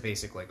 It's just a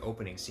basic like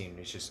opening scene.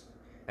 It's just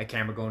a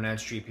camera going down the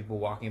street, people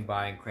walking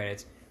by, and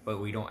credits. But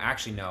what we don't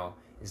actually know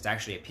is it's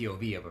actually a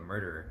POV of a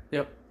murderer.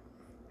 Yep.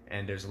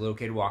 And there's a little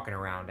kid walking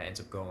around that ends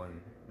up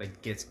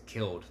gets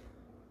killed.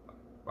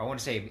 I want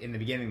to say in the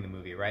beginning of the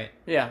movie, right?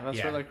 Yeah,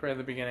 that's right at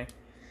the beginning.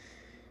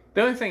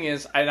 The only thing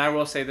is, and I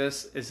will say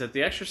this, is that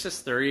The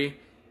Exorcist 3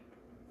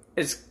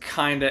 is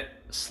kind of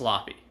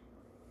sloppy.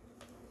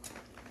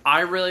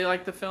 I really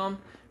like the film,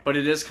 but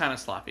it is kind of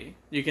sloppy.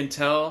 You can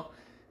tell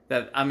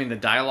that, I mean, the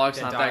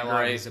dialogue's not that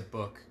great. Is a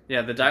book.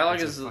 Yeah, the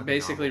dialogue is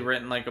basically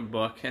written like a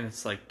book, and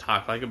it's like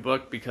talk like a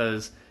book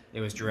because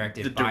it was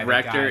directed the by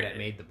director the guy that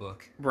made the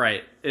book.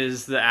 Right,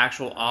 is the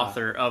actual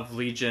author of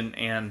Legion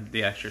and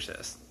The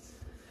Exorcist.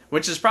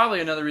 Which is probably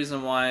another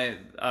reason why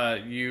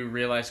you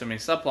realize so many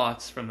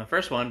subplots from the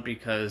first one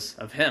because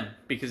of him.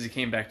 Because he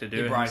came back to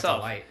do it himself.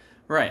 It to light.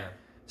 Right. Yeah.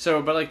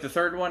 So, but like the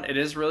third one, it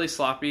is really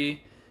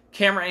sloppy.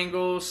 Camera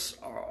angles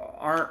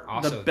aren't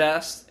also, the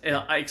best,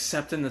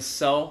 except in the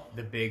cell.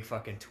 The big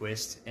fucking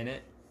twist in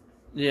it.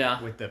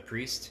 Yeah. With the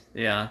priest.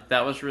 Yeah,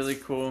 that was really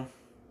cool.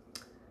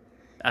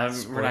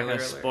 We're not going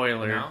to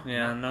spoiler. No?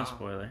 Yeah, no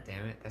spoiler.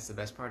 Damn it, that's the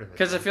best part of it.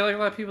 Because I feel like a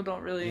lot of people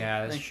don't really...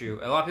 Yeah, that's true.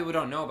 A lot of people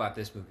don't know about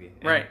this movie.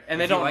 And right, and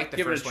they don't like the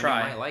give it a first try.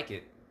 One, you might like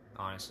it,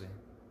 honestly.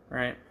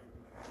 Right.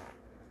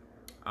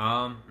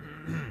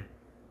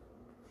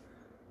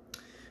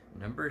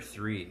 Number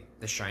 3,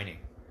 The Shining.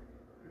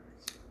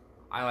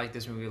 I like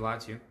this movie a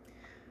lot too.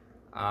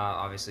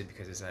 Obviously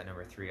because it's at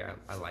number 3,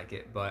 I like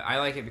it. But I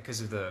like it because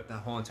of the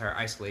whole entire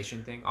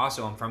isolation thing.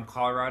 Also, I'm from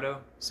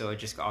Colorado, so it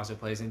just also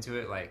plays into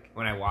it. Like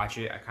when I watch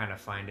it, I kind of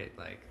find it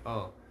like,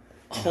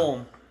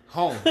 home.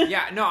 Home.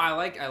 Yeah, no, I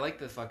like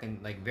the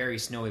fucking like very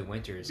snowy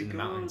winters in the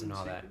mountains and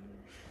all that.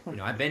 You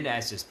know, I've been to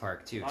Estes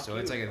Park too, so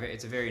it's like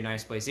it's a very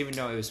nice place. Even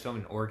though it was filmed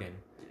in Oregon,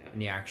 in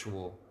the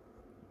actual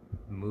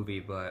movie,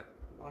 but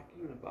lock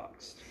you in a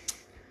box.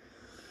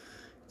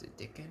 Is it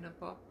dick in a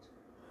box?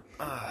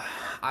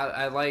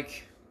 I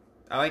like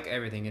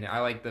everything in it.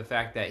 I like the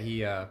fact that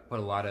he put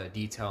a lot of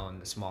detail in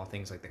the small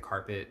things like the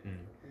carpet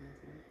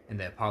and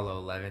the Apollo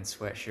 11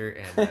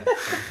 sweatshirt and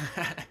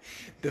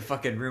the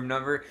fucking room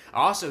number.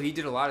 Also, he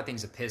did a lot of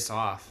things to piss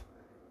off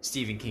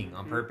Stephen King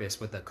on purpose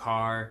with the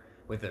car,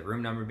 with the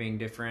room number being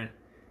different,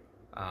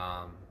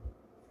 the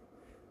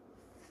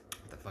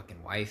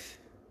fucking wife,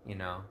 you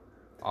know,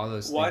 all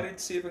those things. Why did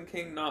Stephen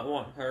King not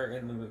want her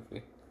in the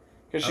movie?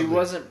 Because she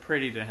wasn't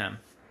pretty to him.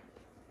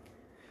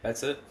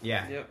 That's it.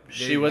 Yeah. Yep.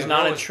 She was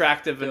not girl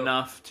attractive the-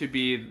 enough to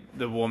be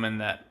the woman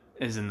that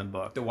is in the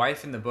book. The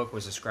wife in the book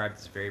was described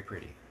as very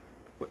pretty.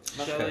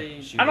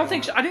 Shelley. She I don't was-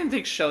 think I didn't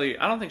think Shelley.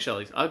 I don't think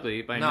Shelley's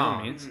ugly by no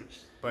No. means.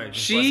 But it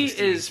just She wasn't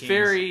Stephen is King's.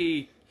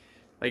 very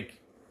like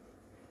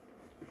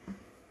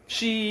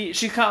she's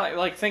kind of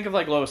like think of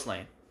like Lois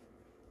Lane.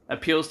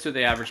 Appeals to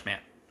the average man.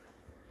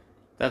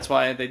 That's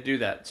why they do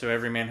that, so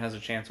every man has a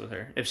chance with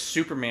her. If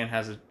Superman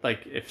has a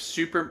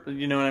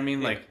you know what I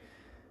mean, Yeah. like,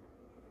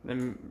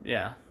 then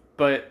yeah.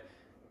 But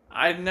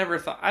I never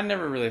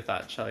really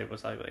thought Shelley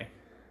was ugly.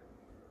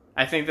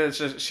 I think that it's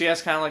just she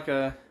has kind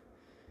of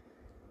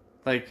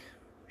like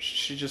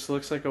she just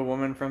looks like a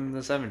woman from the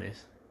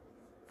 70s.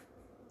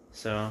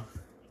 So,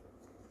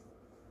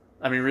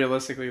 I mean,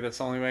 realistically, that's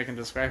the only way I can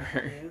describe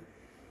her. Yeah.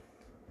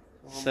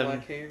 Long Seven.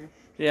 black hair.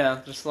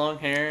 Yeah, just long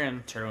hair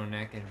and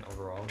turtleneck and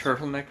overalls.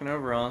 turtleneck and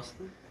overalls.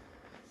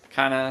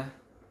 Kind of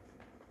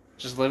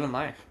just living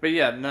life. But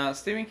yeah, no,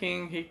 Stephen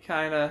King, he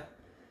kind of,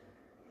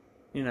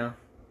 you know,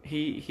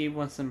 he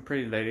wants some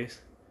pretty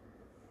ladies.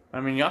 I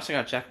mean, you also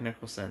got Jack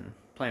Nicholson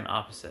playing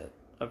opposite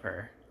of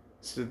her.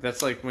 So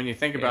that's like, when you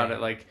think about Yeah,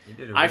 it, like, He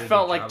did a I really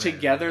felt good like job at it,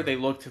 together though. they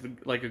looked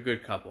like a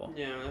good couple.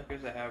 Yeah, that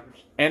goes the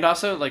average. And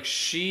also, like,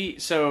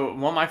 so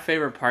one of my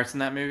favorite parts in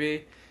that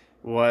movie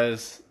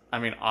was, I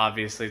mean,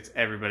 obviously it's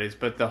everybody's,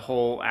 but the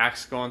whole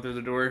axe going through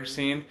the door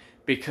scene,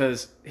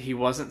 because he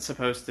wasn't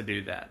supposed to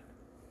do that.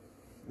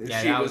 Yeah,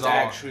 she that was was all-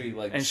 actually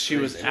like, And she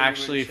was screaming.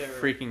 actually Shiver.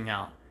 freaking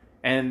out.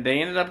 And they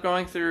ended up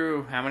going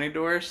through how many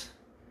doors?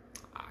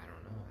 I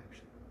don't know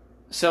actually.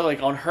 So,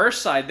 like, on her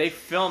side, they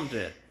filmed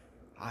it.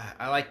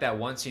 I like that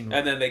one scene.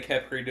 And then they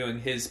kept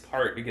redoing his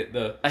part to get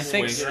the I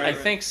think swing I right.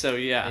 think so, They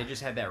yeah.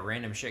 just had that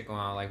random shit going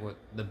on, like with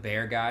the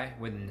bear guy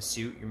within the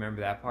suit. You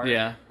remember that part?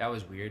 Yeah. That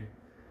was weird.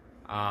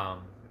 Yeah,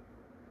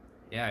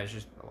 it's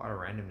just a lot of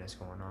randomness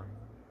going on.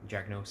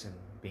 Jack Nicholson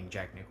being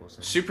Jack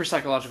Nicholson. Super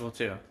psychological,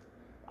 too.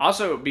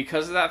 Also,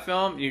 because of that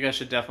film, you guys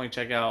should definitely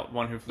check out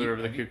One Who Flew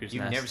Over the Cuckoo's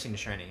You've Nest. never seen The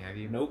Shining, have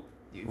you? Nope.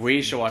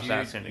 We should watch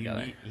that Dude, soon you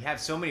together. You have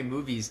so many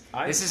movies.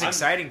 This is I'm-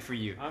 exciting for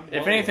you.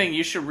 If anything,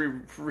 you should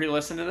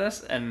re-listen to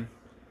this, and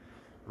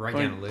Write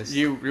down a list.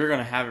 you're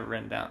gonna have it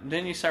written down.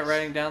 Didn't you start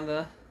writing down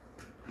the?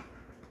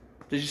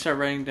 Did you start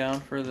writing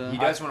down for the? You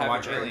guys wanna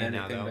watch Alien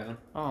now, though? Down.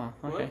 Oh,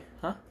 okay,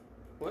 huh?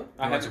 What?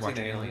 I want to haven't watch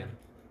seen Alien. Alien.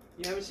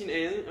 You haven't seen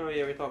Alien? Oh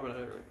yeah, we talked about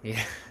that already.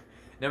 Yeah.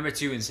 Number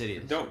 2,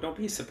 Insidious. Don't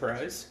be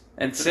surprised.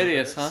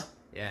 Insidious, huh?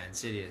 Yeah,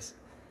 Insidious.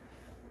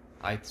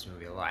 I like this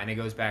movie a lot, and it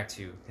goes back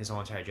to his whole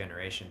entire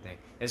generation thing.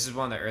 This is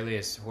one of the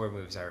earliest horror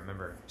movies I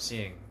remember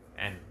seeing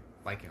and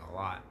liking a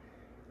lot.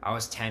 I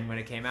was 10 when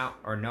it came out,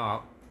 or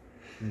no,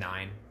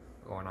 9,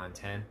 going on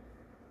 10.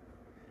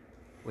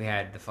 We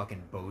had the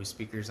fucking Bose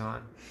speakers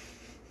on.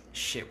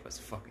 Shit was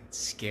fucking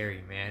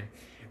scary, man.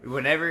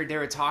 Whenever they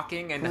were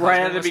talking and the Right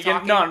at husband the was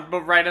beginning, talking, no,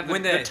 but right at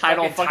when the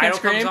title fucking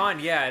scream. comes on,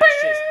 yeah, and it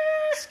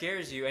just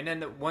scares you. And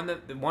then one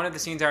of the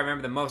scenes I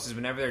remember the most is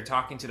whenever they're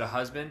talking to the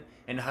husband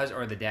and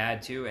or the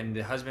dad too, and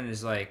the husband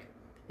is like,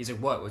 he's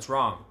like, what's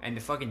wrong? And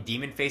the fucking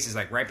demon face is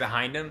like right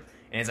behind him,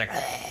 and it's like,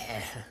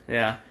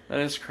 Yeah, that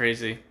is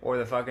crazy. or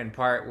the fucking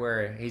part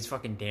where he's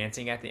fucking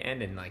dancing at the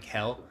end in like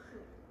hell,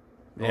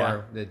 Yeah.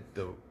 or the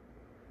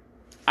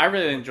I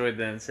really enjoyed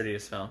the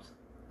Insidious films.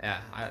 yeah.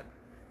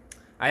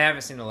 I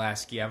haven't seen The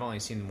Last Ski. I've only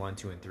seen 1,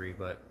 2, and 3,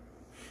 but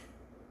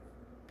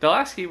The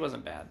Last Key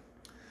wasn't bad.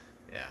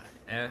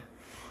 yeah,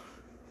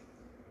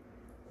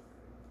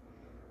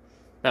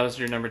 That was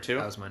your number 2?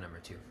 that was my number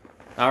 2.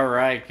 All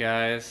right,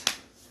 guys.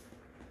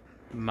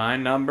 My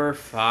number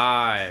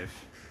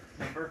 5.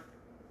 Number?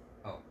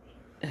 Oh,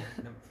 number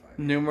 5.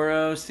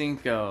 Numero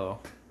 5.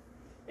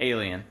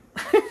 Alien.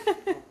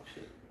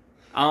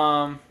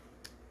 Oh, shit.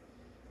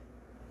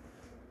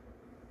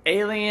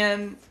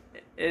 Alien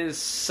is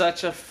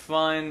such a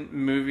fun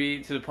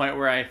movie to the point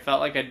where I felt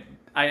like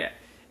and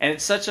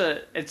it's such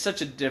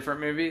a different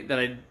movie that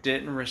I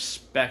didn't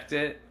respect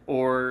it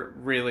or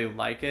really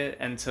like it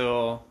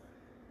until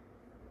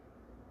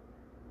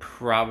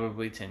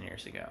probably 10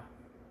 years ago.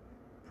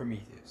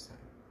 Prometheus.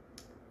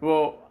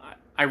 Well,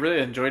 I really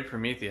enjoyed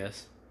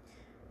Prometheus.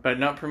 But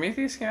no,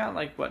 Prometheus came out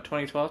like what,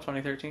 2012,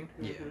 2013?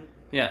 Yeah. Mhm.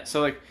 Yeah,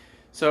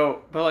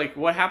 but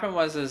what happened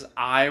was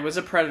I was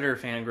a Predator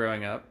fan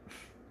growing up.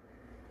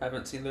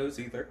 Haven't seen those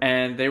either.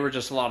 And they were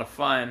just a lot of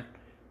fun,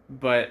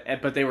 but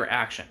they were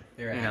action.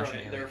 They're you know? action.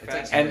 Right, they're It's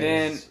fast. And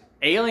hilarious. then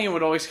Alien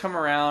would always come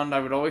around. I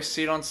would always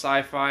see it on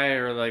Sci-Fi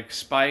or like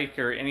Spike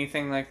or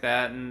anything like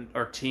that,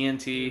 or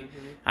TNT. Mhm.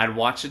 I'd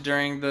watch it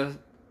during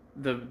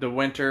the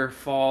winter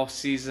fall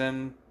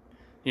season,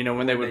 you know,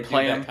 when they would do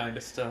play that them, kind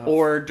of stuff.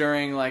 or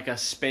during like a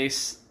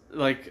space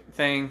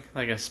thing,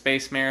 like a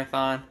space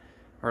marathon,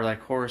 or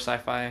like horror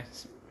sci-fi,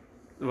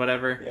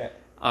 whatever.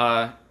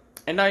 yeah.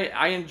 And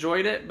I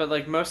enjoyed it, but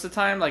like most of the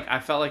time, like I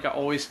felt like I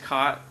always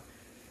caught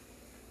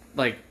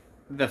like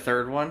the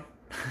third one,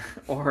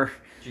 or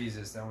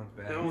Jesus, that one's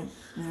bad. That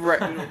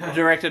one-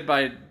 directed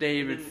by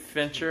David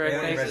Fincher, I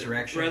Alien think.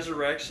 Resurrection.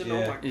 Resurrection. Oh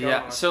Yeah. my god.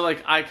 Yeah, so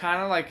like I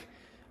kind of like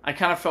I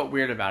kind of felt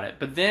weird about it.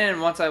 But then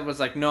once I was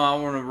like, no, I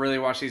want to really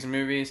watch these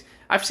movies.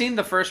 I've seen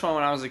the first one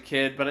when I was a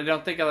kid, but I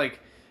don't think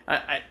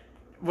I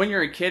when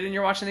you're a kid and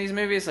you're watching these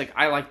movies, like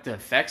I like the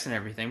effects and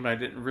everything, but I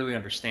didn't really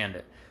understand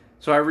it.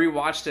 So I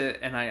rewatched it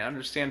and I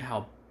understand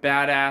how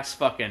badass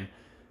fucking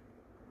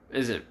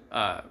is it?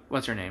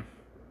 What's her name?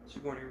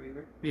 Sigourney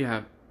Weaver.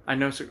 Yeah, I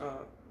know.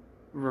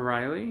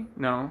 Riley?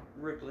 No,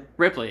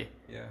 Ripley.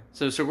 Yeah.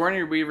 So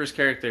Sigourney Weaver's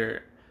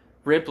character,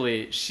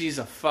 Ripley, she's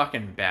a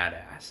fucking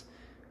badass.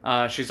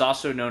 She's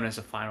also known as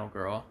a final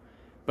girl,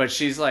 but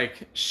she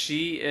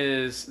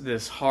is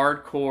this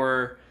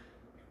hardcore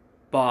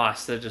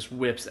boss that just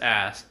whips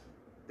ass.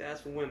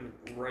 That's women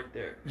right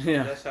there.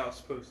 Yeah. That's how it's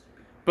supposed to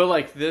be. But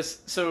like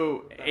this,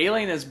 so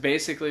Alien is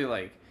basically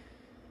like,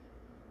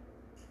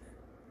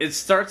 it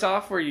starts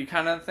off where you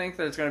kind of think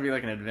that it's going to be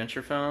like an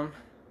adventure film,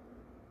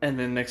 and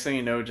then next thing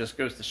you know, it just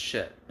goes to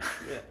shit.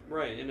 Yeah,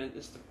 right. And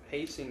it's the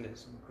pacing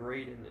that's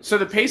great in it. So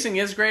the pacing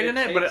is great in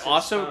it, but it takes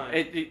also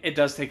its time. it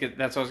does take it.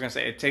 That's what I was gonna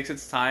say. It takes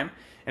its time,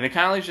 and it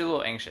kind of leaves you a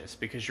little anxious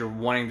because you're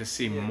wanting to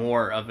see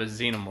more of a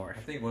xenomorph.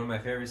 I think one of my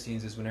favorite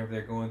scenes is whenever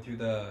they're going through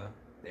the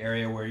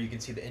area where you can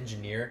see the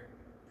engineer,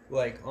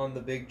 like on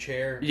the big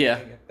chair. Yeah.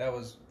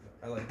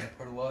 I like that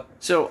part a lot.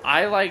 So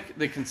I like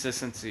the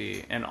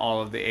consistency in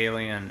all of the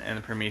Alien and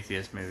the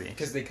Prometheus movies.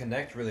 Because they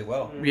connect really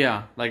well.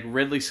 Yeah, like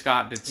Ridley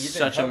Scott did Even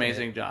such an Covenant.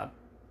 amazing job.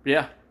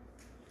 Yeah,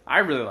 I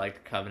really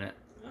liked Covenant,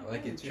 I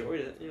like it too. Enjoyed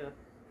it, yeah.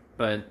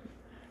 but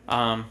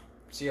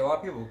See, a lot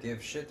of people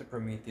give shit to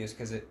Prometheus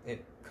because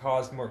it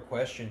caused more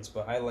questions,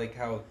 but I like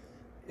how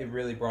it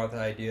really brought the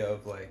idea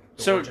of like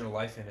the So- origin of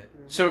life in it.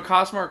 so it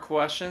caused more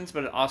questions,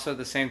 but also at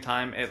the same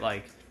time, it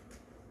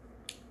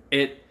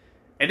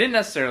didn't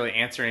necessarily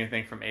answer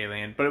anything from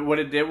Alien, but what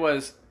it did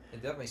was It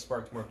definitely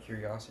sparked more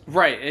curiosity.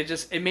 right.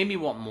 It made me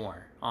want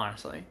more,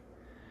 honestly.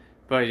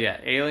 But yeah,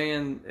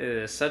 Alien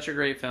is such a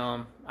great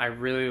film. I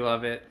really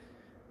love it.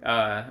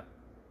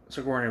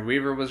 Sigourney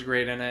Weaver was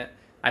great in it.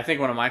 I think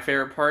one of my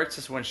favorite parts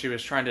is when she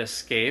was trying to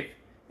escape,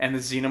 and the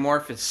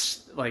xenomorph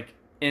is like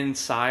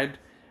inside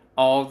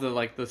all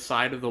the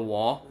side of the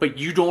wall, but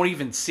you don't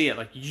even see it.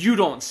 Like you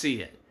don't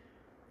see it,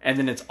 and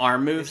then its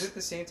arm moves. Is it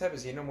the same type of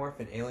xenomorph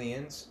in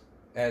Aliens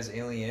as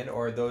Alien,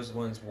 or are those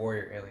ones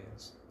warrior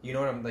aliens? You know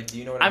what I'm like? Do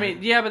you know what I mean,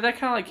 yeah, but that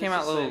kind of like came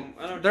It's out a the little. same. I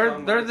know what you're They're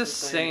talking they're about. the It's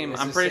the same. same.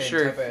 It's I'm the pretty same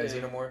sure. type of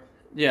Yeah. xenomorph.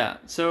 Yeah.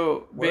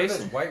 So What are those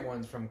basically, white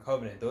ones from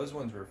Covenant? Those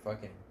ones were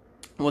fucking.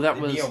 well, that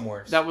the was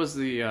neomorphs. that was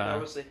the That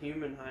was the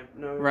human hype.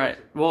 No, right.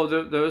 Well,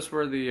 those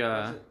were the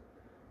was it?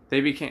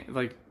 they became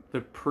like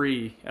the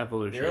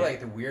pre-evolution. They were like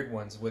the weird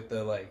ones with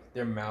the like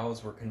their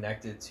mouths were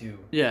connected to.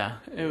 yeah,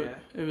 Yeah.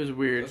 it was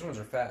weird, Those ones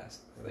are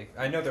fast. Like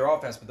I know they're all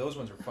fast, but those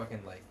ones are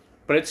fucking like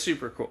but it's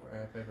super cool.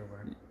 right up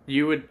everywhere.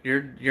 You're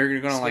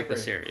gonna like the Slippery.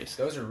 series.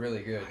 Those are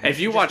really good. If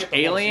you just watch get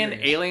the whole Alien,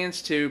 series.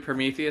 Aliens 2,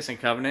 Prometheus, and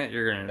Covenant,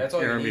 you're gonna That's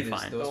all you're you gonna be need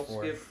is fine. those Don't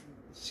four.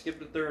 skip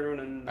the third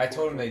one and. I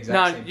told him the exact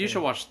No, same you thing.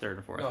 should watch the third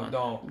and fourth No, one.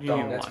 don't. You Don't.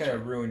 need to That's watch gonna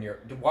it. ruin your.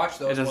 Watch It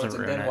those doesn't ones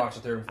and ruin then it. watch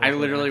the third and fourth. I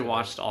one literally afterwards.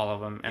 watched all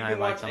of them, and You I can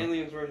liked watch them.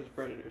 Aliens versus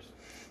Predators.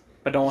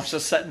 But don't watch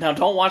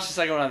don't watch the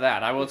second one of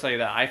that. I will tell you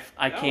that I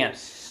That can't.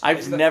 was- I've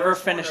Is the never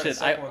first one or finished the it.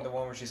 second one, the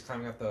one where she's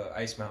climbing up the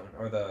ice mountain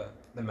or the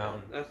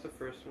mountain. That's the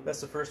first one. That's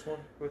the first one.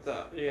 With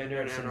the they're in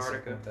Never seen the second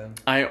Antarctica. one then.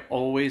 I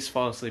always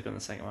fall asleep in the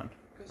second one.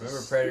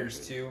 Remember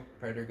Predators 2?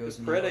 Predator The goes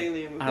in Pred the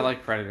Alien. I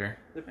like Predator.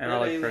 the and I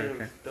like Alien Predator.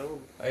 was dumb.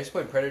 I used to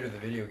play Predator the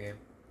video game.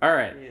 All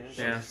right. Yeah.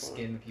 Yeah.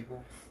 Skin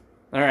people.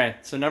 All right.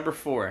 So number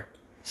 4,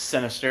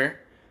 Sinister,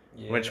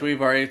 Yeah. which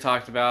we've already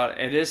talked about.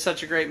 It is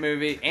such a great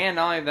movie, and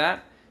not only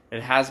that,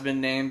 it has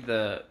been named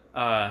the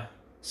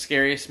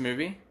scariest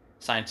movie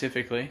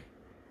scientifically.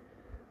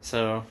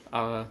 So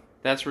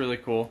that's really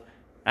cool.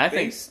 And I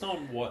think Based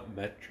on what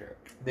metric?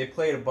 They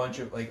played a bunch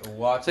of like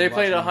lots. so. They and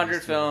played lots of 100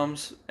 movies, too.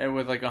 films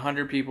with like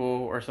 100 people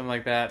or something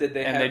like that. Did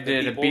they and have they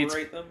the did a people beats.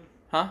 rate them?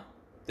 Huh?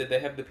 Did they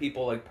have the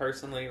people like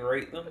personally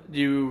rate them?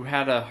 You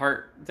had a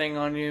heart thing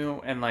on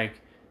you, and like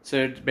so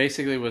it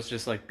basically was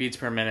just like beats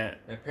per minute.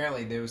 And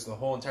apparently, there was the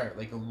whole entire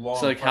like a long.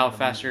 So like part how of the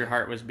fast movie. your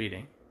heart was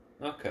beating.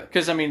 Okay.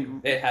 Because I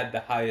mean, It had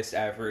the highest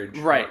average.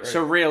 right. heart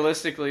So rate.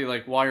 realistically,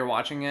 like while you're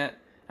watching it,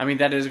 I mean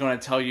that is going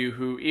to tell you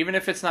who, even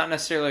if it's not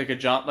necessarily like a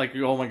jump, like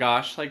oh my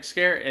gosh, like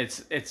scare.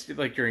 It's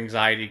like your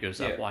anxiety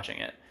goes up Yeah. watching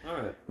it, All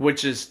right.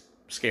 which is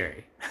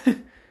scary.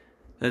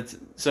 That's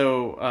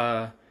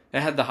so. It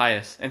had the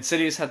highest.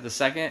 Insidious had the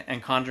second,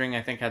 and Conjuring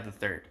I think had the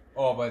third.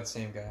 All by the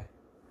same guy.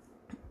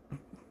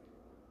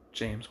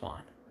 James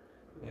Wan.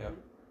 Yeah.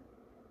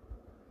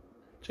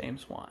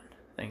 James Wan.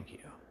 Thank you.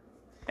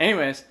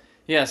 Anyways,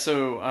 yeah,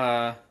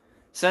 so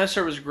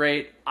Sinister was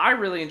great. I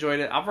really enjoyed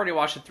it. I've already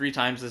watched it 3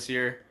 times this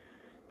year.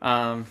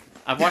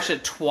 I've watched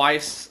it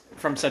twice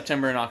from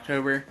September and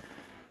October.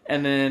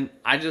 And then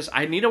I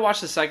need to watch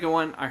the second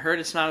one. I heard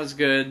it's not as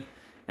good,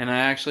 and I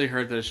actually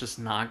heard that it's just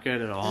not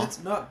good at all.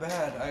 It's not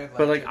bad. I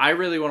But like it. I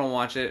really want to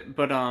watch it.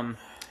 But It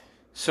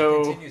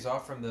so continues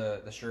off from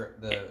the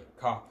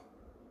cop.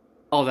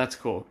 oh, that's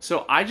cool.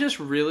 So I just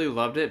really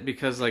loved it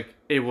because like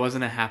it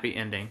wasn't a happy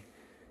ending.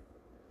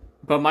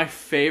 But my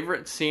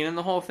favorite scene in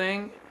the whole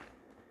thing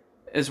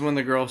is when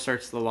the girl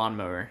starts the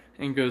lawnmower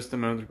and goes to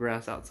mow the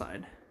grass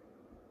outside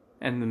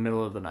in the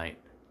middle of the night.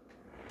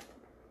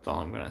 That's all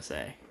I'm going to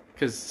say.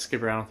 Because,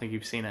 Skipper, I don't think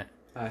you've seen it.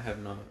 I have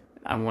not.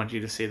 I want you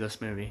to see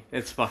this movie.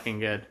 It's fucking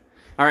good.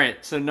 All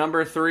right, so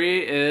number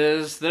 3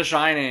 is The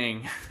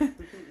Shining.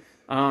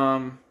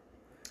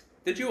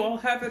 Did you all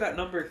have it at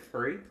number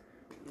 3?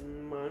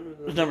 Mine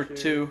was number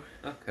 2.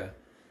 Okay.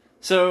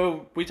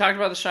 So, we talked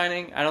about The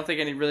Shining. I don't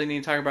think I really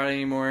need to talk about it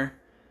anymore.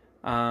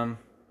 I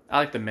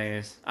like the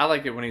maze. I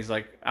like it when he's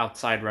like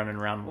outside running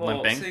around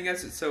limping. Seeing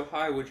as it's so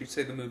high, would you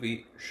say the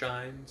movie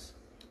shines?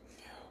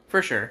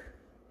 For sure.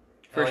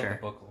 I like the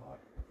book a lot.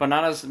 But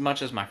not as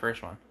much as my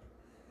first one.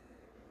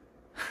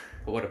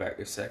 But what about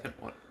your second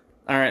one?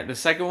 Alright, the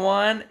second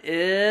one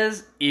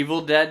is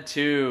Evil Dead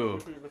 2.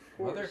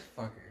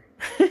 Motherfucker.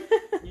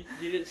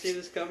 You didn't see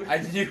this coming? I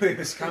knew it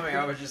was coming.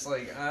 I was just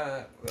like,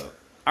 well.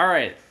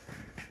 Alright.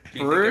 Do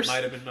you Bruce, think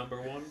it might have been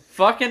number 1?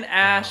 fucking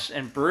Ash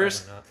and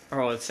Bruce.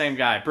 Probably Oh, it's the same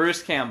guy.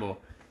 Bruce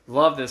Campbell.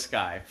 Love this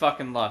guy.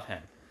 Fucking love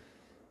him.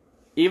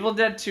 Evil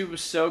Dead 2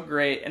 was so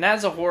great. And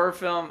as a horror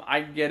film,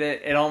 I get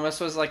it. It almost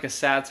was like a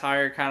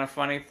satire kind of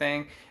funny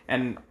thing.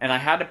 And I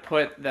had to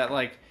put that,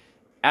 like,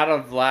 out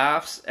of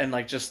laughs and,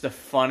 like, just the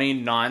funny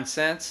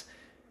nonsense,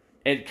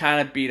 it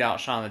kind of beat out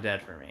Shaun of the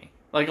Dead for me.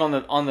 Like, on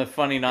the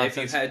funny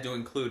nonsense. If you had to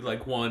include,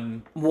 like,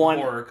 one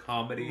horror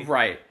comedy.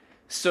 Right.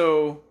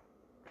 So,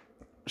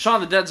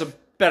 Shaun of the Dead's a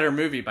better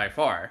movie by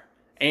far.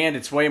 And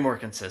it's way more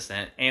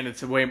consistent. And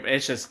it's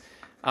just,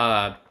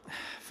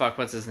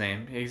 what's his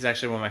name? He's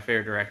actually one of my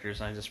favorite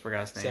directors, and I just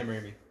forgot his name. Sam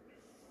Raimi.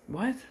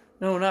 What?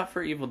 No, not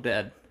for Evil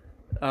Dead.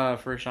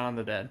 For Shaun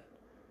of the Dead.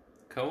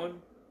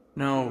 Cohen?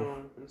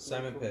 No.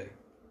 Simon Pegg.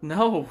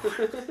 No.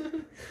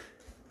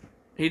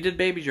 He did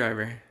Baby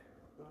Driver.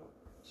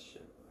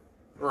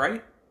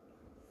 Right?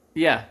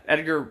 Yeah,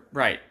 Edgar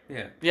Wright.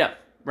 Yeah. Yeah,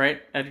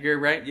 right? Edgar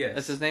Wright? Yes.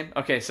 That's his name?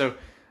 Okay, so,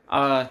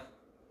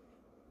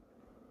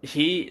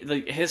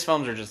 his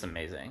films are just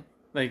amazing.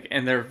 Like,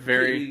 and they're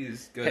very...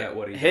 He's good at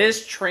what he does.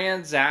 His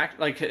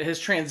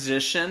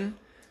transition...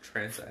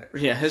 Transact.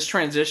 Yeah, his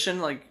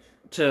transition, like,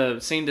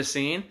 to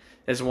scene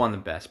is one of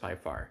the best by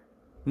far.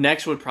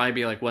 Next would probably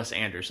be, like, Wes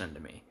Anderson to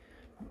me.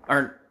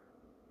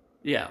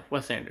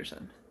 Wes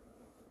Anderson.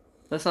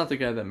 That's not the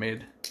guy that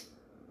made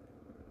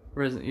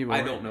Resident Evil.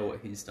 I don't know what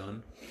he's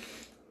done.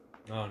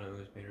 Oh, no, it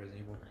was made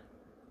Resident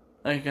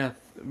Evil.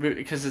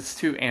 Because it's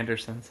two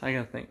Andersons. I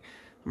gotta think.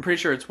 I'm pretty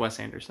sure it's Wes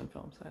Anderson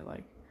films I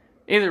like.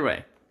 Either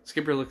way,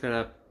 Skipper looked that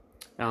up,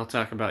 and I'll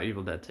talk about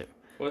Evil Dead 2.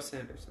 Wes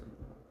Anderson.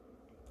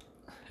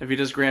 If he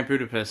does Grand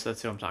Budapest,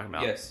 that's who I'm talking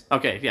about. Yes.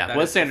 Okay, yeah, That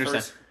Wes is the Anderson.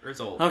 first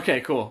result.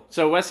 Okay, cool.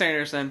 So Wes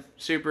Anderson,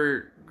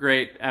 super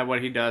great at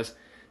what he does,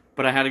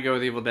 but I had to go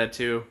with Evil Dead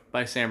 2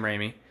 by Sam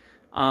Raimi.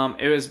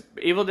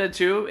 Evil Dead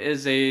 2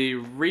 is a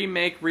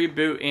remake,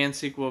 reboot, and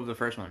sequel of the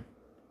first one.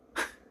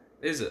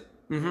 Is it?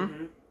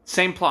 Mm-hmm.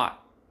 Same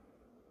plot.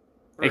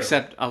 Really?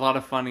 Except a lot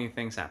of funny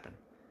things happen.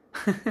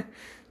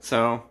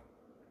 So,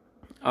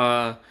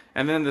 and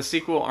then the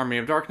sequel, Army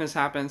of Darkness,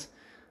 happens.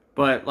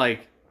 But,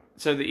 like,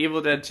 so the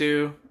Evil Dead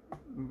 2,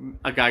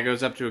 a guy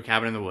goes up to a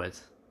cabin in the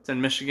woods. It's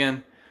in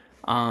Michigan.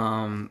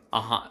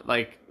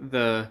 Like,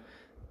 the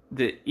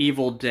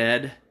Evil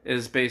Dead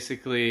is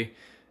basically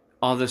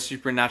all the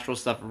supernatural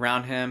stuff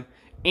around him.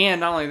 And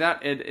not only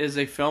that, it is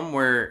a film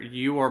where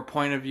you are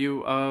point of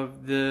view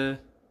of the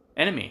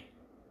enemy.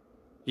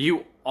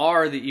 You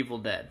are the Evil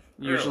Dead,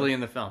 usually Really? in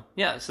the film.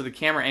 Yeah, so the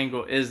camera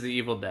angle is the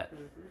Evil Dead.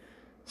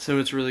 So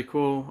it's really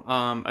cool.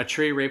 A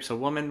tree rapes a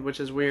woman, which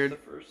is weird.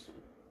 That's the first one.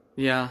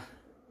 Yeah.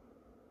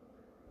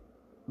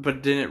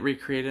 But didn't it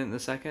recreate it in the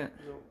second?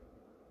 Nope.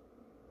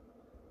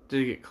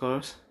 Did it get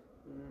close?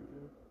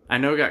 Mm-mm. I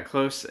know it got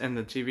close in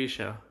the TV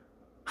show.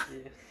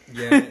 Yeah.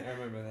 Yeah, I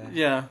remember that.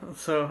 Yeah,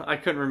 so I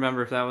couldn't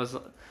remember if that was...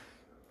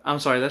 I'm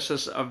sorry, that's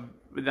just... I'll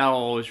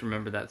always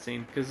remember that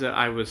scene, because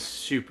I was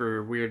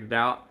super weirded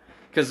out.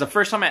 Because the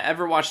first time I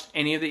ever watched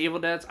any of the Evil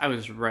Deads, I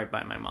was right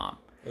by my mom.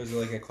 It was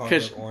like a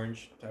Clockwork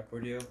Orange type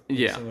ordeal.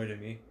 Yeah. Similar to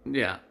me.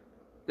 Yeah.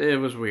 It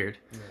was weird.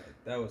 Yeah,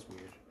 that was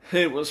weird.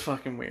 It was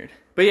fucking weird.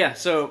 But yeah,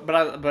 so,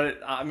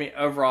 I mean,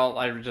 overall,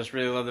 I just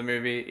really love the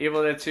movie.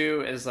 Evil Dead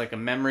 2 is like a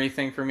memory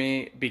thing for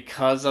me.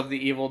 Because of the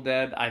Evil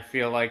Dead, I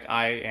feel like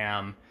I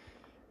am...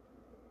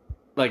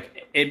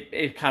 Like,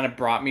 it kind of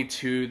brought me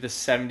to the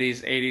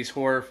 70s, 80s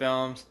horror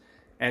films,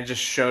 and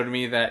just showed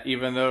me that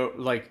even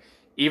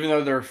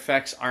though their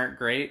effects aren't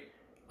great,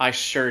 I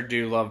sure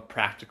do love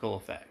practical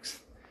effects.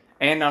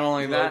 And not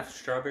only that...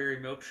 Strawberry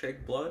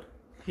milkshake blood?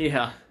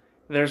 Yeah,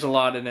 there's a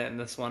lot in it in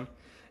this one.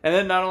 And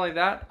then not only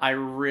that, I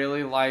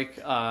really like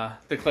the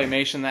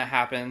claymation that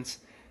happens,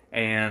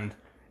 and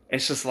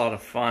it's just a lot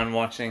of fun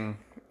watching.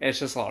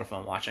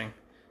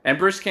 And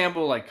Bruce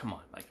Campbell, like, come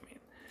on, like, I mean,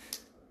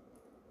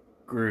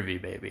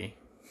 groovy, baby.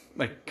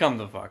 Like, come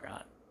the fuck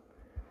on.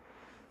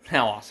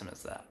 How awesome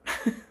is that?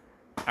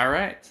 All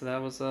right,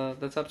 so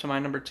that's up to my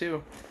number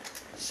 2.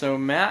 So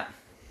Matt,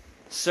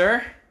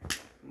 sir,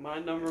 My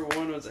number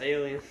 1 was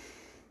Alien.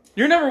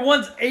 your number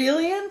 1's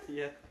Alien?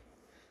 Yeah.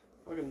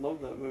 I fucking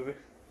love that movie.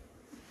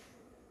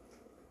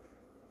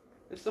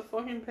 It's the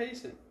fucking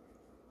pacing.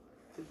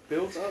 It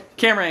builds up.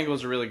 Camera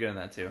angles are really good in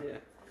that too. Yeah.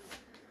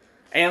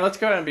 And let's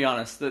go ahead and be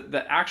honest.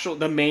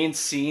 The main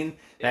scene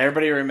that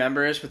everybody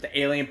remembers with the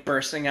alien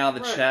bursting out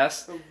of the Right.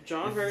 chest. So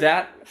John Hurt.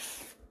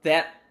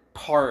 That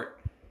part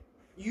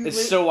You is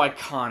lit- so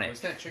iconic.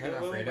 Was that chicken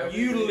Alfredo?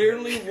 You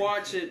literally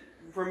watch it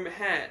from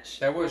Hatch.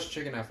 That was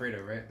chicken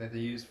Alfredo, right? That they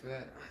used for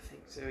that? I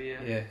think so. Yeah.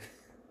 Yeah.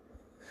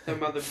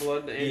 Talking about the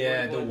blood. The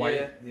Yeah, android the blood, white.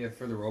 Yeah. Yeah,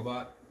 for the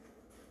robot.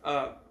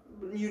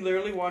 You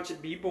literally watch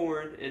it be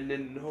born, and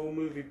then the whole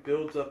movie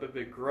builds up of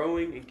it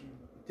growing and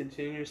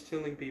continues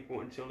killing people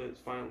until it's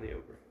finally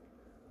over.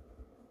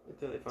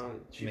 Until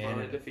she Man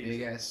finally in a defeats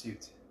big it. ass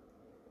suit.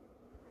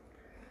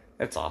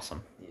 It's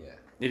awesome. Yeah.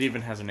 It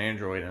even has an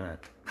android in it.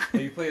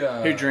 Have you played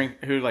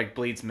who like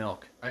bleeds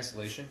milk.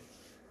 Isolation?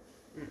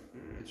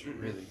 It's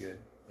Mm-mm. really good.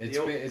 The It's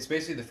o- it's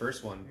basically the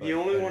first one. But The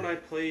only better. one I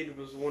played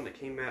was the one that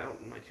came out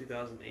in like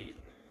 2008.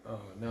 Oh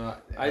no.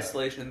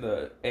 Isolation,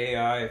 the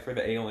AI for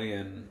the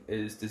alien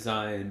is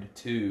designed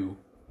to.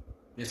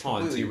 It's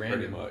Taunt completely you pretty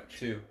random much.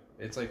 too.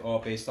 It's like all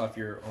based off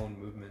your own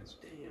movements.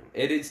 Damn.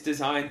 It is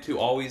designed to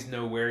always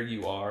know where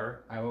you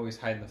are. I always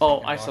hide in the. Oh,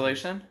 fucking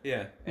isolation?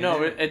 Yeah. And No,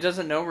 then- it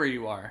doesn't know where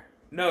you are.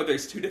 No,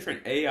 there's two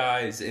different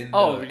AIs in the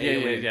Oh, yeah,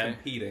 alien yeah.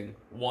 competing.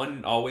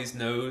 One always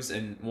knows,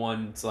 and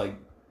one's like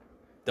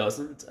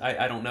doesn't.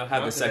 I don't know how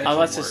Not the to second mention-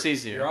 Unless it works.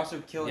 sees You're you.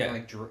 also killing Yeah.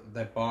 like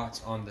the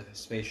bots on the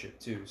spaceship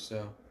too,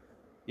 so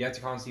you have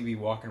to constantly be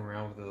walking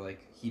around with a like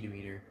heat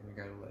meter and you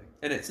gotta like.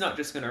 And it's not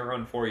just going to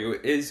run for you;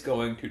 it is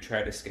going to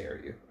try to scare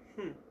you.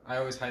 I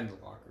always hide in the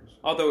lockers.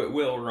 Although it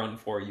will run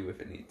for you if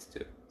it needs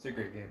to. It's a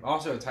great game.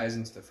 Also, it ties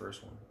into the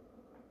first one.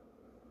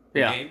 The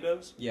Yeah. game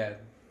does. Yeah,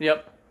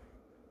 Yep.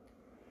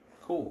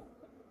 Cool.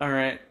 All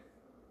right.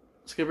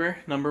 Skipper,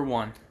 number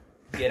 1.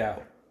 Get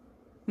out.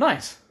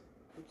 Nice.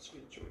 That's a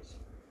good choice.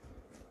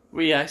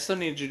 Well, yeah, I still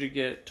need you to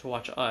get to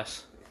watch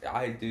Us.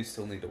 I do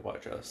still need to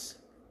watch Us.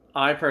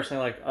 I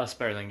personally like Us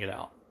better than Get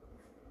Out.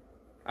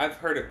 I've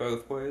heard it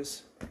both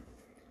ways.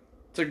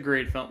 It's a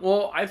great film.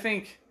 Well,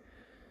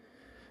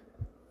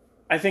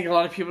 I think a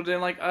lot of people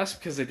didn't like Us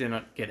because they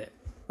didn't get it.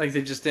 Like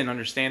they just didn't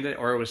understand it,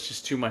 or it was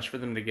just too much for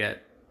them to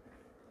get.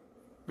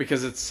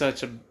 Because it's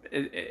such a,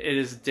 it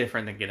is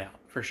different than Get Out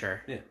for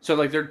sure. Yeah. So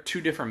like they're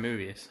two different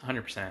movies,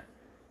 100%.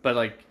 But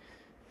like,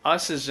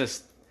 Us is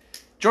just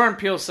Jordan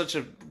Peele is such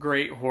a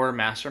great horror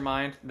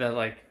mastermind that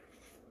like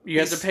you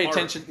have to pay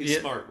attention. He's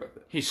smart with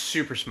it. He's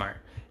super smart.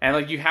 And,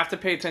 like, you have to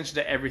pay attention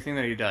to everything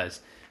that he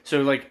does.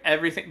 So, like,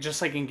 everything,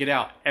 just like in Get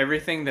Out,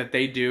 everything that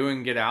they do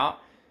in Get Out,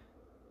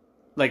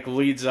 like,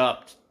 leads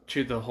up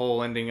to the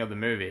whole ending of the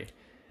movie.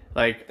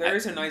 Like, There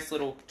is a nice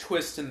little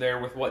twist in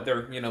there with what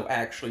they're,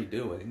 actually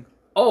doing.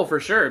 oh, for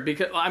sure.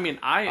 Because, I mean,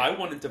 I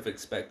wouldn't have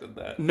expected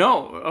that.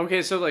 No.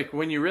 Okay, so, like,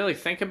 when you really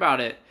think about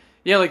it,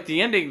 yeah, like,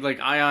 the ending, like,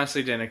 I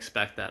honestly didn't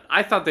expect that.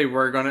 I thought they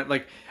were going to,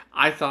 like,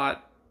 I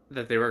thought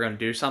that they were going to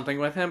do something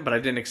with him, but I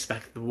didn't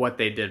expect what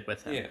they did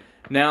with him. Yeah.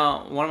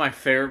 Now, one of my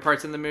favorite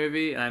parts in the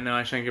movie, and I know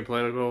I shouldn't get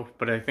political,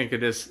 but I think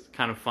it is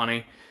kind of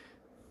funny.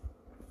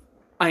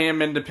 I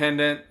am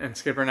independent, and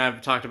Skipper and I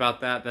have talked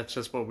about that. That's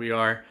just what we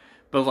are.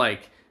 But,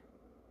 like,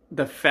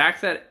 the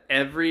fact that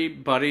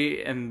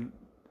everybody in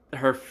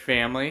her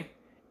family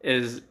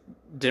is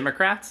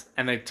Democrats,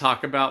 and they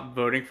talk about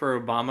voting for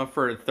Obama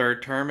for a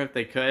third term if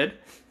they could,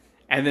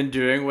 and then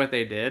doing what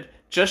they did,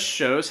 just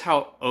shows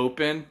how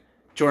open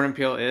Jordan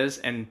Peele is,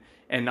 and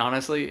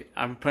honestly,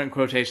 I'm putting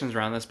quotations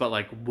around this, but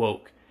like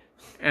woke,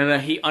 and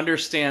that he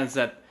understands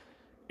that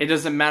it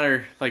doesn't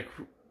matter like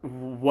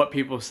what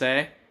people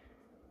say.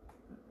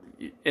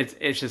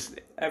 It's just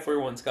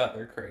Everyone's got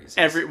their craze.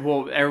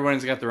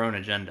 everyone's got their own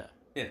agenda.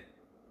 Yeah.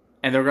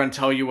 And they're going to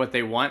tell you what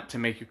they want to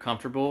make you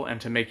comfortable and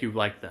to make you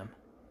like them,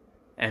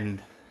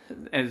 and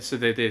so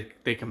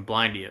they can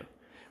blind you,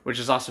 which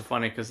is also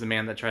funny because the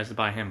man that tries to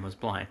buy him was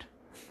blind.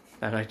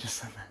 That I just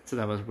said that, so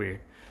that was weird.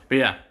 But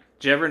yeah,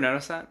 did you ever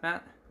notice that,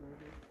 Matt?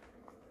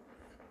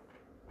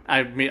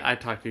 I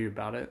talked to you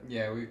about it.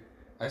 yeah.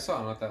 I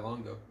saw it not that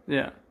long ago.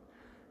 Yeah,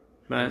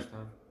 but First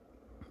time.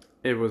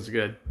 it was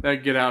good. That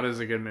Get Out is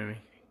a good movie.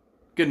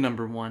 Good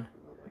number 1.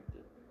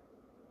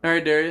 All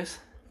right, Darius,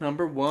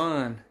 number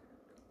 1.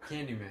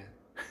 Candyman.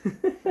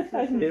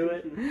 I knew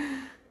it.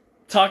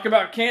 Talk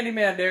about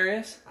Candyman,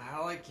 Darius. I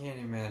like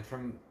Candyman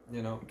from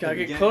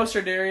Gotta get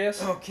closer,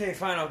 Darius. Okay,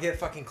 fine. I'll get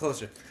fucking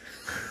closer.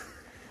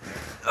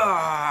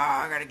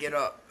 I gotta get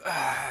up.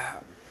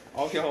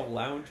 All y'all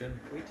lounging.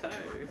 We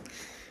tired.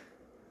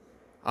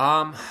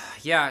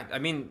 Yeah, I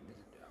mean,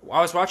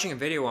 I was watching a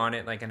video on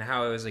it, like, and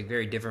how it was like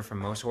very different from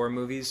most horror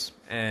movies,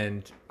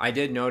 and I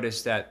did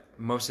notice that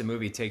most of the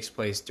movie takes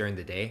place during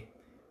the day,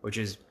 which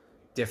is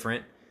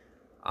different.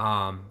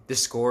 The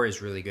score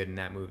is really good in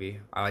that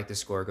movie. I like the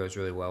score; it goes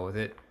really well with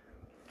it.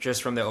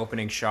 Just from the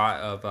opening shot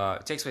of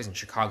it takes place in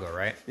Chicago,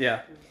 right?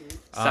 Yeah.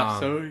 South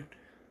Side.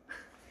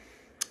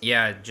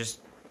 Yeah,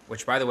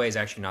 which by the way is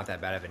actually not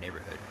that bad of a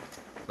neighborhood,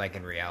 like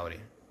in reality.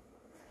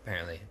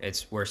 Apparently,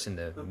 it's worse in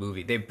the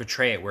movie. They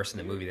portray it worse in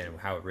the movie than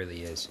how it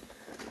really is.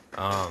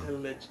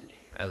 Allegedly.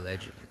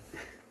 Allegedly.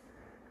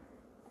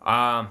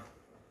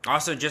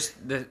 Also, just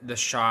the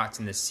shots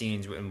and the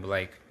scenes and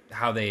like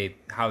how they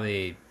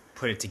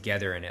put it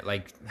together in it,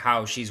 like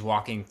how she's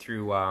walking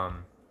through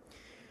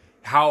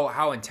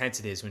how intense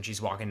it is when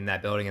she's walking in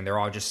that building and they're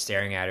all just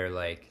staring at her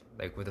like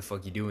what the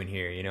fuck you doing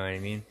here, you know what I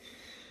mean?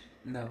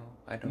 No,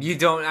 I don't. You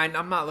don't.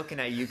 I'm not looking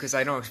at you because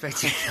I don't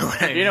expect you to know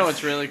what I mean. You know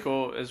what's really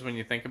cool is when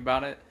you think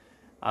about it,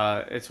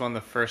 it's one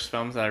of the first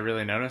films that I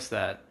really noticed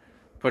that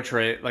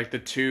portray like the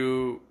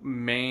two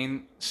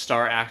main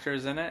star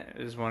actors in it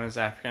is one is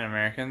African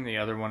American, the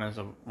other one is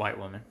a white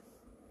woman.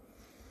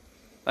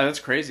 Like, that's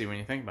crazy when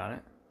you think about it.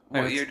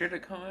 Like, What it's year did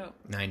it come out?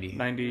 90.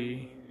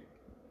 90?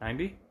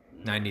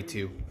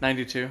 92.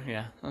 92,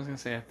 yeah. I was going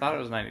to say, I thought it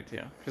was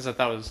 92, because I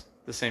thought it was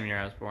the same year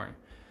I was born.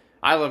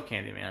 I love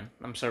Candyman.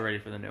 I'm so ready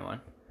for the new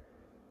one.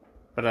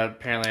 But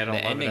apparently I don't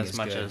The love it ending as is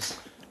much good. as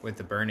With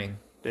the burning.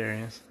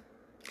 Darius.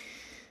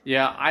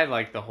 Yeah, I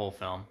like the whole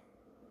film.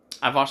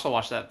 I've also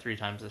watched that 3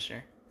 times this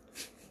year.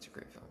 It's a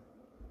great film.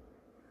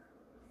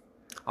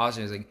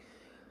 Also, it's like,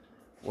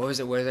 what was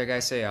it? What did that guy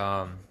say?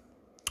 I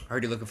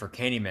heard you're looking for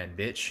Candyman,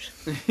 bitch.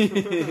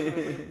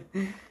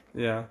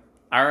 Yeah.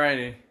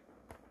 Alrighty.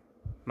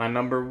 My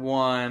number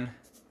 1.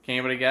 Can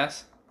anybody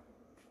guess?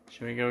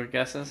 Should we go with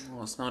guesses?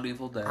 Well, it's not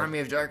Evil Dead. Army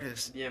of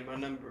Darkness. Yeah, my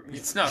number.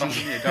 It's not Army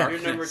of Your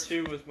Darkness. number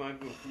 2 was my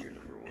vote for your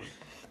number 1.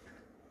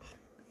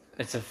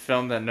 It's a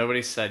film that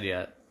nobody said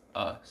yet.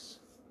 Us.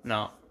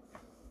 No.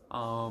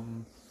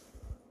 Um,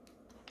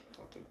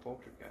 Fucking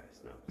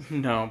Poltergeist. No.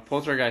 No,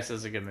 Poltergeist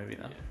is a good movie,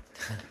 though.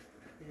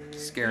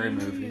 Scary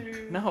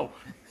movie. No.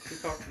 We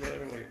talked about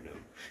it earlier. No.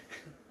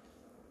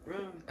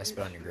 Run. I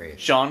spit on your grave.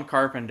 John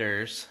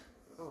Carpenter's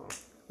Oh.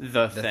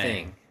 The The Thing.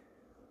 Thing.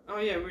 Oh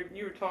yeah,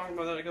 you were talking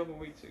about that a couple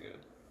weeks ago.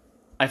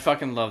 I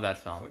fucking love that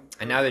film.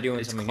 And now they're doing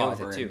it's something new with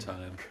clover it in too.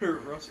 time.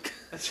 Kurt Russell.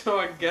 That's how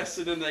I guessed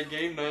it in that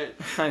game night.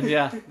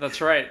 Yeah,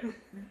 that's right.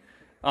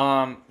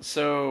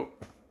 So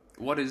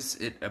What is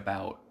it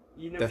about?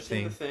 You never The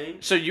seen Thing. The Thing?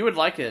 so you would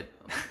like it.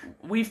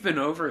 We've been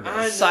over I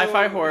this. know.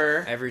 Sci-fi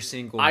horror, Every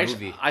single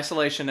movie.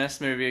 isolationist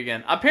movie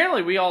again.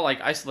 Apparently, we all like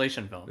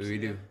isolation films. We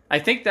do. I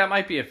think that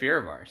might be a fear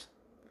of ours.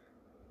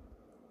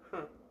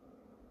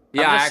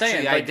 Yeah, I'm just actually,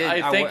 saying, I like, did.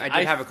 I think- I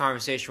did have a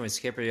conversation with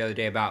Skipper the other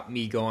day about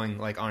me going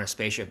like on a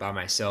spaceship by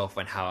myself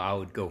and how I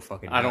would go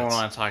fucking. I don't nuts.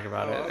 want to talk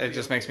about Oh, it. okay, It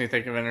just okay. makes me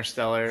think of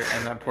Interstellar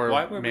and that poor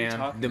Why were we man.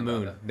 talking The about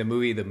Moon, it? the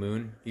movie, The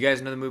Moon. You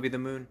guys know the movie The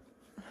Moon,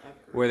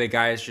 where the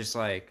guy is just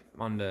like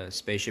on the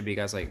spaceship. He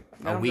got like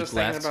a I'm week just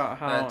left. thinking about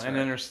how That's in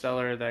right.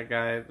 Interstellar that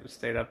guy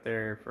stayed up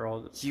there for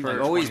all. You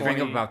for always 20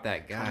 bring up about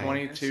that guy.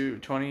 22,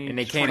 20, And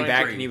they came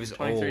back and he was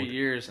 23 old.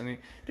 years. And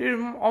dude,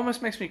 it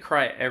almost makes me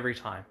cry every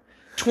time.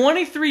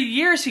 23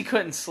 years he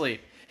couldn't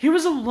sleep. He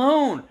was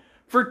alone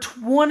for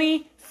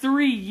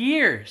 23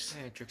 years.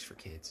 Yeah, tricks for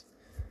kids.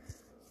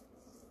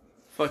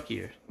 Fuck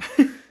you.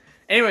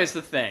 Anyways,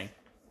 The Thing.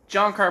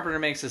 John Carpenter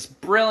makes this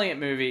brilliant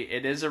movie.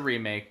 It is a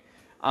remake.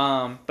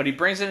 But he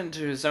brings it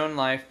into his own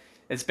life.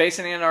 It's based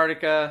in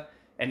Antarctica.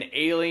 An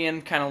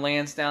alien kind of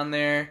lands down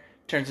there,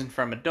 turns in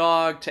from a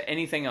dog to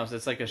anything else.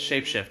 It's like a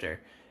shapeshifter.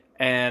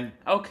 And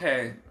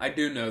Okay, I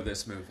do know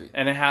this movie.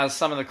 it has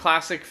some of the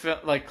classic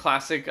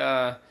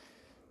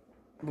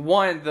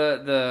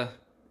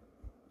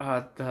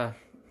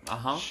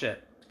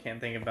shit, can't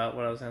think about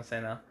what I was gonna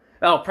say now.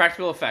 Oh,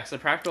 practical effects. The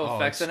practical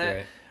effects in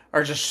it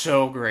are just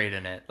so great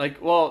in it.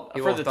 Like, well, for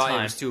People the thought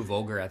time, it was too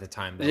vulgar at the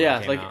time. Though, yeah,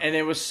 when it like, came out. and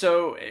it was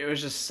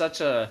just such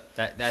a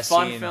that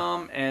fun scene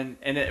film, and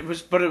it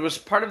was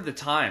part of the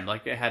time.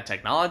 Like, it had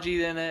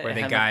technology in it. where It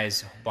the had,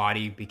 guy's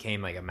body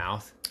became like a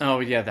mouth. oh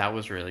yeah, that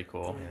was really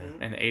cool,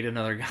 and ate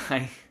another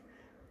guy.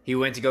 He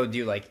went to go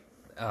do like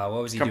what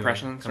was he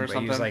Compressions doing? or He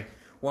something? was like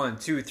 1,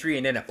 2, 3,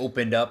 and then it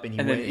opened up and he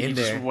And went then he in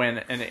just there.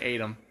 went and it ate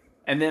him.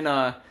 And then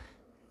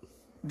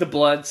the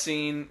blood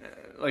scene,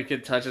 like,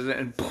 it touches it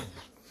and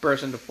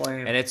bursts into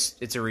flame. And it's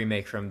a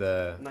remake from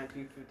the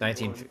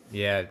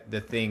 1951.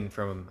 The Thing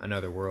from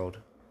Another World.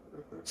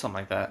 Something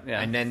like that.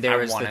 Yeah. And then there I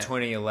was want the it.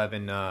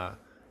 2011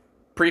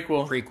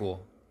 prequel. prequel,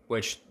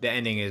 which the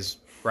ending is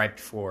right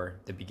before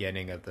the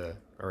beginning of the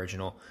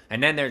original.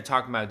 And then they're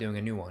talking about doing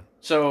a new one.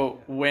 So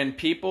when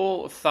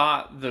people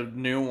thought the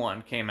new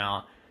one came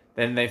out,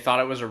 then they thought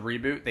it was a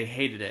reboot. They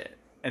hated it.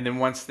 And then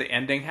once the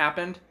ending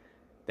happened,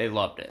 they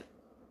loved it.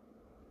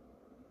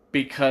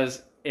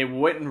 Because it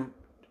wouldn't,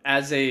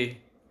 as a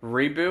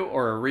reboot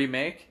or a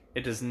remake,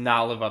 it does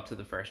not live up to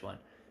the first one.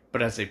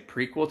 But as a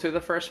prequel to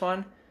the first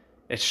one,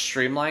 it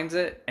streamlines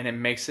it and it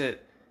makes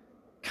it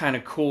kind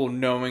of cool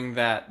knowing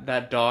that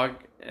that dog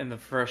in the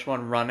first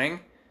one running,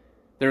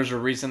 there's a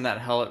reason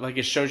that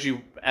it shows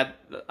you at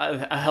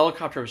a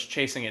helicopter was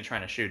chasing it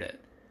trying to shoot it,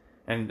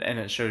 and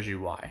it shows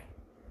you why,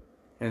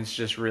 and it's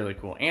just really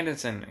cool, and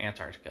it's in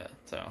Antarctica,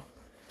 so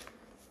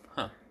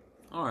All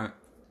right.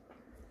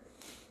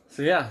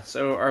 yeah.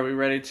 So are we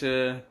ready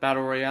to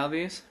battle royale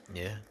these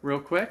Yeah. real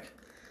quick?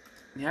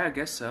 Yeah, I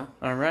guess so.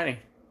 Alrighty.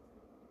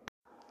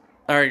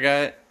 All right,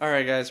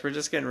 guys. We're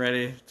just getting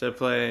ready to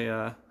play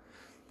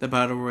the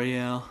battle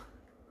royale.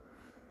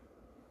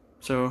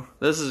 So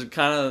this is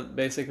kind of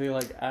basically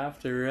like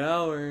after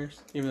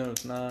hours, even though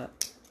it's not.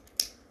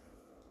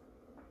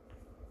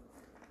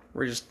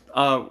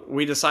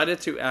 we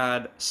decided to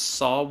add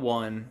Saw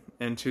 1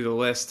 into the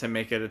list to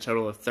make it a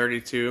total of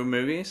 32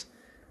 movies.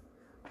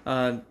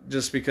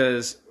 Just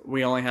because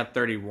we only had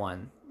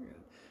 31.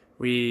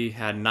 We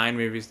had 9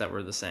 movies that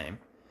were the same.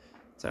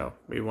 So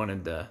we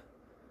wanted to,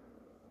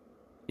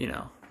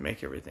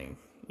 make everything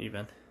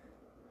even.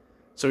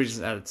 So we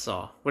just added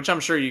Saw, which I'm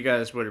sure you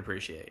guys would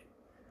appreciate.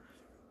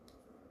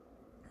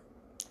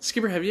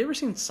 Skipper, have you ever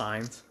seen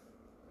Signs?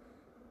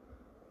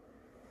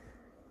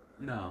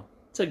 No.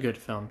 It's a good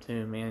film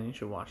too, man. You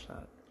should watch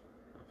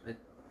that.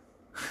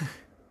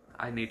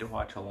 I need to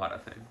watch a lot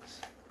of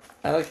things.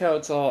 I like how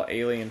it's all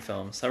alien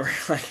films that we're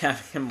like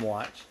having him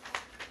watch.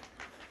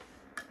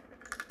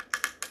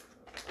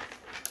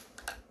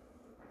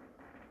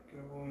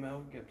 Go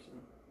Mel Gibson.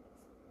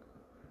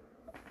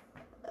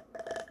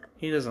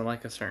 He doesn't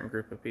like a certain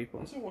group of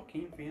people. Isn't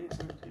Joaquin Phoenix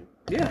in it too?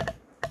 Yeah.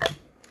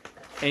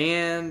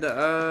 And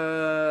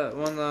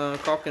one of the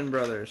Culkin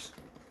brothers.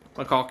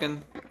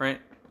 McCulkin,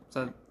 right? Is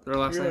that their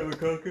last name?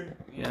 McCulkin.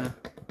 Yeah.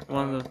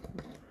 One of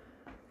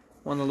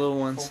the little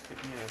ones.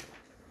 Yeah.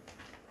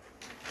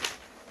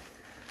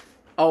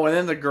 Oh, and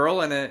then the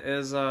girl in it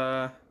is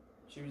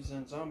She was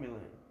in Zombieland.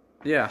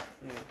 yeah.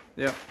 Yeah.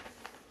 Yep.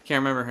 Can't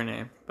remember her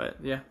name, but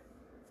yeah.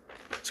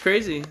 It's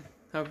crazy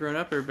how grown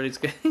up everybody's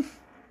getting.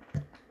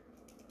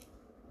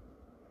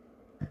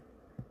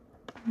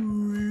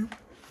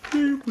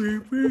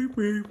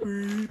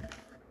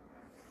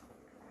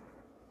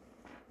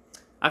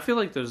 I feel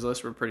like those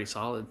lists were pretty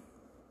solid.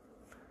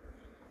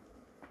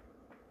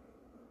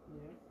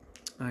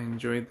 Yeah. I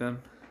enjoyed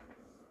them.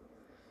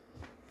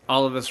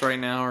 All of us right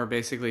now are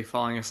basically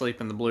falling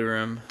asleep in the blue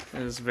room.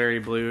 It is very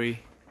bluey.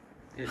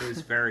 It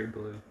is very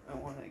blue. I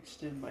want to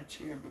extend my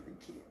chair, but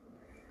I can't.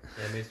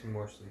 Yeah, it makes me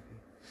more sleepy.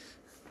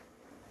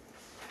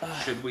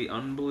 Should we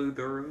unblue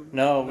the room?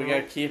 No, we No,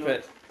 gotta keep no.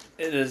 it.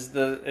 It is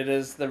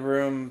the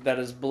room that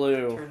is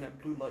blue. Turn that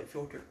blue light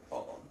filter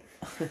on.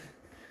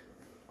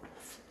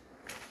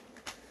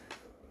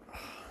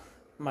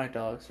 My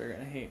dogs are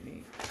gonna hate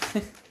me.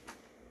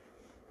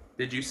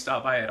 Did you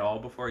stop by at all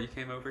before you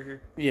came over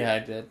here? Yeah, I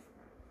did.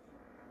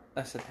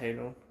 I said hey to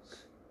him.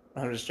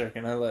 I'm just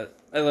joking. I let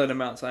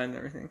him outside and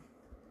everything.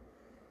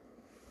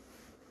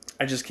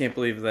 I just can't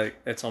believe that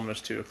it's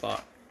almost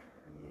 2:00.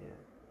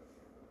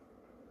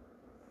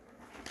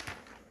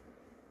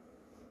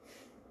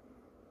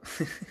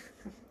 Yeah.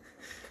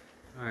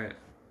 Alright.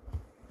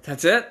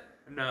 That's it?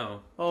 No.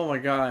 Oh my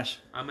gosh.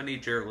 I'm gonna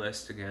need your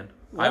list again.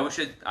 What?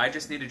 I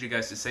just needed you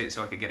guys to say it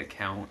so I could get a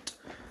count.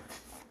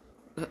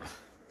 Yeah.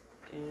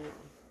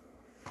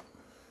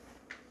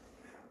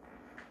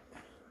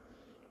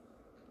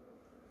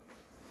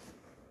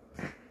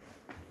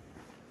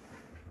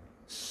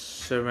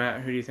 So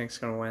Matt, who do you think's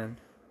gonna win?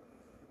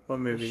 What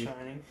The movie?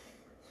 Shining.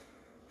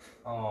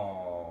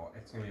 Oh,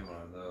 it's gonna be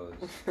one of those.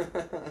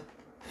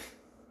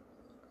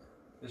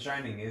 The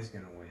Shining is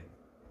gonna win.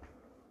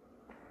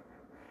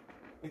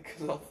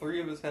 Because all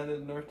three of us had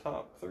it in our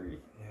top 3.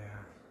 Yeah.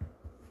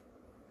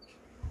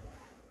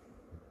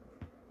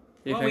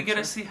 You Well, we think get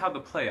to so? see how the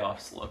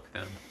playoffs look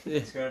then.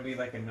 It's gonna be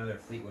like another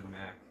Fleetwood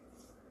Mac.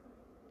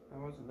 I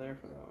wasn't there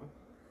for that one.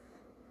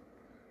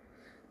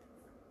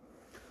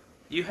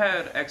 You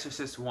had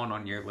Exorcist 1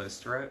 on your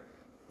list, right?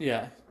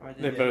 Yeah, I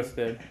they did. both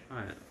did.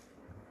 Alright.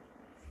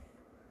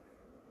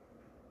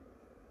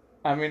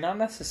 I mean, not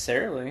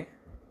necessarily.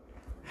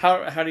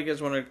 How do you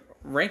guys want to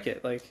rank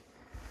it? Like,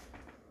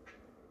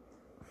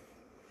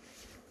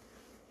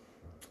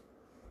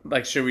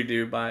 should we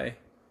do by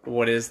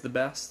what is the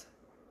best?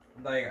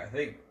 Like, I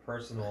think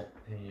personal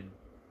opinion.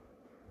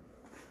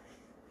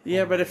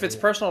 Yeah, but if it's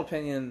personal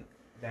opinion,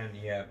 Then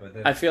yeah, but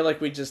then I feel like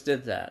we just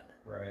did that.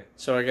 right.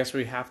 So I guess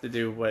we have to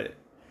do what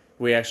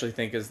we actually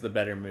think is the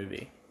better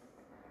movie.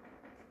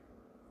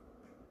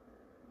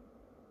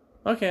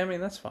 Okay, I mean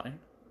that's fine.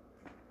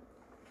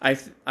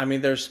 I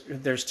mean there's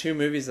 2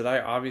 movies that I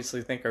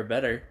obviously think are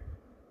better.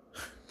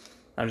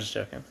 I'm just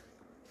joking.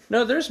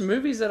 No, there's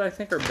movies that I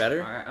think are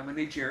better. Alright, I'm gonna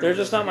need your They're list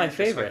just not my again,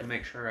 so I favorite. can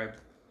make sure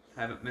I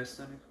haven't missed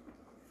any.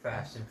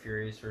 Fast and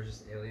Furious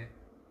versus Alien.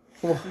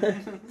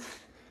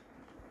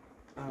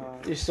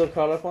 You still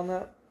caught up on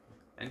that?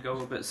 And go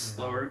a bit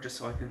slower just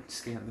so I can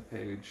scan the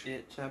page.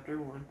 It Chapter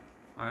 1.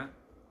 Alright.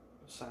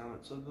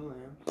 Silence of the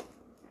Lambs.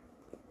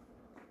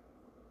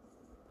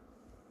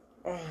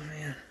 Oh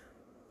man.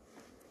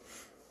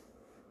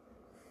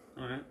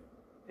 Alright.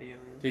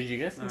 Aliens. Dude, you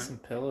guys need Alright. some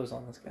pillows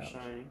on this The couch.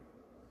 Shining.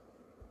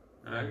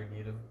 Alright. We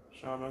need them.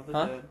 Shaun of the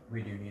Huh? Dead.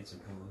 We do need some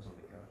pillows on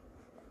the couch.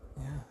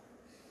 Yeah.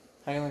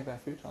 How you like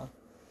that futon?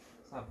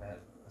 It's not bad.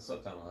 I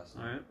slept on it last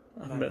night.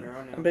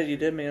 Alright. I bet you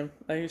did, man.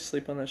 I used to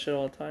sleep on that shit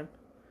all the time.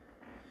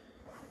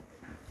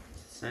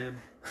 Sam.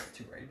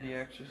 Too right. The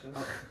Exorcist.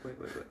 Oh, wait.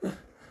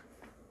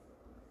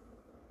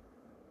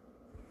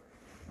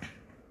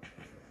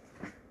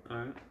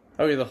 Alright.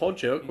 Okay, the whole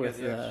joke You got with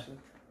The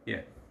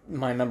Exorcist.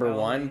 my number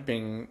Halloween. 1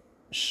 being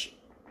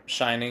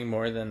Shining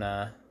more than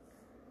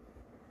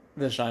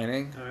The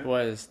Shining Alright.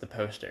 was the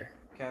poster,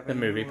 Cabin the in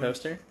movie Woods.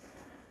 poster.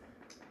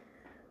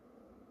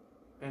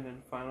 And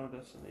then Final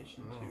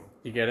Destination Oh. 2.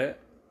 You get it?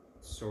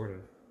 Sort of.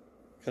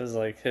 Because,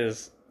 like,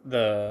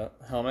 the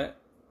helmet,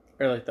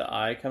 or, like, the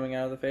eye coming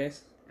out of the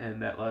face,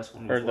 And that last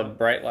one or was the what?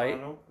 bright light.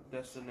 Final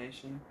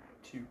Destination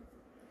 2.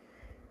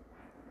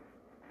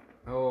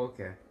 Oh,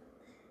 okay.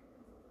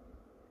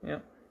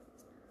 Yep.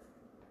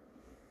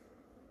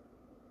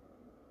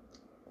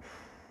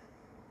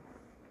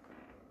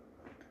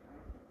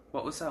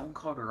 What was that one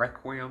called?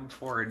 Requiem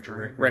for a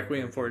Dream?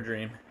 Requiem for a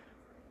Dream.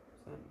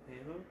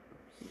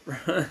 Is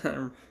that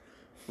Halo?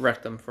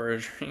 Rectum for a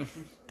Dream.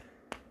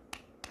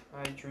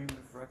 I dreamed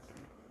of Rectum.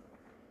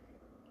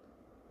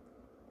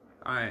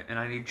 Alright, and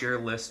I need your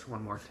list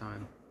one more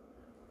time.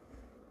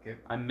 Okay.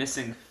 I'm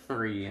missing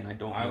 3, and I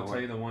don't know. I'll tell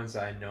you the ones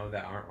that I know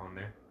that aren't on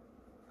there.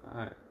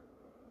 Alright.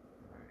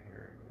 Alright,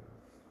 here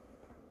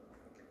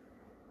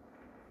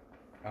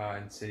we go.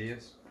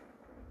 Insidious.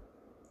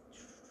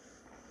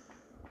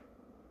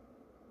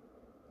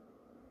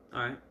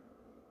 Alright.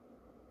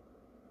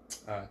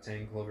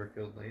 10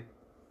 Cloverfield Lane.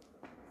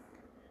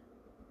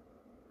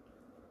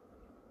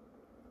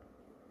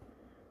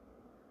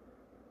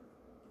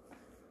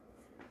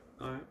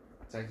 Alright.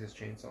 Texas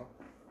Chainsaw.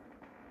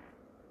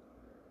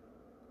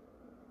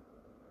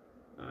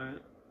 Alright.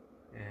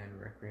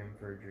 And Requiem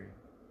for a Dream.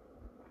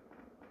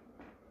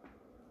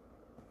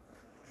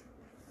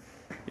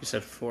 You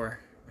said 4.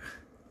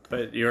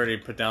 But you already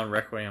put down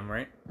Requiem,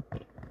 right?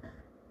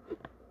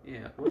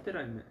 Yeah, what did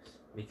I miss?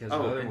 Because the Oh,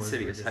 other ones were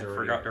Insidious. just I already-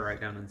 forgot to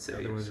write down The other ones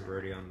Insidious. were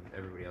already on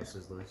everybody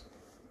else's list.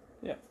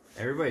 Yeah.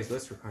 Everybody's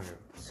lists were kind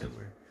of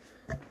similar.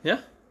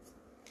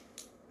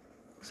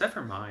 Except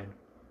for mine.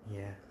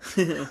 Yeah.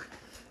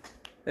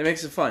 It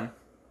makes it fun.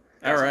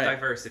 There's some Alright.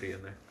 diversity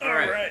in there.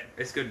 Alright.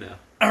 It's good now.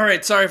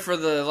 Alright, sorry for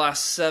the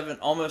last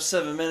almost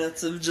 7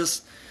 minutes of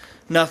just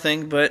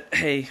nothing, but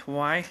hey,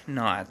 why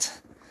not?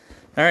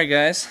 Alright,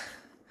 guys.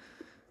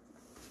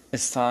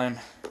 It's time.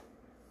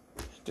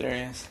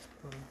 Darius,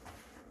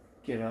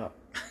 get up.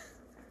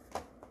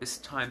 It's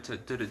time to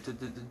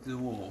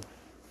duel.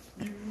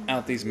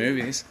 Out these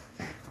movies.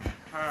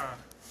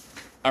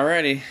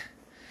 Alrighty.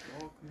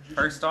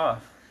 First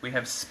off, we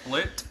have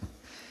Split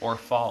or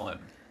Fallen.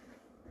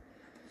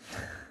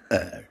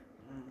 I'm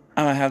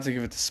gonna have to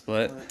give it to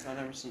Split. I've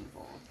never seen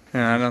Fallen.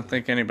 And I don't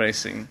think anybody's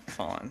seen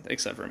Fallen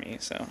except for me,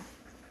 so.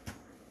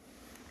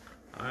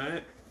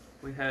 Alright.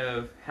 We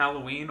have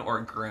Halloween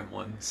or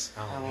Gremlins.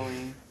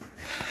 Halloween.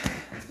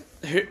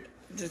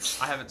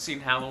 I haven't seen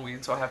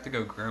Halloween, so I have to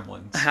go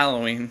Gremlins.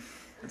 Halloween.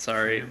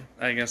 Sorry.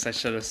 I guess I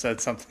should have said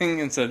something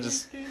instead of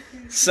just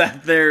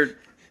sat there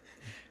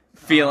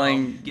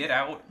feeling Get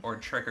Out or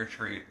Trick or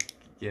Treat.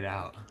 Get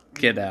Out.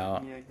 Get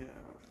Out. Yeah, Get Out.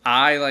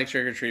 I like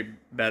Trick or Treat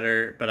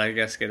better, but I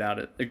guess Get Out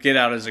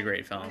is a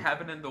great film.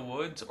 Cabin in the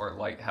Woods or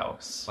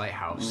Lighthouse.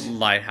 Lighthouse.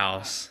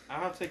 Lighthouse. I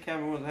have to say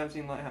Cabin Woods. I haven't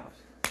seen Lighthouse.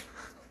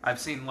 I've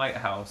seen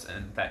Lighthouse,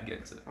 and that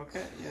gets it.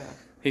 Okay, yeah.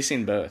 He's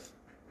seen both.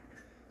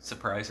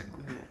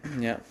 Surprisingly,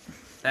 Yep.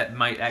 that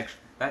might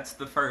actually. That's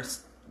the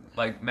first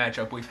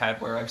matchup we've had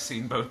where I've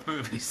seen both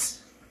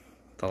movies.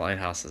 The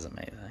Lighthouse is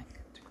amazing.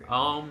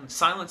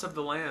 Silence of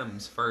the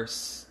Lambs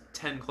versus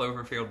 10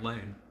 Cloverfield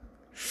Lane.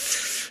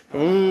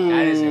 Ooh.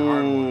 That is a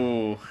hard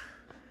one.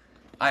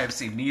 I have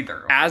seen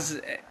neither. As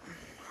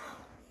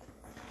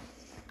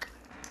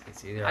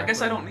It's either I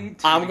guess I don't need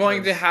to. I'm going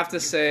to because- have to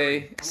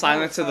say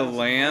Silence of the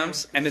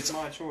Lambs, and it's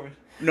my choice.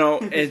 no,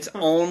 it's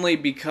only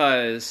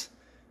because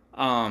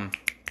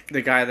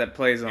the guy that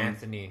plays him,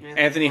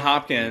 Anthony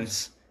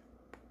Hopkins,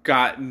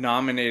 got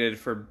nominated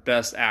for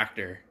Best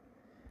Actor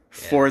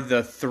for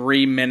the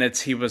 3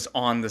 minutes he was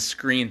on the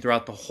screen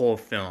throughout the whole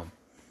film.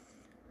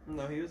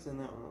 No, he was in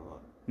that one a lot.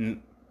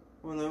 N-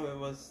 Well, no, it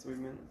was 3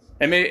 minutes.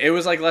 It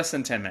was like less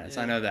than 10 minutes.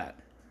 I Yeah. know that.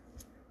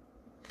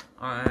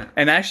 Alright.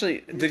 And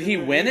actually, did he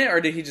win it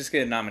or did he just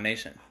get a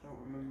nomination? I don't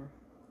remember.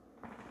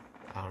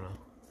 I don't know.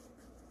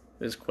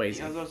 It was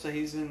crazy. I was about to say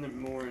he's in it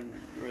more in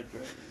Red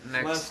Dragon.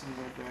 Next- Less in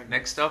Red Dragon.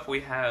 Next up,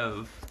 we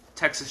have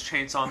Texas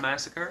Chainsaw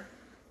Massacre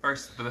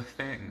versus The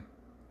Thing.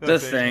 The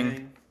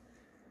Thing.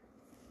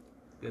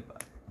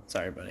 Goodbye.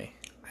 Sorry, buddy.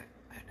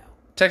 I know.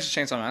 Texas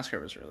Chainsaw Massacre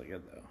was really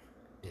good though.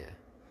 Yeah.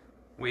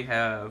 We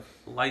have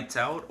Lights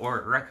Out or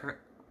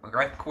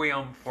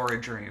Requiem for a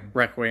Dream.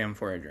 Requiem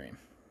for a Dream.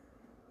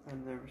 I've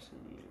never seen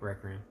it.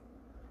 Requiem.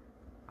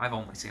 I've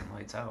only seen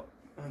Lights Out.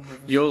 I've never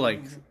You'll seen like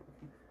it.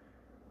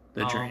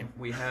 The Dream.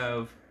 We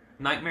have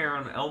Nightmare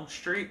on Elm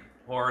Street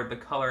or The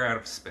Color Out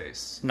of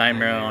Space.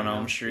 Nightmare on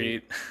Elm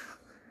Street.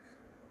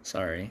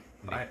 Sorry.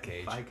 Nick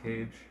Cage. By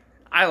Cage.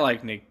 I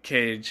like Nick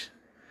Cage.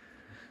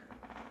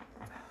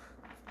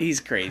 He's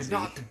crazy.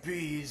 Not the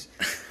bees.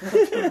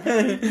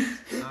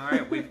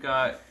 Alright, we've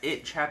got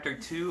It Chapter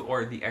 2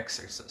 or The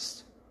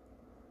Exorcist.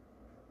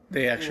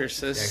 The The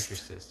Exorcist.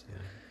 Exorcist,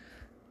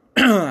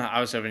 yeah. I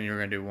was hoping you were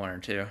gonna do 1 or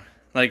 2.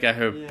 Like I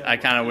hope. Yeah, I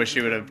kind of well, wish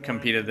you would have one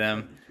competed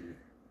and them,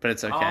 but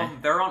it's okay.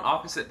 They're on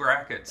opposite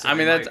brackets. So I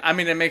mean they that's. I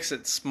mean it makes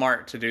it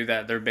smart to do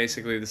that. They're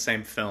basically the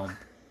same film.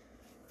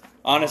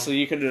 Honestly,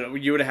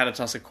 you would have had to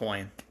toss a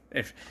coin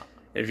if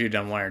you'd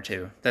done 1 or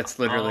 2. That's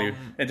literally.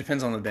 It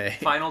depends on the day.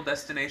 Final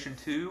Destination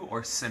 2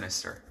 or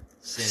Sinister.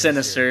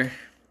 Sinister.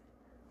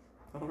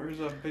 The only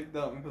reason I picked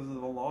that one because of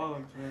the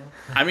logs, man.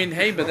 I mean,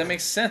 hey, but that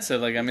makes sense. So,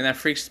 like, I mean, that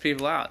freaks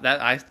people out.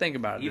 That I think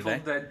about it Evil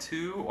today. Dead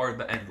 2 or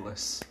The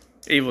Endless?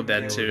 Evil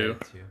Dead Evil 2.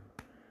 Dead 2.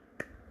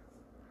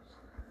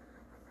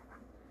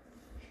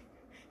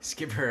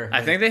 Skipper.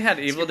 I think they had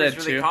Evil Dead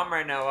Skipper's really 2. calm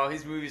right now while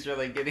these movies are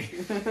like getting.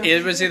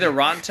 It was either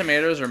Rotten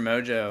Tomatoes or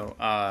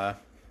Mojo.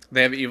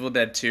 They have Evil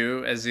Dead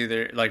 2 as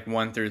either like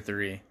 1 through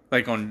 3,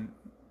 like on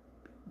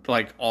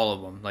like all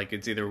of them. Like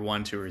it's either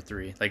 1, 2, or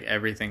 3. Like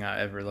everything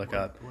I ever look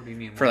up What do you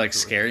mean? for one, like two, or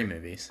scary three?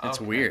 movies. It's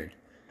Okay. weird.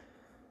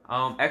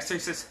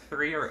 Exorcist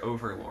 3 or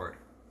Overlord?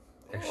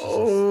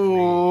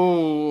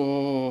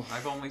 Oh,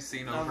 I've only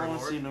seen I've Overlord.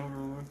 only seen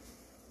Overlord.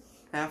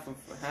 Half of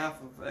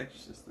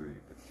Exorcist 3.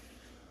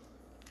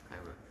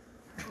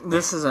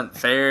 this isn't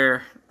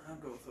fair. I'll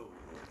go with Overlord.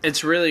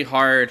 It's really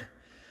hard.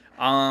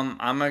 I'm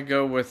gonna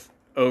go with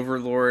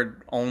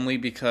Overlord only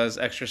because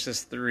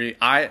Exorcist 3.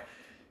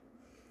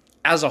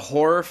 As a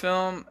horror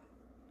film,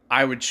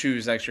 I would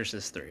choose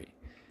Exorcist 3,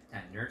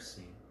 That nurse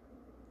scene.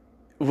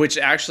 which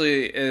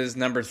actually is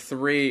number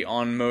 3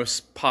 on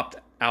most pop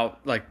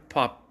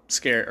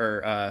scare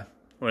or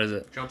what is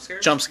it? Jump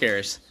scares? Jump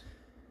scares.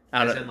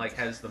 Out As of in, like,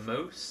 has the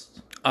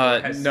most? Or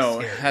has the no,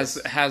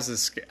 scariest?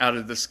 has out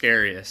of the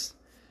scariest.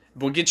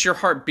 Will get your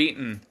heart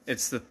beating.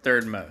 It's the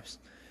third most.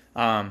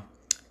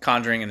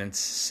 Conjuring and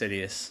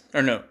Insidious,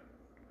 or no,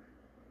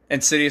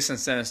 Insidious and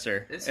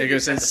Sinister. It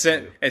Insidious goes has a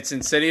few. It's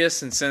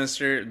Insidious and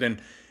Sinister.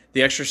 Then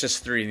The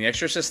Exorcist 3. And The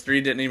Exorcist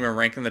 3 didn't even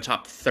rank in the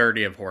top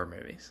 30 of horror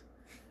movies,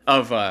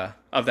 of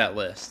that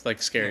list,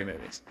 like scary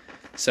movies.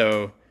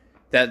 So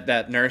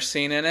that nurse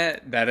scene in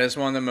it, that is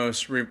one of the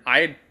most.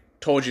 I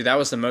told you that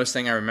was the most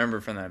thing I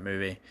remember from that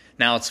movie.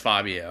 Now it's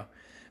Fabio,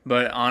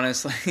 but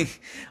honestly,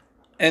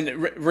 and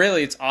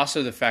really, it's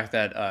also the fact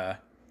that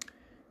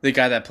the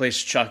guy that plays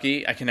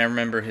Chucky, I can never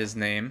remember his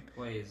name,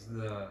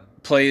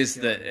 plays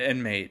the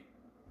inmate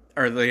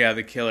or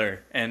the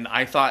killer, and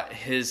I thought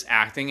his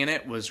acting in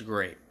it was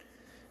great.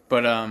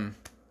 But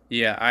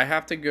yeah, I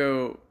have to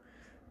go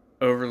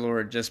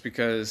Overlord just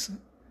because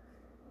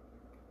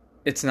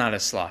it's not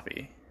as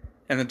sloppy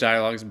and the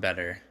dialogue's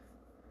better.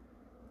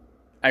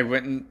 I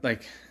wouldn't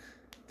like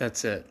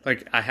that's it.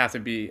 Like I have to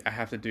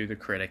do the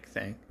critic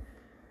thing.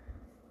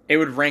 It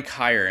would rank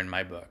higher in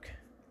my book.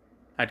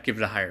 I'd give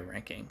it a higher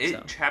ranking. It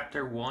So.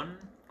 Chapter 1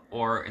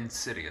 or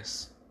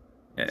Insidious?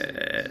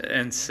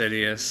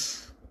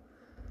 Insidious.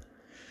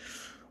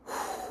 Whew,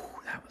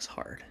 that was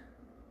hard.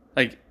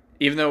 Like,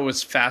 even though it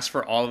was fast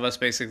for all of us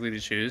basically to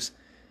choose,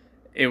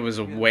 it was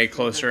way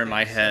closer in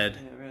my head.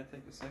 Yeah, we gotta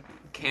take a second.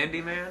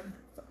 Candyman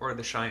or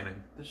The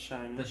Shining? The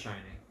Shining. The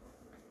Shining.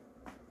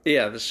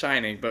 Yeah, The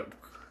Shining, but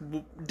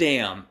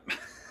damn.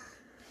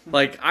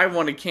 Like, I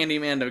wanted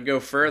Candyman to go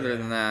further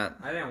than that.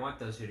 I didn't want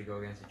those two to go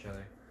against each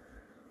other.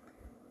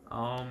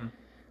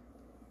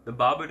 The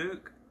Babadook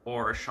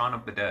or Shaun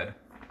of the Dead?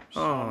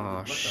 Oh,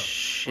 What the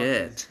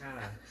shit.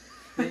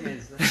 fuck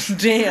is that?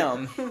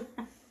 Damn.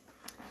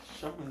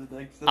 Shaun of the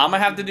Dead. I'm gonna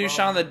have to do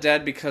Shaun of the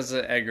Dead because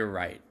of Edgar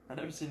Wright. I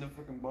never seen the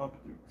fucking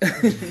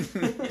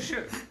Babadook. You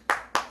should.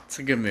 It's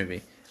a good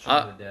movie.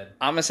 Shaun of the Dead.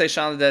 I'm gonna say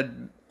Shaun of the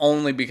Dead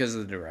only because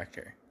of the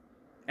director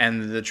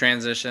and the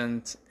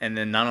transitions, and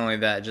then not only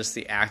that, just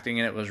the acting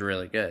in it was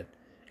really good,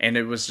 and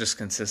it was just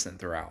consistent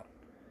throughout.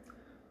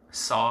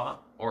 Saw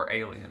or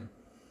Alien?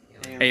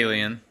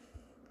 Alien.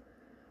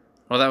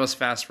 Well, that was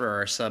fast for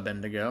our sub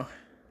Indigo.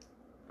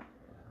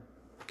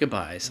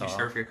 Goodbye, You Saw.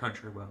 serve your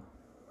country well.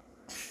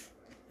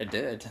 It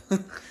did.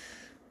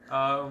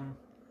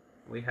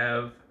 We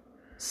have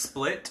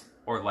Split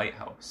or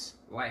Lighthouse?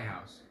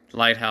 Lighthouse.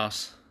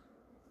 Lighthouse.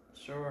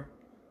 Sure.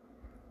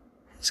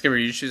 Skipper, are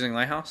you choosing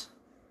Lighthouse?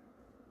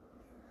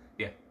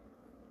 Yeah.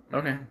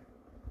 Okay.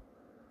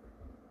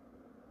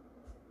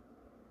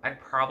 I'd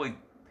probably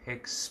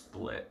pick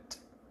Split.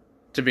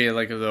 To be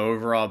like the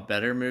overall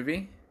better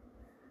movie?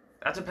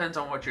 That depends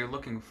on what you're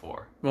looking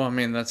for. Well, I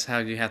mean, that's how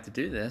you have to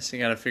do this. You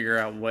got to figure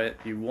out what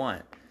you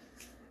want.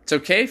 It's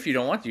okay if you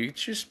don't want to. You can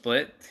choose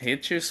Split. He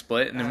choose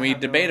Split, and then we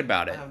debate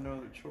about I it. have no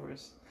other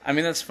choice. I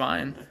mean, that's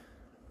fine.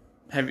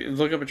 Have you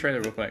look up a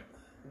trailer real quick?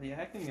 The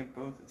acting in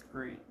both is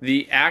great.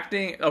 The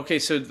acting. Okay,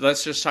 so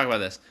let's just talk about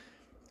this.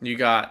 You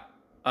got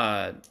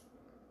James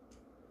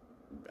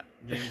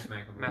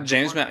McAvoy.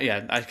 James.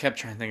 Yeah, I kept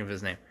trying to think of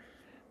his name.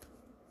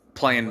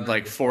 Playing Willem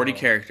like 40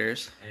 Dafoe.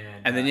 characters,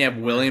 and then you have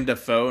William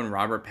Dafoe and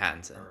Robert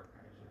Pattinson.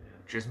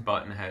 Just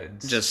button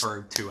heads Just-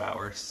 for 2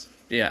 hours.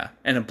 Yeah,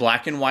 and a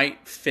black and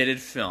white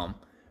fitted film.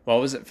 What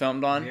was it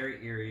filmed on?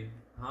 Very eerie.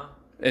 Huh?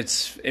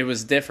 It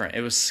was different.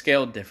 It was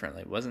scaled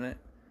differently, wasn't it?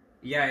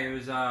 Yeah, it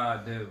was,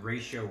 the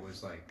ratio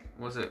was like...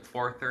 Was it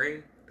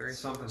 4:3?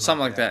 Something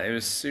like that. It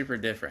was super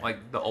different.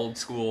 Like the old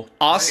school. It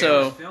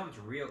Also, was filmed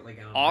real, like,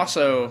 on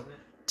also- wasn't it?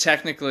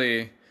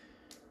 technically,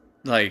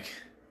 like,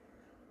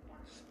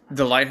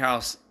 The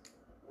Lighthouse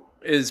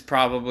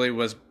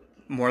was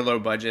more low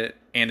budget,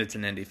 and it's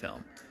an indie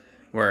film,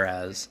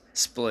 whereas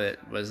Split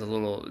was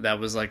that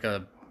was like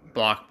a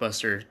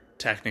blockbuster,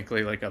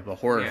 technically, like of a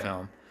horror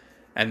film.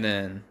 And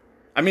then,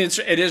 I mean,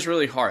 it is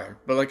really hard,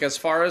 but like as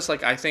far as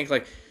like I think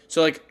like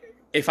so like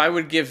if I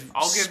would give,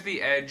 I'll give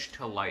the edge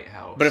to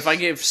Lighthouse. but if I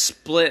give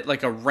Split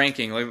like a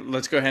ranking, like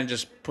let's go ahead and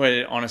just put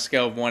it on a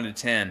scale of 1 to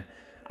 10.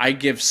 I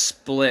give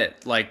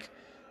Split like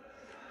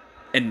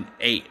an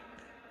 8,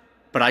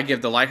 but I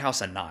give The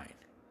Lighthouse a 9,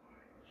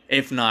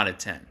 if not a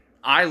 10.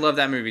 I love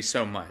that movie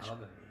so much,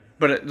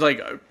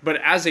 but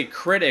as a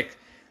critic,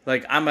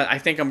 like I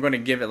think I'm going to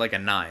give it like a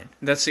 9.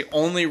 That's the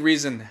only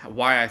reason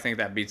why I think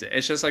that beats it.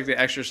 It's just like The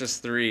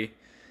Exorcist 3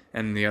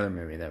 and the other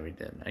movie that we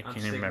did. I can't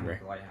even remember.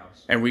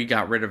 Lighthouse. And we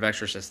got rid of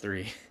Exorcist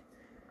 3.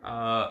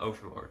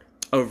 Overlord.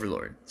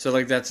 Overlord. So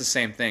like that's the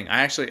same thing.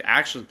 I actually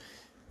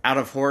out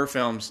of horror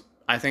films,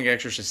 I think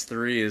Exorcist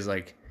 3 is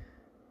like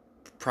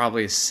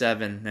probably a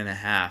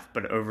 7.5,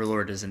 but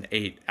Overlord is an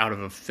 8 out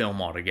of a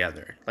film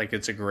altogether. Like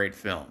it's a great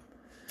film.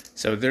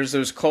 So there's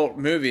those cult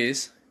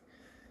movies,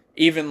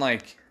 even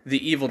like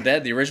The Evil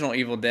Dead, the original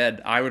Evil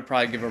Dead, I would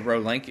probably give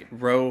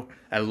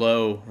a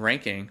low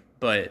ranking,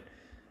 but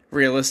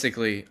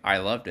realistically, I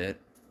loved it.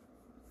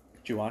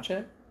 Did you watch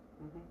it?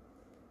 Mm-hmm.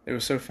 It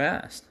was so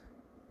fast.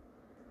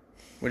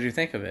 What did you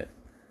think of it?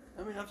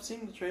 I mean, I've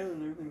seen the trailer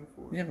and everything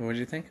before. Yeah, but what did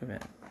you think of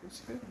it?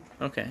 It's good.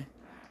 Okay.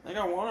 Like,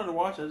 I wanted to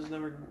watch it, I just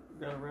never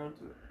got around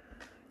to it.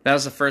 That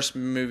was the first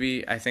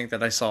movie I think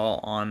that I saw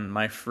on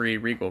my free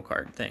Regal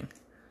card thing.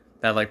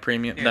 That like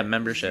premium, Yeah. that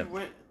membership.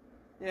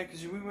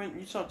 Because we went,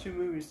 you saw 2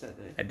 movies that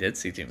day. I did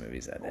see 2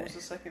 movies that What day. was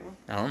the second one?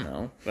 I don't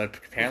know, but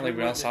apparently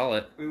we all saw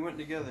it. We went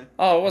together.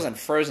 Oh, it wasn't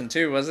Frozen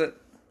 2, was it?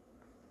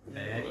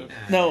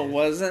 No, it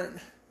wasn't.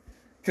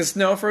 Because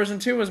no, Frozen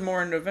 2 was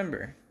more in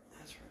November.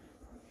 That's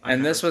right.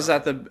 And this was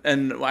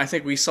and I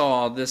think we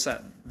saw this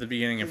at the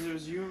beginning Because of. it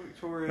was you,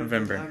 Victoria,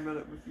 November. and I met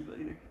up with you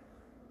later.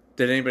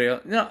 Did anybody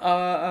else?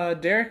 No,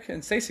 Derek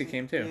and Stacy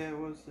came too. Yeah, it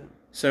was them.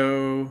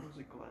 So Was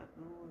it Glass?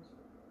 No, was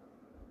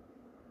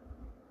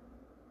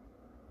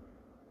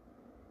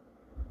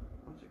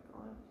it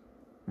Glass?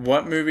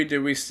 what movie did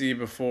we see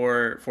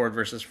before Ford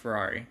versus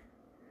Ferrari?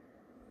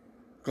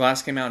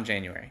 Glass came out in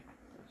January.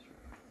 That's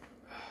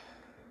right.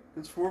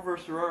 It's Ford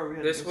versus Ferrari. We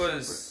had This to go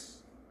was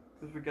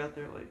because we got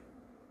there late.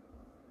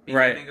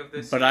 Beginning Right, of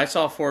this but year. I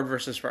saw Ford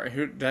versus Ferrari.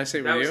 Who did I see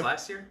it That with was you?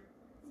 last year?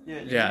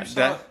 Yeah, Yeah, you saw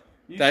that- it-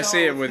 you did I saw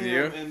see it with him,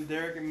 you? And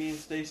Derek and me and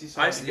Stacy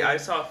saw I it together.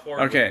 saw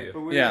 4 Okay. with But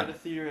you. we Yeah. were at the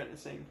theater at the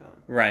same time.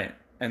 Right,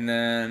 and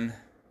then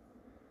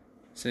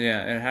so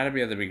yeah, it had to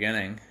be at the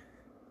beginning.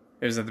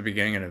 It was at the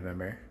beginning of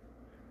November.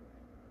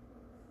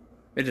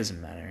 It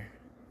doesn't matter.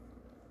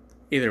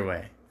 Either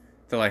way,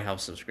 The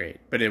Lighthouse was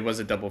great, but it was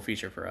a double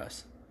feature for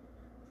us.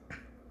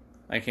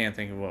 I can't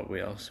think of what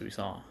else we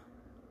saw.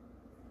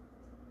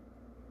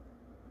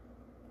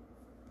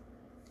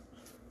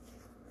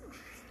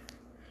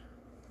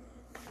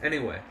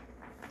 Anyway.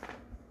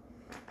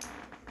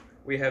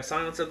 We have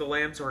Silence of the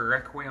Lambs or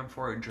Requiem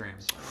for a Dream.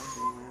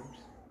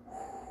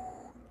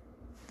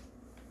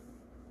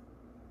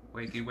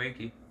 Wakey,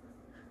 wakey.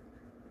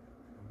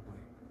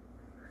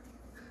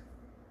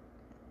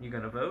 You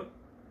gonna vote?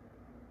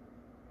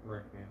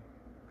 Requiem.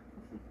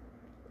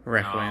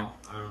 Requiem. No,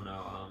 I don't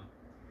know.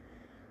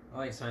 I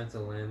like Silence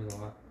of the Lambs a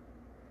lot.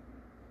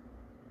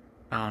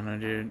 I don't know,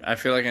 dude. I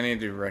feel like I need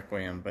to do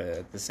Requiem, but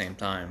at the same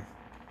time,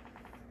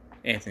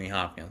 Anthony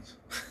Hopkins.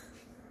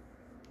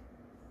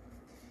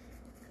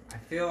 I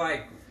feel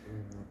like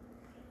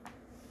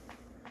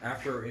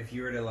if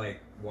you were to like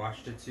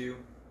watch the two,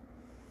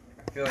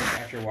 I feel like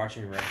after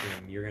watching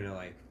Requiem, you're gonna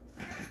like.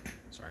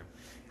 Sorry.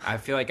 I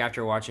feel like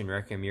after watching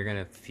Requiem, you're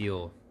gonna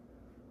feel.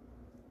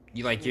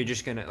 You're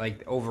just gonna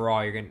like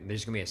overall.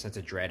 There's gonna be a sense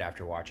of dread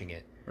after watching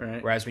it.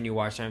 Right. Whereas when you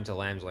watch Silence of the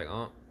Lambs, like,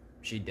 oh,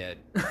 she dead.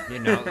 You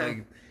know,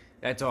 like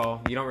that's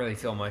all. You don't really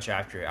feel much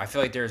after it. I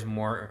feel like there's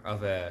more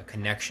of a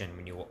connection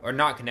or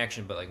not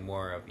connection, but like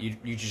more of you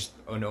just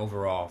an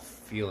overall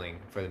feeling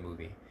for the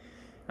movie.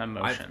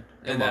 Emotion.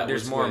 And that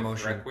there's was more with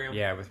emotion. Requiem?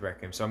 Yeah, with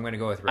Requiem. So I'm gonna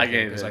go with I Requiem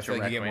gave because it I feel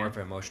to like you get more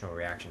Requiem. of an emotional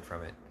reaction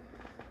from it.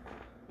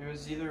 It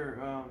was either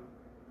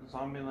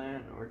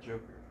Zombieland or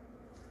Joker.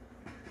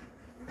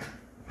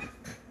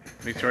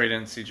 Victoria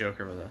didn't see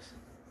Joker with us.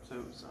 So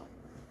it was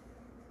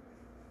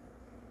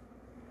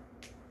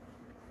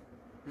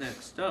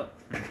Next up,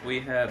 we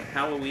have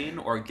Halloween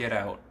or Get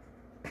Out.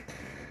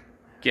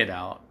 Get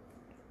Out.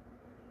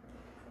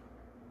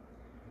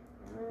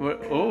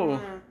 What?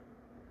 Oh.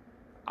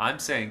 I'm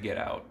saying Get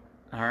Out.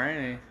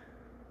 Alrighty.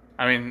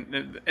 I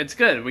mean, it's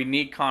good. We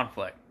need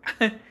conflict.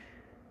 Or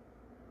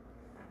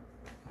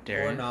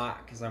Darian,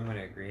 not, because I'm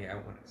gonna agree. I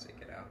want to say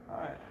Get Out.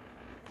 Alright.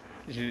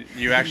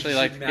 you actually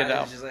like to She's Get mad,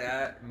 Out. she's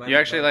like, You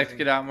actually like to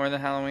Get Out more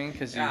than Halloween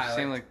because you Yeah, I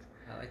seem like.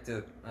 I like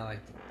to.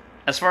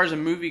 As far as a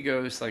movie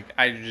goes, like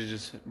I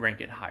just rank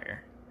it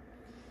higher.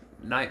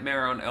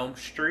 Nightmare on Elm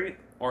Street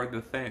or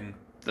The Thing.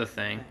 The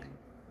Thing.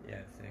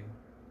 Yeah, thing.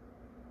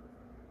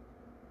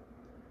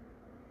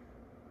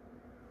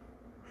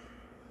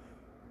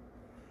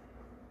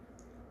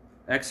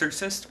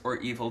 Exorcist or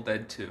Evil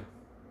Dead 2.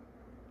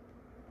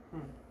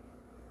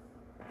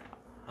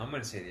 I'm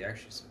gonna say The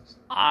Exorcist.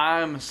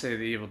 I'm gonna say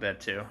The Evil Dead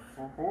 2.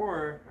 For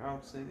horror, I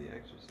would say The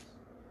Exorcist.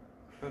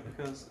 But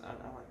because I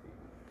like the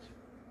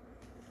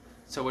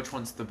So which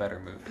one's the better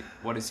movie?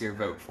 What is your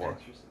vote for?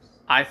 Exorcist.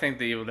 I think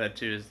The Evil Dead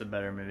 2 is the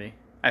better movie.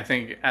 I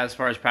think as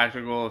far as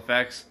practical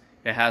effects,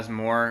 it has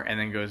more and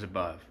then goes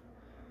above.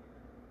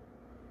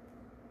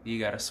 You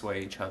gotta sway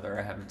each other.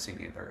 I haven't seen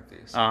either of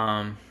these.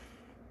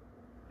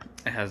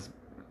 It has.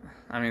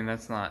 I mean,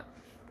 that's not.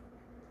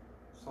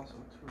 It's also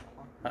 2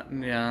 o'clock.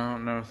 Yeah, I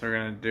don't know if they're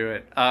gonna do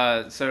it.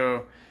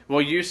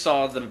 Well, you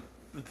saw the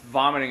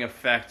vomiting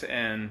effect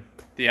in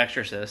The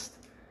Exorcist.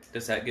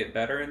 Does that get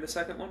better in the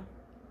second one?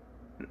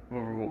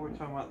 We're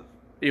talking about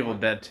Evil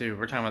Dead 2.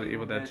 We're talking about the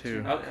Evil Dead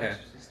 2. not Okay.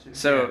 Exorcist 2.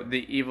 So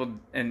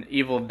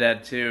Evil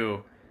Dead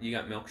 2. You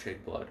got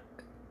milkshake blood.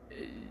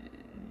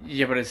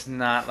 Yeah, but it's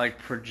not like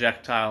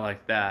projectile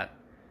like that.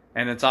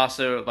 And it's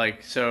also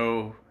like,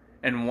 so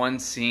in one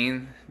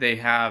scene, they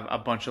have a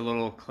bunch of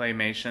little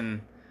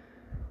claymation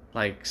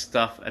like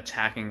stuff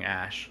attacking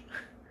Ash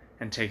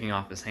and taking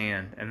off his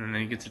hand. And then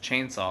he gets a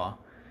chainsaw.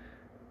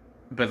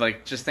 But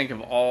like, just think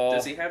of all.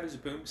 Does he have his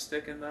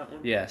boomstick in that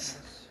one? Yes.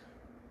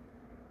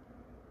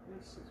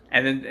 Yes, it's-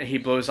 And then he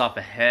blows off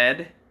a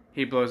head.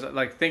 He blows,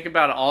 like, think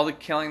about all the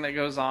killing that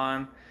goes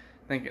on.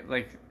 Think,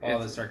 like. All the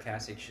it's-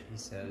 sarcastic shit he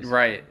says.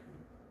 Right.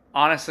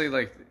 Honestly,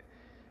 like,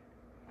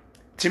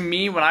 to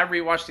me, when I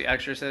rewatched The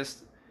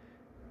Exorcist,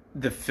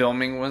 the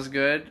filming was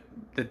good.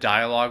 The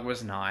dialogue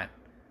was not.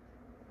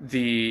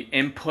 The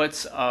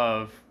inputs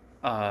of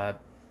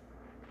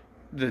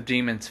the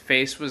demon's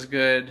face was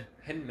good.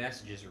 Hidden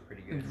messages were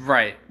pretty good.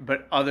 Right.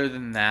 But other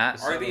than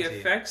that, Are the Subtlety.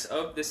 effects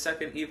of the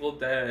second Evil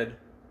Dead?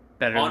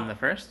 better on- than the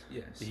first?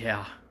 Yes.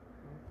 Yeah.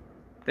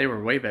 They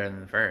were way better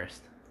than the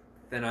first.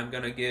 Then I'm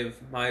gonna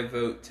give my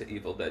vote to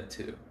Evil Dead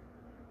 2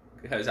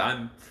 because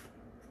I'm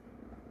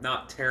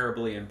not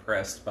terribly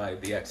impressed by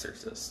The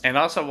Exorcist. And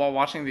also, while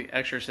watching The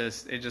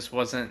Exorcist, it just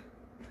wasn't.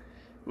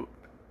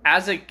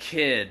 As a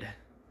kid,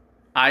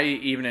 I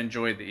even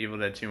enjoyed The Evil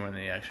Dead 2 more than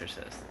The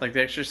Exorcist. Like,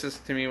 The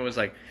Exorcist to me was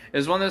like, it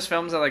was one of those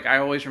films that like I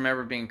always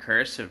remember being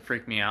cursed, so it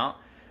freaked me out.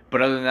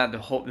 But other than that,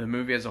 the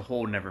movie as a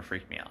whole never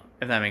freaked me out,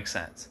 if that makes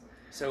sense.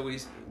 So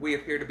we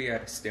appear to be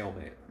at a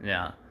stalemate.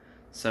 Yeah.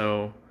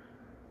 So,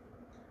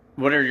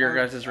 what are your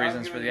I'm- guys'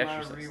 reasons I'm for The giving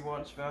Exorcist? My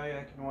rewatch value,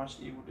 I can watch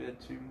Evil Dead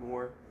 2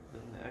 more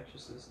than The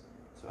Exorcist,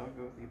 so I'll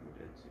go with Evil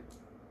Dead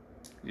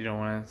 2. You don't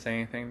want to say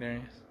anything,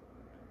 Darius?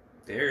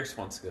 Darius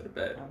wants to go to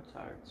bed. I'm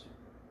tired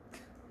too.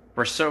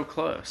 We're so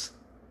close.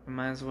 We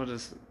might as well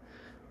just,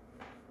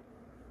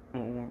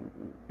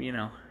 you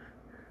know,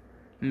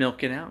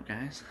 milk it out,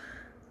 guys.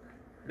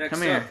 Next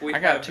Come here. up, we I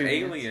got have 2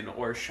 minutes. Alien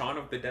or Shaun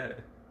of the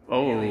Dead.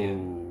 Oh,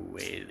 Alien.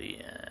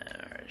 Alien,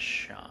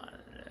 Sean.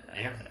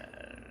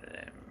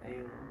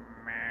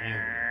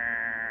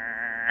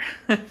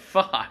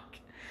 Fuck.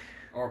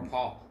 Or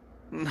Paul.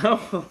 No,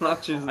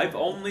 not choosing. I've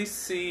only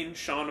seen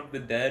Shaun of the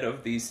Dead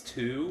of these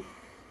two,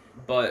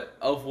 but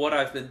of what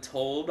I've been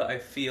told, I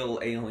feel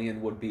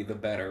Alien would be the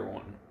better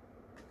one.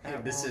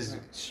 This is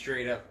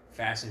straight up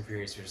Fast and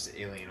Furious versus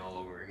Alien all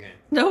over again.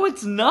 No,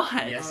 it's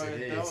not. Yes, it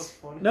That is. was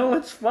funny. No,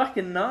 it's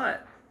fucking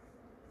not.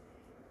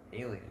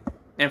 Alien.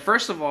 And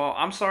first of all,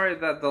 I'm sorry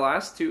that the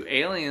last 2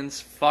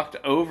 Aliens fucked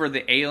over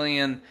the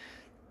Alien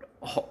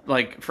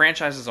like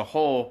franchise as a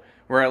whole.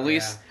 Where at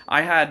least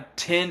I had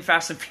 10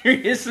 Fast and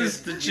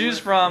Furiouses to choose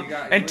from,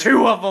 and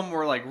 2 of them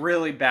were like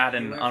really bad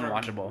and You went from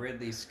unwatchable.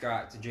 Ridley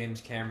Scott to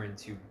James Cameron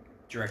to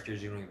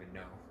directors you don't even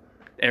know.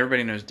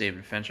 Everybody knows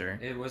David Fincher.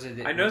 It was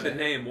a. I know the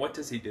name. What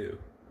does he do?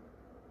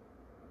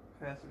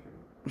 Fast and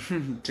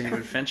Furious.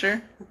 David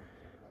Fincher?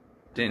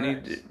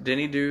 Didn't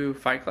he do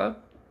Fight Club?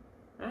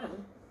 Oh.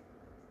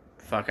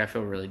 Fuck, I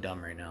feel really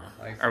dumb right now.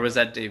 Like- Or was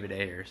that David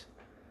Ayers?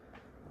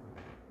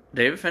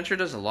 David Fincher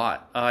does a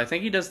lot. I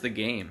think he does The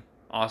Game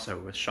also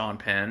with Sean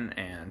Penn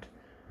and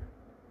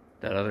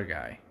that other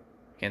guy.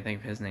 Can't think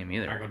of his name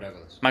either. Michael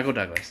Douglas. Michael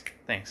Douglas.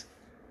 Thanks.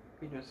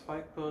 He does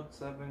Fight Club,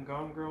 7,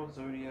 Gone Girl,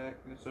 Zodiac,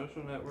 The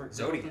Social Network,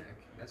 Zodiac.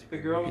 That's a The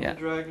good Girl movie. with Yeah. the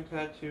Dragon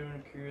Tattoo,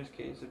 and Curious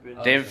Case of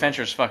Benjamin. David so-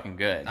 Fincher's fucking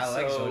good. I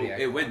like So Zodiac.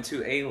 it went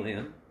to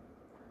Alien.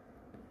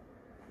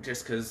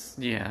 Just because.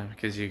 Yeah,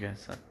 because you guys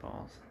suck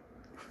balls.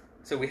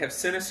 So we have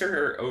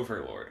Sinister or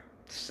Overlord.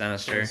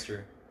 Sinister.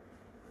 Sinister.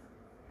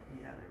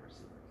 Yeah, I never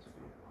seen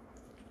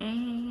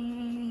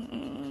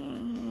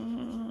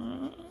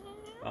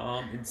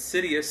that.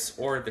 Insidious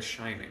or The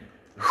Shining.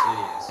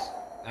 Insidious.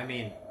 I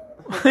mean,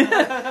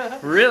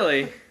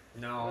 Really?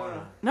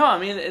 no. No, I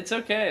mean, it's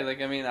okay.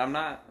 Like, I mean, I'm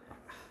not...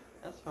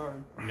 That's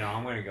hard. No,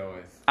 I'm gonna go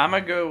with. I'm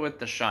gonna go with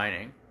The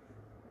Shining.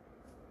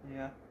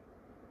 Yeah.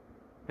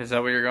 Is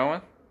that what you're going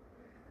with?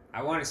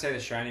 I want to say The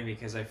Shining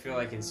because I feel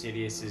like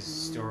Insidious's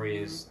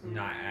story is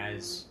not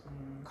as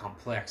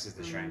complex as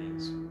The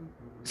Shining's.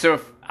 So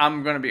if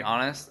I'm going to be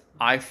honest,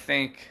 I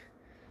think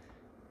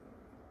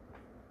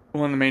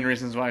one of the main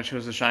reasons why I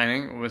chose The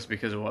Shining was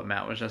because of what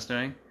Matt was just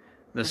doing.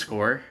 The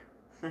score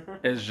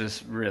is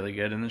just really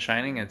good in The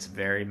Shining. It's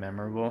very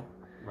memorable.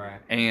 Right.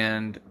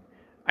 And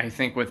I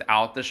think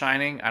without The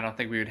Shining, I don't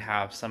think we would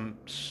have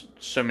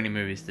so many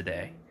movies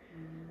today.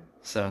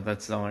 So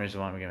that's the only reason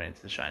why I'm giving it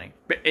to The Shining.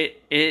 But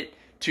it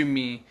to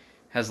me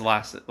has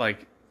lasted,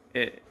 like,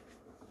 it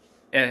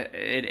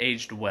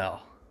aged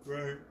well.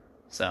 Right.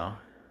 So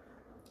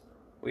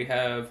We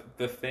have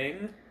The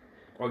Thing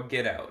or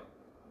Get Out.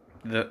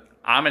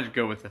 I'm gonna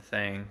go with The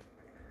Thing.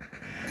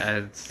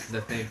 It's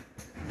The Thing.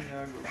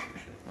 Yeah, I'll go with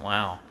it.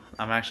 wow.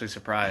 I'm actually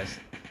surprised.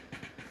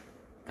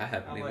 I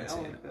haven't I even like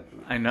seen it. that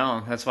movie. I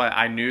know. That's why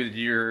I knew that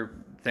your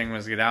thing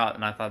was Get Out,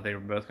 and I thought they were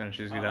both gonna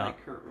choose Get I Out.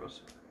 like Kurt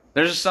Russell.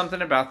 There's just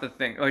something about The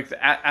Thing. Like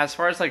as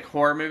far as like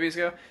horror movies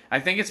go, I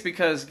think it's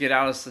because Get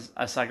Out is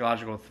a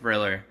psychological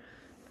thriller,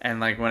 and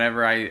like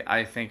whenever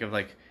I think of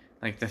like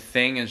The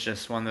Thing is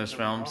just one of those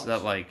films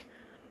that like.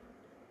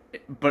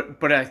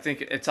 But I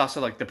think it's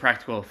also like the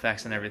practical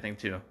effects and everything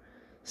too.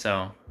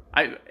 So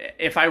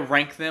if I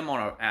rank them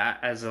on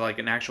as like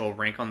an actual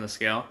rank on the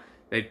scale,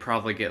 they'd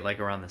probably get like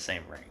around the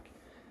same rank.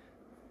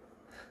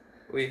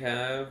 We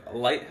have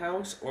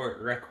Lighthouse or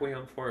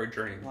Requiem for a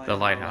Dream. The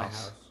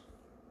Lighthouse.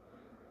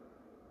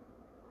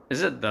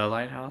 Is it The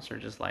Lighthouse or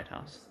just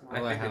Lighthouse? I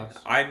think Lighthouse.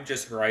 I'm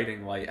just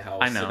writing Lighthouse.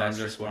 I know, So that's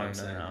I'm just just what I'm wanting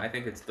to saying. know. I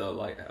think it's The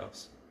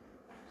Lighthouse.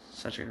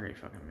 Such a great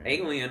fucking movie.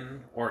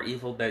 Alien or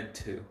Evil Dead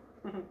 2.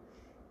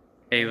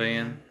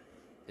 Alien.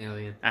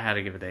 Alien. I had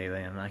to give it to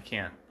Alien. I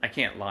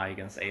can't lie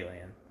against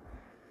Alien.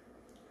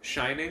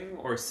 Shining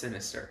or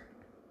Sinister.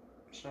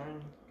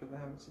 Shining, because I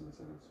haven't seen this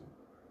episode.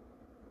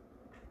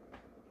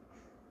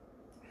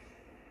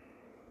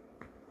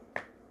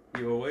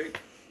 You awake?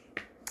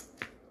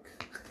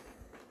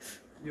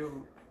 Yo.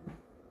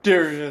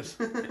 Darius.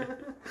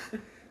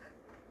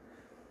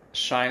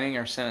 Shining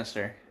or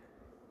Sinister?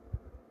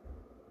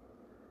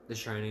 The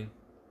Shining.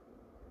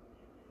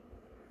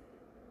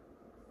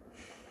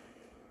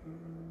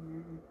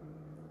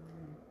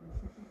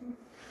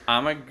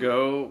 I'm gonna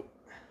go.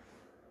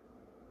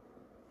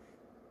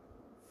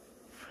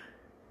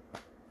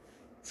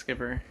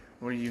 Skipper,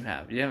 what do you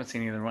have? You haven't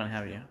seen either one,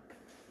 have you?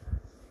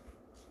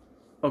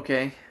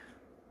 Okay.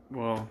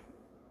 Well,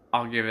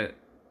 I'll give it.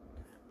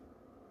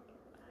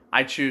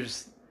 I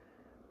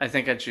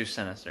think I choose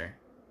Sinister.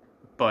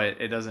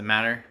 But it doesn't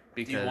matter Do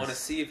because. you want to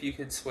see if you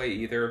can sway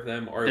either of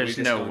them, or are we There's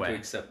just no going way. to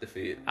accept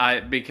defeat?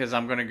 Because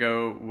I'm gonna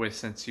go with,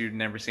 since you've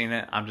never seen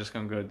it, I'm just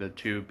gonna go the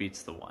 2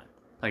 beats the 1.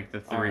 Like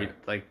the 3, Alright.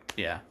 like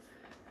yeah.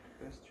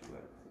 That's too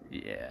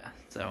late. Yeah,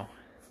 so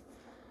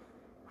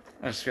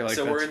I just feel like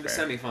So that's we're in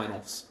fair. the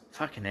semifinals.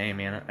 Fucking A,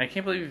 man. I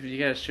can't believe you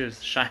guys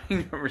chose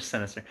Shining over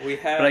Sinister. We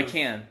have But I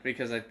can,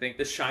 because I think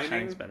The Shining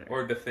Shining's better.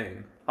 or The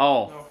Thing.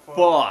 Oh, No,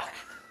 fuck.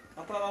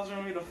 I thought that was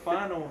gonna be the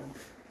final one.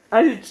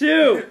 I did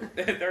too!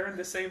 They're in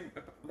the same.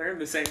 They're in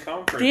the same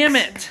conference. Damn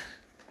it!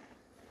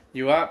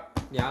 You up?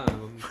 Yeah,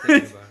 I'm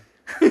thinking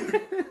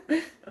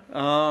about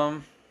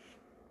it.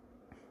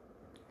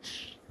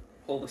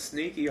 Pull the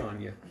sneaky on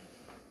you.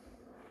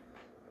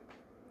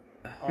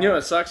 You know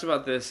what sucks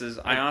about this is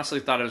I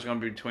honestly thought it was going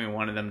to be between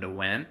one of them to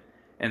win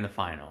in the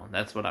final.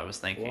 That's what I was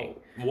thinking.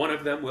 Well, one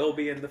of them will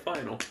be in the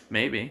final.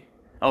 Maybe.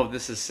 Oh,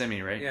 this is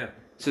semi, right? Yeah.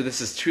 So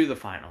this is to the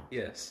final.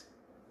 Yes.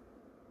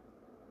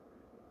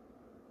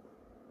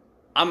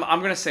 I'm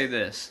going to say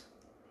this.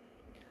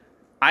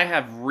 I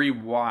have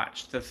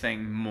rewatched The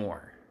Thing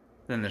more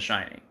than The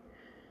Shining.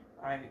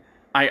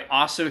 I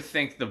also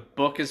think the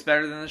book is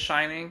better than The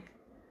Shining.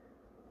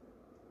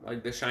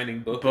 Like the Shining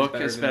book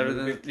Is better the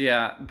than movie.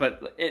 yeah,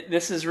 but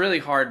this is really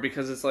hard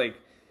because it's like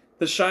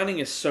The Shining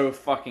is so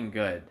fucking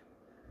good.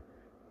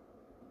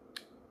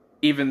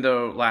 Even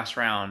though last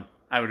round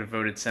I would have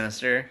voted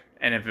Sinister,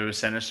 and if it was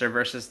Sinister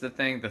versus The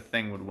Thing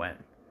would win.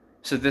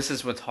 So this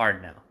is what's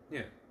hard now.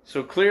 Yeah.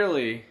 So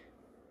clearly,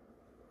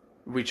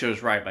 we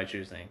chose right by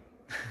choosing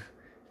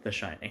The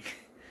Shining.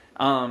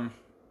 Out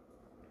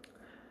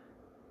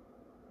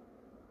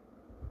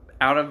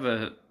of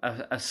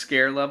a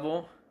scare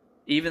level,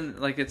 even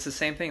like it's the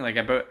same thing. Like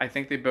I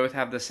think they both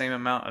have the same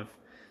amount of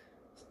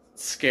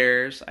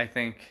scares. I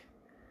think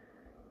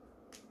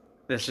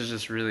this is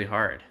just really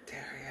hard.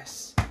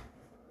 Darius.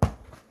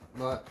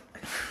 What?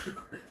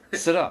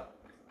 Sit up.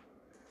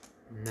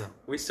 No.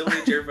 We still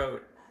need your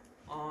vote.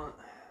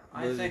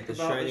 I Was think it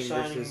about The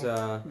Shining. versus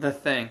The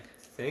Thing.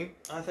 Thing?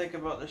 I think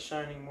about The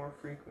Shining more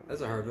frequently.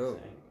 That's a hard than The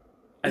vote. Thing.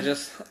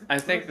 I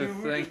think The We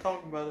were Thing. just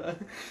talking about that.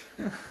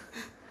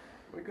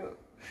 Wake up.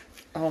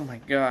 Oh my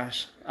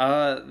gosh.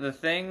 The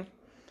Thing.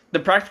 The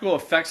practical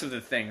effects of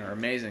The Thing are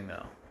amazing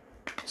though.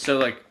 So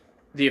like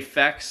the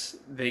effects,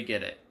 they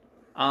get it.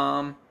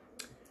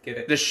 Get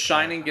it? The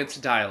Shining gets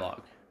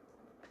dialogue.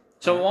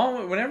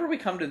 So whenever we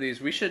come to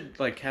these, we should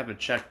like have a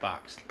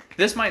checkbox.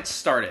 This might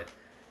start it.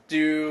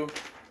 Do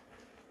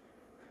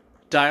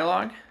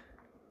dialogue,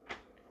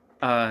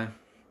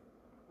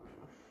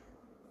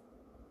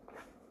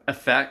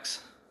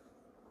 effects,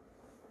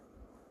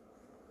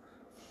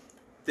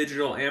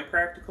 Digital and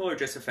practical, or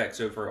just effects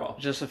overall?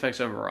 just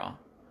effects overall.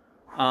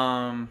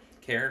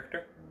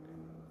 Character?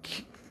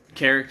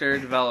 Character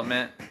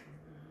development.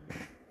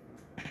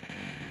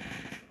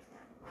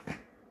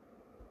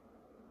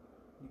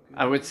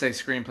 I would say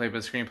screenplay,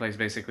 but screenplay is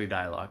basically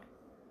dialogue.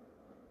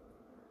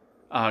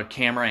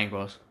 Camera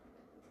angles.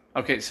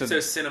 Okay, so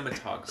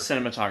cinematography.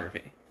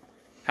 cinematography.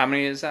 How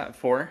many is that?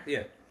 4?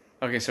 Yeah.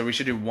 Okay, so we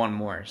should do one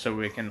more so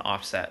we can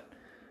offset.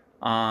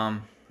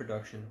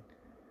 Production.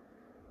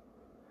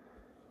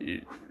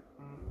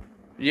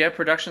 Yeah,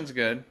 production's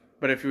good,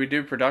 but if we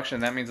do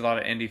production, that means a lot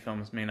of indie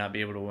films may not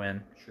be able to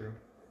win. True.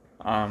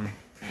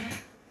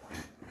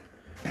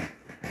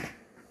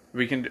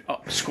 We can do,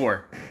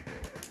 score.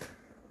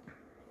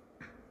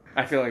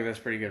 I feel like that's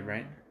pretty good,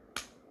 right?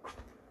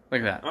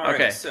 Like that. All right,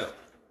 okay. so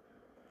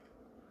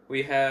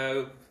we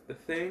have The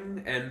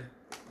Thing and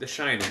The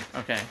Shining.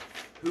 Okay.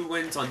 Who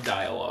wins on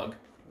dialogue?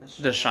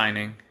 The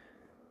Shining.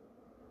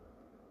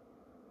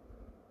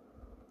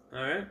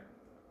 All right.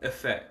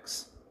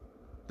 Effects.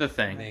 The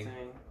Thing. Thing.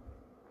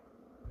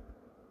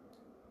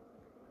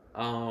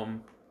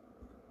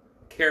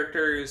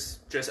 Characters,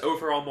 just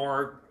overall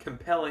more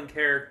compelling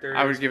characters.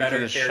 I would give it to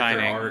better The character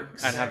Shining.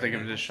 arcs. I'd have to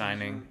give it to The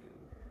Shining.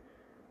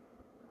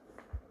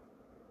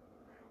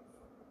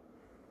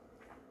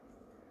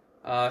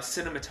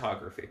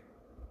 Cinematography.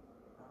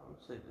 I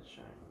would say The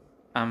Shining.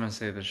 I'm gonna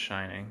say The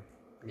Shining.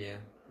 Yeah.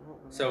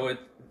 So it.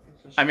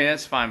 I mean,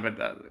 that's fine, but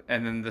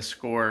and then the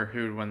score.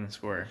 Who would win the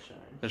score?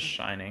 The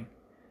Shining.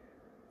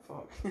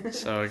 Shining. Fuck.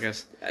 So I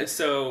guess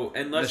So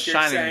unless The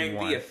you're Shining saying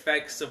won. the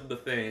effects of The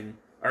Thing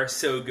are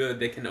so good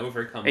they can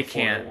overcome It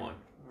can't. 4-1.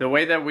 the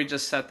way that we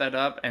just set that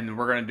up, and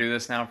we're gonna do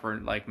this now for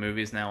like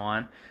movies now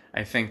on.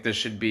 I think this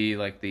should be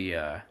like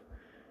the.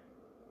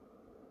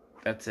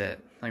 That's it.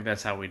 Like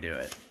that's how we do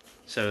it.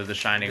 So The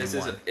Shining This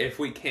won. is if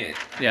we can't.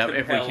 Yeah, if we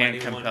compel can't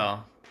anyone.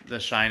 compel, The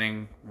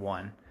Shining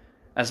won.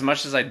 As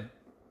much as I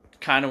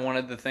kind of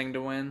wanted The Thing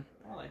to win,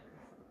 I like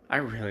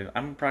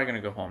I'm probably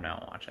gonna go home now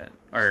and watch it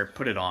or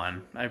put it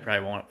on. I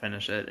probably won't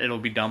finish it. It'll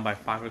be done by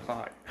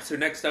 5:00. So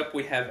next up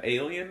we have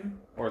Alien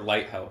or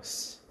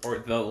Lighthouse or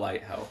The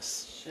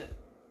Lighthouse. Shit.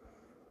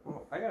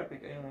 Well, I gotta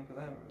pick Alien because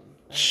I haven't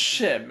really.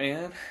 Shit,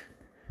 man.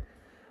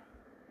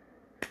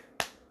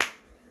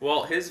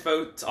 Well, his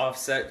vote's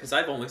offset because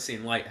I've only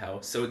seen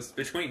Lighthouse, so it's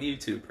between you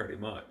two pretty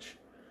much.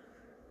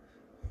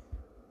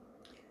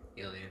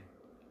 Alien.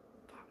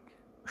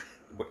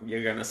 What,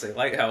 you're gonna say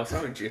Lighthouse,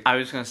 aren't you? I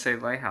was gonna say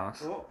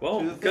Lighthouse.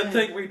 Well, to the good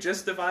thing we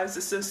just devised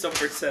a system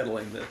for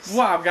settling this.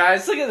 Wow,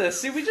 guys, look at this.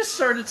 See, we just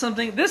started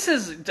something. This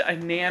is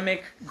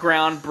dynamic,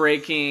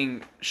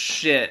 groundbreaking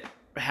shit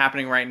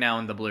happening right now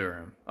in the Blue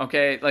Room.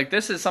 Okay? Like,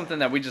 this is something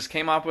that we just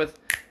came up with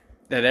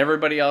that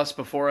everybody else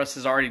before us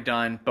has already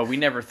done, but we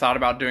never thought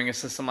about doing a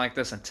system like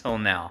this until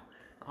now.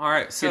 All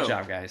right, so Good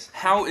job, guys.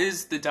 how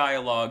is the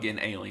dialogue in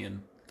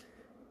Alien?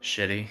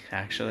 Shitty,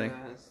 actually.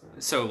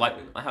 So, like,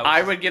 how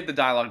I would give the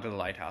dialogue to the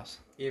Lighthouse.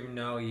 Even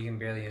though you can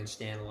barely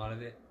understand a lot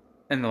of it.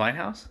 In the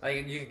Lighthouse?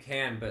 Like, you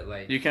can, but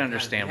like... You can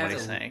understand you what have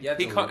he's to- saying. you have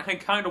he, to- he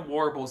kind of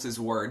warbles his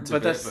words, a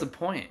But bit, that's the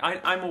point.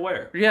 I'm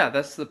aware. Yeah,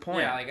 that's the point.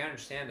 Yeah, like, I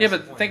understand. Yeah, that's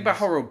but the point. think about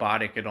how It's-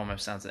 robotic it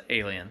almost sounds to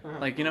Alien.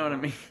 Like, you know what I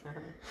mean?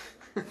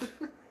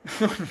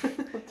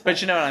 But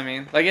you know what I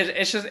mean? Like,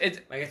 it's just...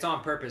 Like, it's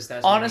on purpose.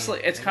 That's Honestly, what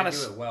I mean. it's And kinda they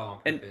do it well on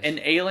in purpose.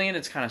 Alien,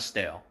 it's kind of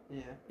stale.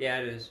 Yeah. Yeah,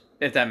 it is.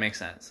 If that makes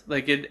sense.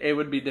 Like, it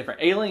would be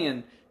different.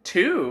 Alien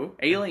 2,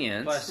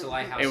 Aliens... Plus, the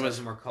Lighthouse It has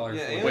was more colorful.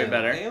 Yeah, way Alien,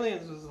 better.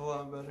 Aliens was a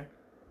lot better.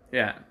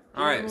 Yeah.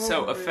 All right,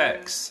 so Game over,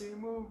 effects.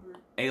 game over.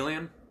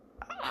 Alien?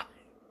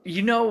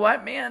 You know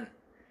what, man?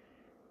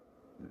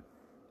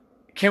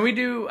 Can we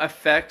do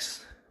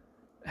effects?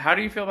 How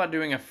do you feel about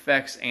doing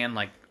effects and,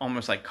 like,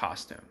 almost like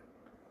costume?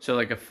 So,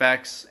 like,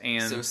 effects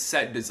and So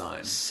set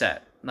design.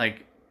 set.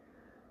 Like,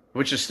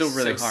 which is still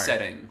really So hard.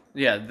 setting.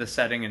 Yeah, the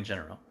setting in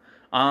general.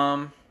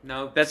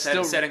 No, That's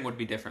still- setting would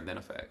be different than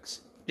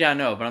effects. Yeah,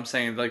 no, but I'm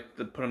saying, like,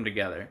 put them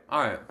together.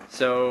 All right,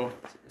 So,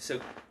 so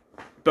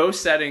both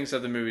settings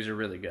of the movies are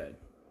really good.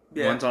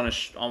 yeah, One's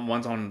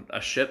on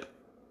a ship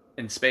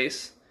in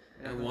space,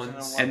 and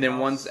one's and then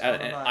one's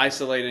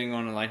isolating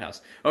on a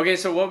lighthouse. Okay,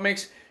 so what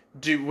makes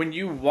when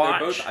you watch?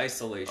 they're both Okay,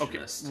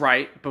 isolationists.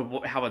 right,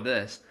 but how about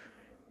this?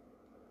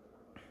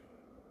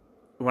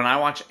 When I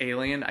watch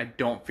Alien, I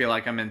don't feel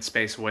like I'm in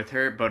space with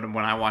her, but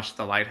when I watched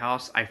The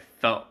Lighthouse, I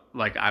felt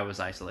like I was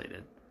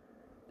isolated.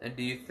 And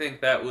do you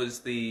think that was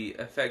the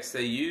effects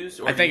they used?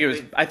 Or I do think you it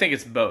was. I think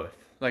it's both.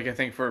 Like I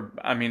think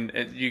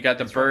you got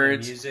the It's from the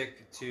birds.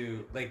 music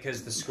to like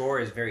because the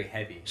score is very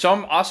heavy. So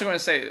I'm also going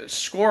to say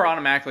score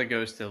automatically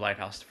goes to The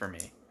Lighthouse for me.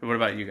 What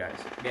about you guys?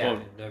 Yeah,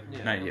 Well,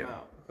 the- not you.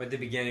 But the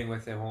beginning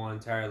with the whole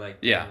entire like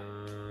Yeah.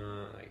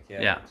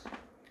 yeah. Yeah.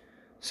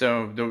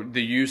 So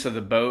the use of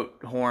the boat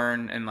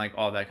horn and like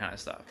all that kind of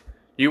stuff.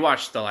 You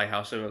watched The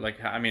Lighthouse, so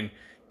like I mean,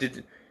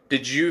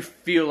 did you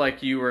feel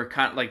like you were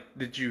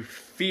did you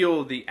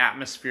feel the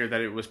atmosphere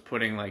that it was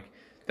putting like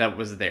that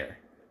was there?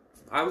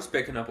 I was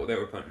picking up what they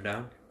were putting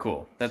down.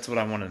 Cool. That's what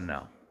I wanted to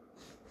know.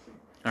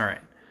 All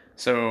right.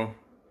 So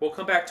We'll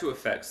come back to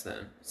effects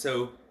then.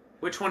 So,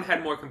 which one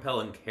had more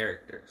compelling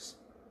characters?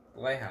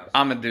 Lighthouse.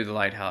 I'm gonna do The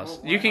Lighthouse.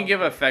 Well, You can Lighthouse.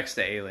 give effects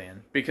to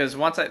Alien because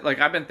once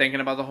I've been thinking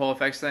about the whole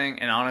effects thing,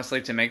 and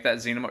honestly, to make that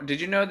xenomorph, did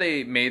you know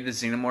they made the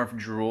xenomorph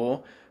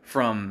drool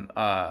from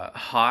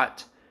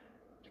hot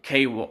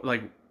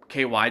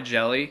KY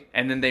jelly,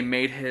 and then they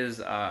made his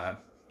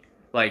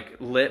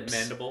lips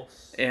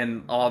Mandibles?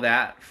 and all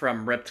that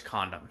from ripped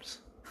condoms.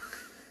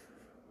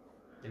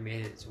 They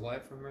made it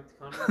what from Earth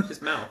Condom? His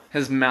mouth.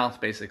 His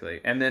mouth, basically,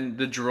 and then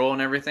the drool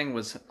and everything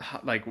was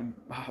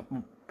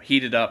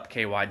heated up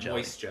KY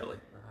jelly. Moist jelly.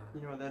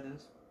 You know what that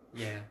is?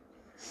 Yeah.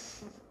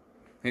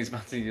 He's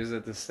about to use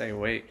it to stay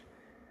awake.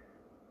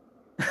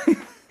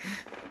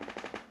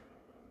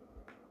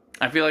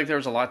 I feel like there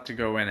was a lot to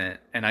go in it,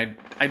 and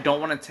I don't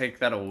want to take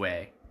that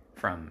away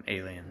from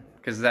Alien,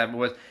 because that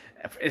was,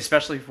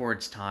 especially for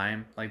its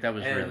time, like that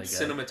was And really good.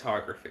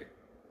 cinematography.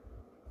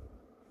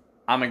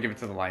 I'm gonna give it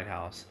to The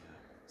Lighthouse.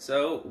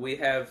 So we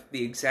have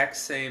the exact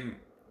same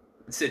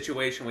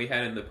situation we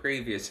had in the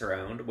previous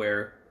round,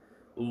 where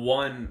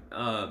one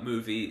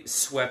movie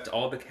swept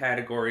all the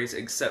categories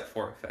except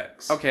for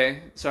effects.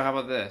 Okay, so how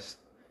about this?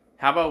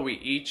 How about we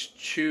each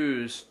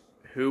choose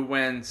who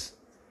wins,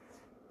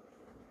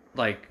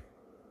 like,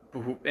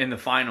 in the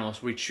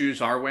finals, we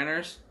choose our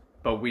winners,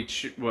 but we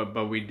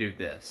do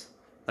this.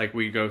 Like,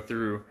 we go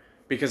through,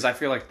 because I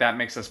feel like that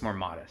makes us more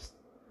modest.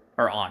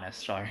 Or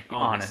honest, sorry.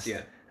 Honest,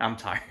 yeah. I'm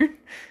tired.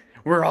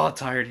 We're all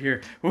tired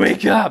here.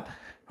 Wake up!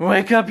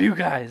 Wake up, you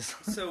guys!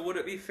 So would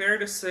it be fair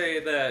to say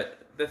that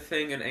The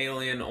Thing and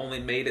Alien only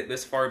made it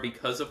this far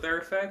because of their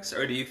effects,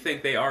 or do you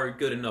think they are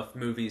good enough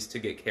movies to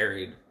get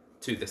carried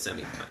to the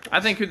semifinals? I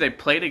think who they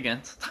played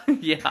against.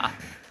 Yeah.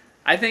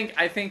 I think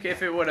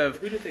if it would have,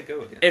 Who did they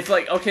go against? if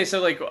like, okay, so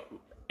like,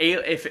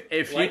 if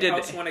you did,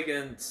 Lighthouse went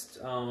against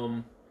yeah,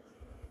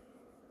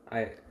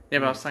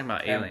 but I was talking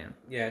about Alien.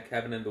 Yeah,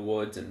 Cabin in the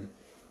Woods and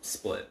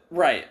Split.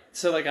 Right.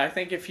 So like, I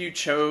think if you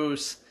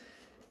chose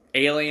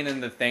Alien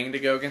and The Thing to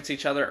go against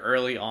each other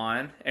early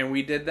on, and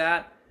we did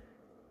that,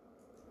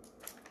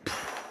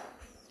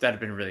 that'd have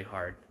been really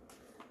hard.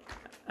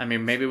 I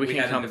mean, maybe we can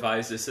hadn't come.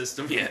 devised a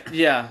system yet.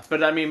 Yeah,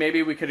 but I mean,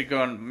 maybe we could have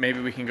gone. Maybe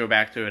we can go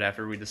back to it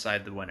after we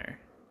decide the winner,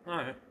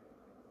 Alright.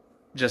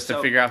 just to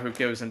So- figure out who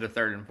goes into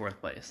third and fourth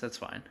place. That's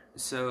fine.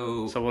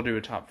 So So we'll do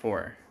a top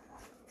four.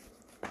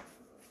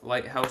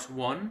 Lighthouse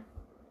won,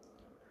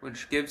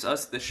 which gives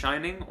us The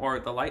Shining or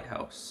The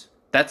Lighthouse.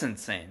 That's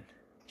insane.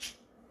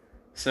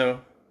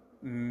 So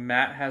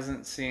Matt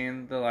hasn't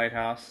seen The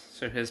Lighthouse,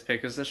 so his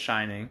pick is The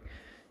Shining.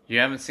 You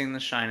haven't seen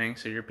The Shining,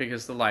 so your pick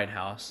is The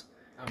Lighthouse.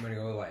 I'm gonna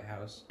go with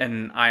Lighthouse.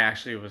 And I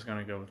actually was going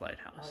to go with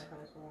Lighthouse.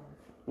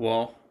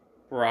 Well,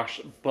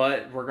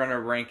 but we're going to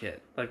rank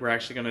it. Like, we're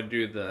actually going to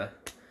do the...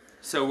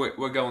 So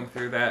we're going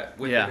through that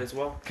with Yeah. it as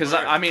well? Because,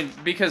 Alright. I mean,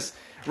 because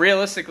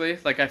realistically,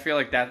 like, I feel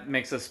like that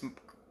makes us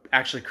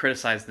actually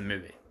criticize the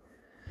movie.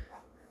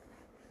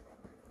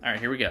 All right,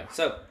 here we go.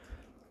 So,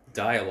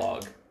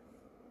 dialogue.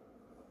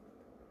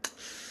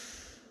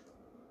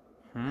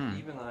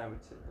 Even I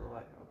would say The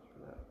Lighthouse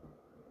for that.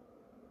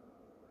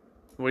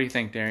 What do you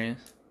think, Darius?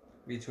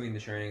 Between The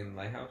Shining and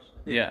Lighthouse?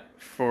 Yeah,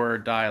 for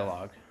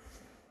dialogue.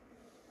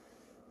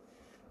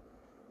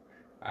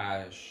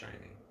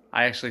 Shining.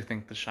 I actually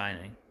think The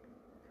Shining.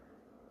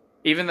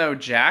 Even though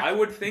Jack... I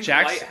would think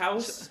Jack's-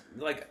 Lighthouse,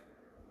 like,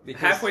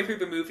 Because halfway through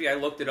the movie, I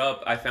looked it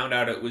up. I found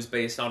out it was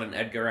based on an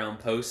Edgar Allan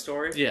Poe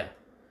story. Yeah,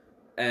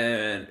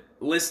 And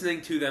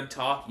listening to them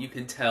talk, you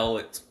can tell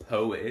it's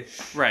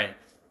Poe-ish. right.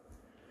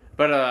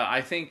 But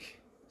I think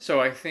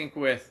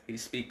with He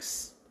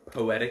speaks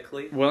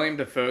poetically. William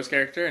Dafoe's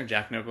character and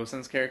Jack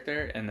Nicholson's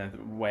character, in the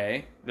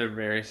way, they're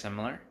very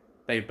similar.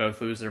 They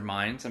both lose their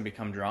minds and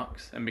become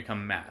drunks and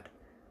become mad.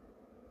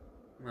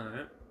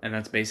 Alright. And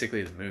that's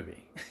basically the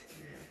movie.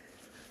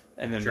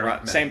 And then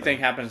Drunk same mad. thing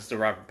happens to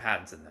Robert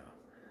Pattinson,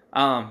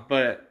 though.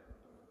 But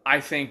I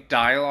think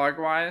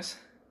dialogue-wise,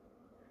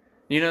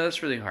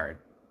 that's really hard.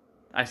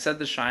 I said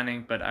The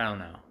Shining, but I don't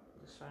know.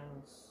 The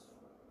Silence.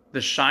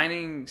 The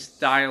Shining's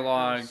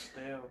dialogue,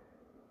 Stale.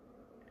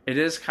 it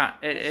is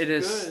it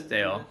is good,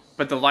 stale. yes.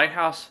 But the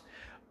Lighthouse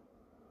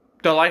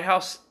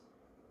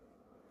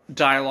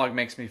dialogue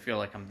makes me feel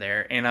like I'm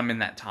there and I'm in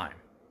that time.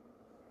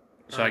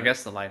 So I Alright.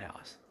 guess The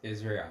Lighthouse.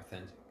 It's very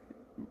authentic.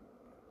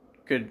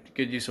 Good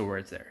use of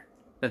words there.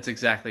 That's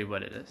exactly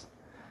what it is.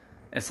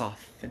 It's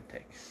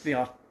authentic. The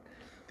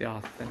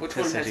authenticity. Which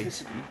one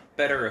has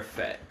better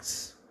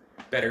effects?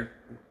 Better.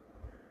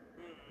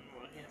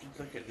 You have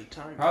to look at the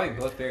time. Probably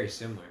both very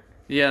similar.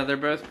 Yeah, they're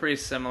both pretty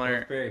similar.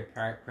 Both very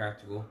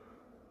practical.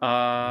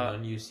 Uh,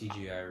 None use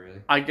CGI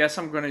really. I guess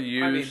I'm gonna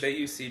use. I mean, they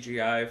use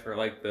CGI for,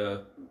 like,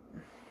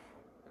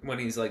 when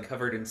he's, like,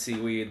 covered in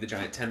seaweed, the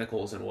giant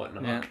tentacles and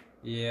whatnot. Yeah.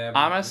 Yeah.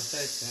 I'm gonna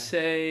besides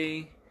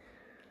say.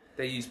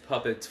 They use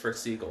puppets for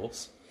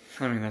seagulls.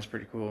 I mean, that's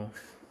pretty cool.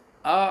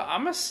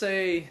 I'm gonna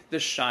say The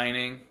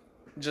Shining,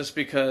 just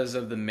because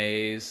of the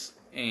maze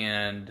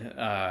and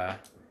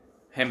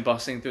him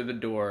busting through the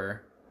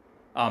door,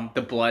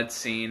 the blood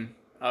scene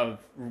of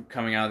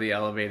coming out of the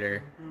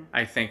elevator.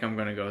 I think I'm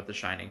gonna go with The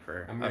Shining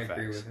for I'm gonna effects.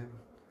 agree with him.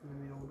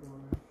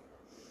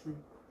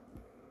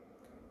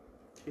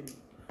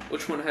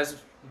 Which one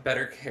has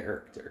better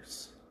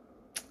characters?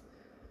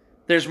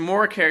 There's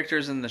more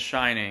characters in The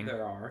Shining.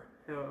 There are.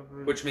 Yeah,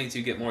 but Which means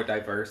you get more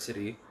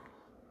diversity,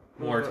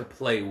 more to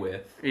play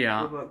with.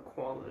 Yeah. what about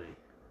quality?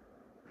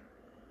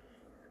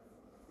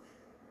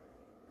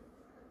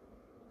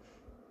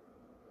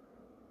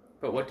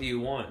 But what do you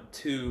want?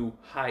 Two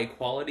high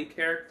quality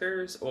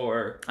characters,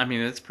 or I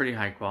mean, it's pretty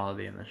high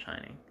quality in The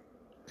Shining.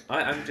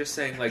 I'm just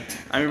saying, like,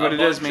 I mean, a but it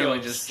is bunch mainly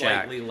of just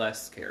Jack. slightly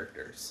less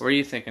characters. What are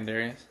you thinking,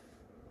 Darius?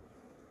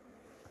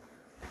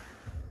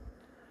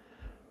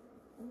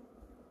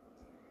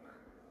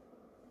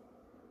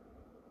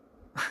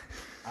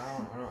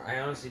 don't know. I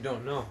honestly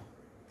don't know.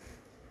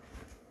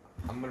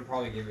 I'm gonna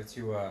probably give it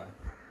to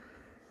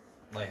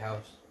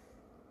Lighthouse.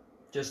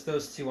 Just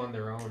those two on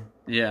their own.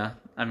 Yeah,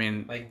 I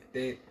mean, Like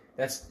they.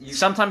 That's you,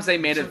 sometimes they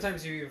made it.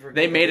 sometimes you forget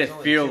They that made there's it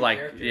only feel two like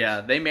characters.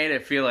 yeah, they made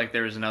it feel like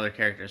there was another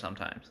character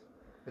sometimes,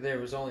 But there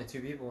was only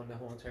 2 people in the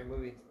whole entire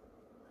movie.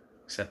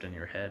 except in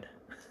your head.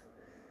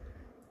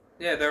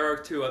 Yeah, there are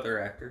 2 other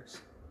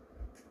actors.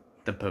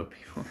 The boat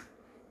people,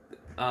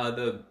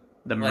 The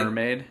the Like,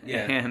 mermaid,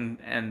 yeah.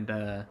 and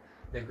The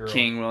girl.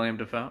 King William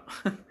Dafoe,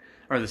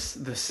 or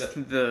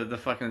the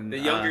fucking the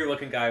younger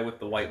looking guy with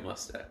the white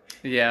mustache.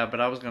 yeah,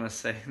 but I was gonna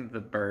say the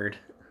bird,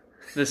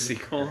 the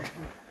sequel.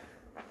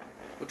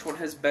 Which one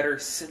has better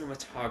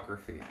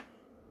cinematography?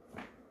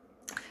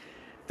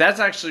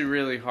 That's actually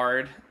really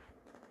hard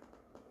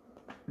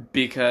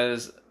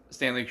because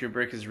Stanley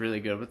Kubrick is really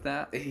good with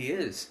that. He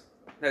is.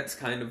 That's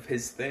kind of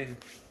his thing.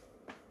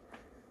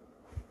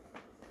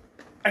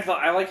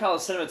 I like how the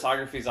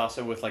cinematography is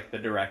also with like the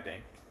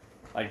directing.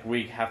 Like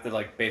we have to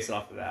like base it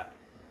off of that.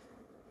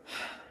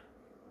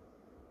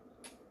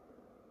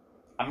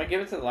 I'm gonna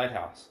give it to the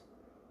Lighthouse.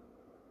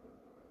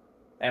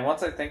 And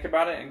once I think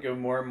about it and go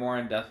more and more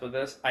in depth with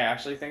this, I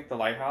actually think the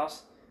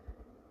Lighthouse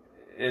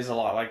is a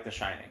lot like The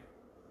Shining.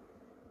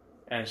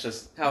 And it's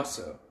just How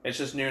so? it's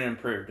just new and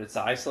improved. It's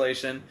the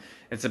isolation.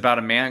 It's about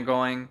a man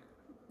going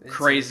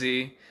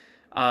crazy,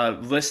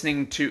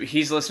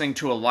 he's listening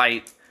to a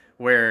light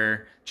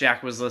where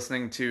Jack was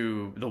listening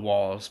to the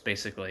walls,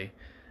 basically.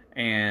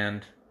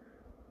 And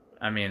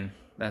I mean,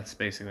 that's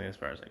basically as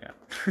far as I got.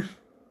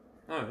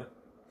 Alright.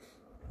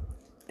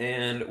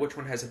 And which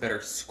one has a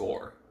better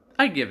score?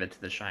 I give it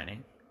to The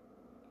Shining.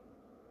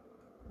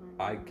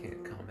 I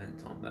can't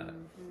comment on that.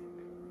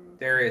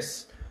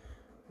 Darius,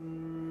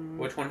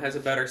 which one has a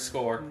better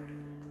score?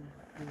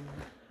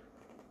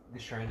 The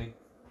Shining.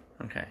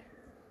 Okay.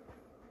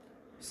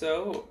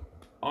 So,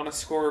 on a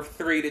score of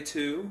 3 to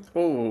 2,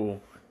 Oh,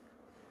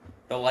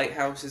 the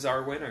Lighthouse is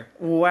our winner.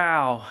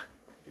 wow.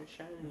 You're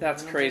shining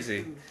That's number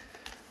crazy. 2.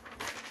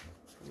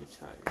 You're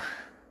tired.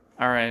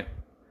 All right.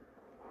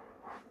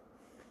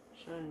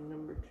 Shining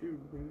number 2,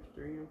 who's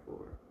 3 and 4.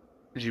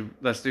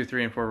 Let's do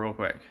 3 and 4 real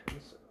quick.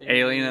 It's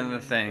Alien and The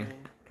Thing.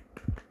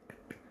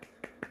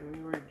 Can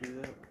we already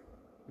do that?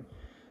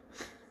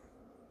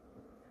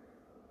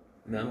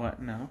 No.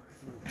 What? No.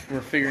 We're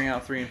figuring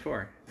out 3 and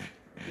 4. Yeah,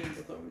 I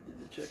thought we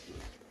did the checklist.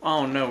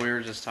 Oh no, we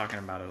were just talking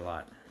about it a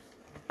lot.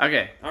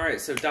 Okay.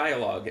 Alright, so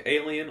dialogue.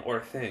 Alien or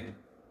Thing?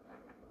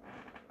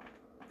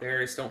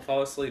 Darius, don't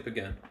fall asleep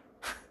again.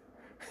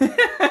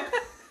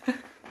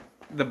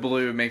 The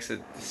blue makes it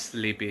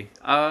sleepy.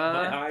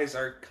 My eyes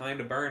are kind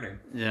of burning.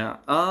 Yeah.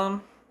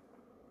 Go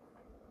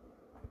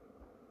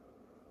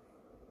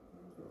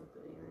with the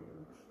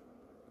alien.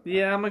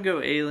 Yeah, I'm gonna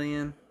go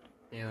Alien.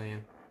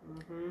 Alien.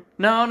 Mm-hmm.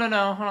 No,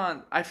 hold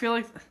on. I feel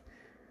like,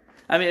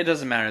 I mean, it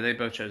doesn't matter. They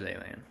both chose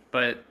Alien,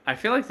 but I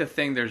feel like The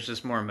Thing, there's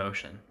just more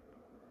emotion.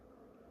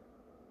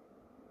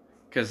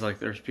 Because like,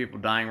 there's people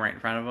dying right in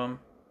front of them.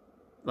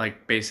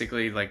 Like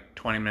basically, like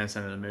 20 minutes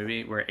into the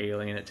movie, where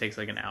Alien, it takes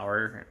like an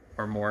hour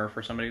or more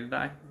for somebody to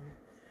die.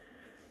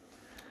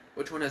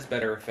 Which one has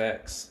better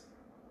effects?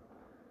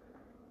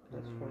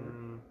 That's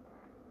fun.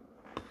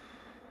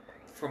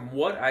 From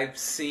what I've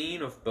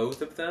seen of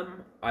both of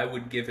them, I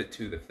would give it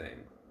to The Thing.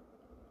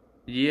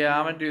 Yeah,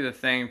 I'm gonna do The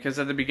Thing because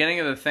at the beginning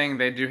of The Thing,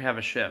 they do have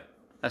a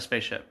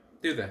spaceship.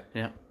 Do they?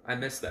 Yeah. I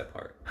missed that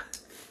part.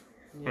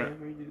 Yeah, Right.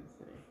 we do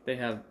the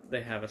thing.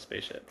 They have a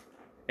spaceship.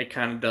 It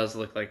kind of does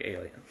look like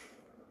Alien.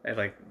 I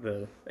like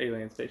the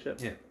Alien spaceship.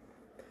 Yeah.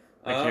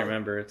 I can't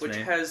remember its Which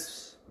name.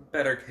 has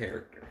better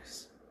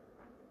characters?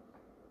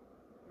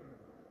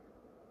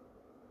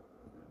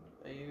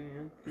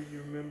 Alien, do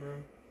you remember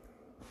him?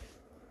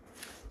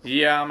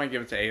 Yeah, I'm gonna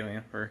give it to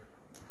Alien for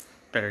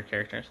better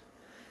characters.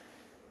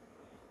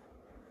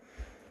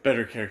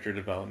 Better character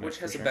development. Which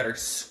for has sure. a better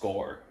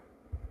score?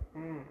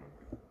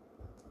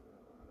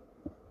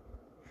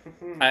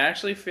 I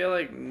actually feel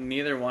like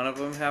neither one of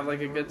them have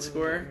like a good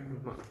score.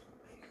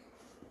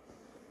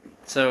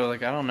 So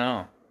like I don't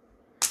know.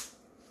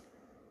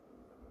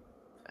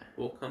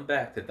 We'll come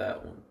back to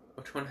that one.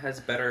 Which one has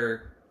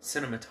better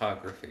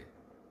cinematography?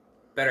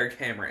 Better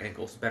camera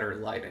angles, better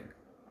lighting?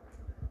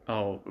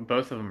 Oh,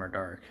 both of them are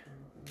dark.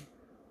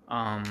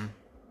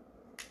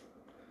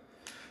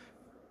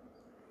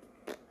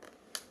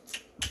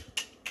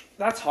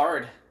 That's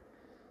hard.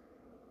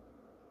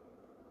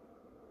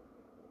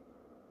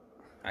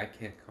 I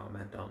can't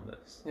comment on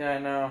this. Yeah, I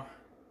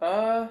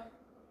know.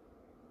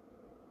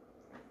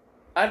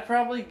 I'd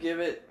probably give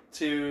it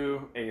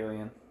to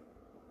Alien.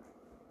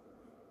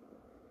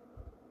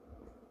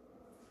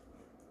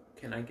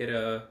 Can I get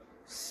a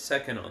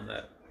second on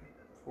that?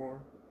 For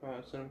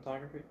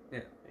cinematography? Yeah.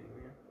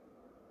 Alien.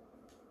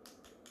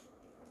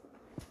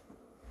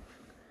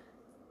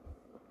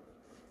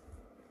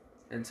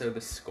 And so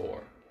the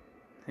score.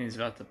 He's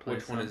about to play.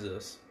 Which one is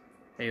this?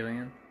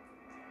 Alien?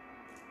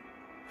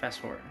 Fast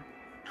forward.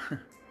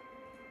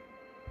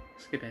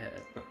 Skip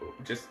ahead.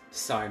 Just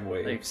sine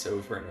waves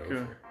over and Go,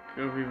 over.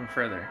 go even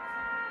further.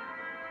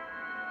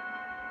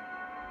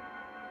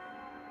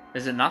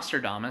 Is it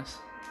Nostradamus?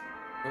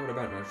 What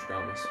about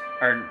Nostradamus?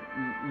 Or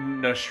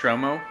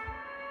Nostromo?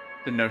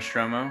 The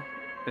Nostromo?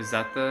 Is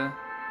that the...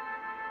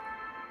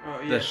 Oh,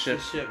 The yes, ship.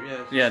 the ship, yes.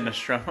 Yeah, the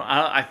ship. Nostromo.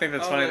 I think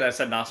that's Oh, funny wait. that I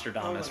said Oh,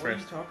 Nostradamus what are you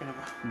first. talking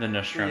about? The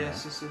Nostromo.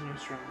 Yes, this is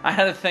Nostromo. I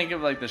had to think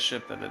of like the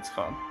ship that it's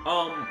called.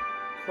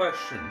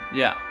 Question.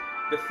 Yeah.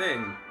 The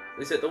Thing.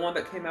 Is it the one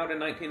that came out in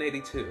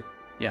 1982?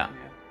 Yeah.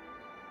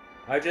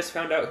 I just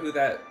found out who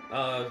that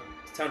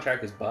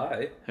soundtrack is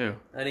by. Who?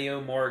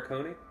 Ennio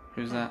Morricone.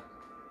 Who's that?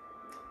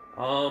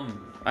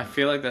 Um, I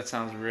feel like that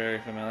sounds very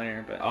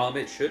familiar, but...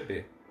 it should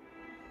be.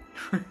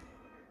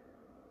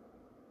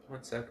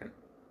 1 second.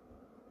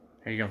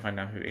 Are you gonna find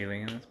out who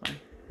Alien is by?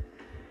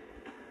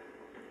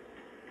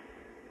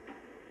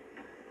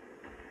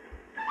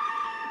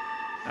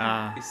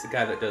 He's the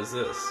guy that does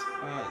this.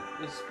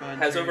 It's by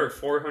Has Jerry, over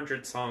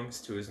 400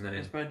 songs to his name.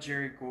 It's by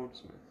Jerry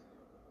Goldsmith.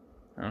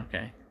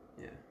 Okay.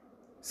 Yeah.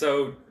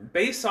 So,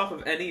 based off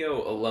of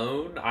Ennio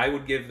alone, I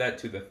would give that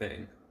to The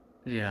Thing.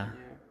 Yeah.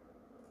 Yeah.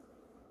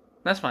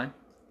 That's fine.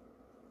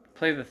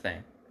 Play the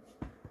thing.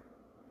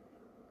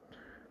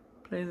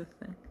 Play the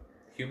thing.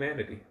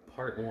 Humanity,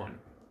 Part 1.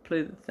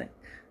 Play the thing.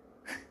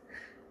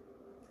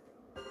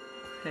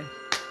 Hey.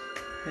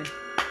 Hey.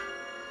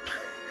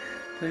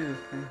 Play the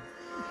thing.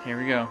 Here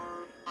we go.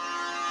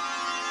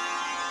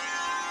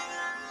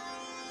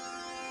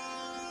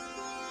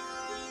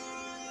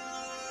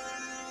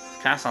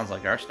 Kind of sounds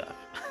like our stuff.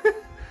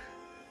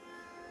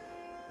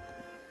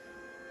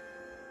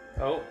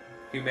 Oh,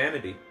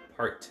 Humanity,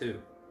 Part 2.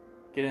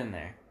 Get in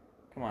there.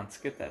 Come on,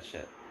 skip that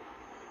shit.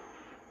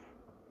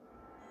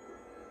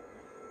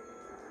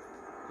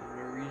 The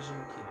Norwegian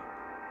King.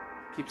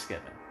 Keep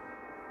skipping.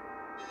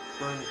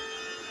 Burn it.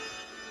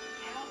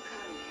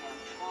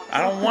 I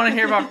don't want to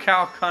hear about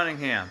Cal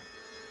Cunningham.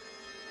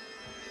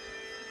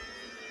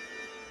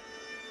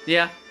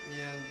 Yeah,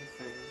 Yeah,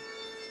 the thing.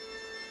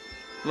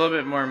 a little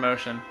bit more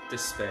emotion.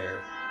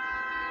 Despair.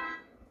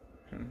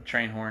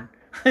 Train horn.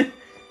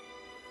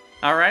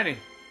 Alrighty.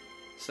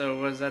 So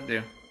what does that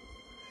do?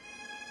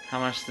 How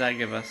much does that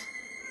give us?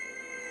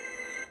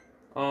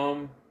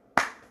 On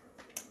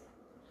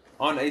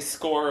a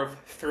score of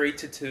 3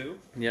 to 2,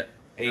 Yep.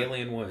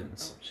 Alien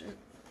wins. Oh, shit.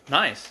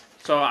 Nice.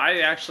 So I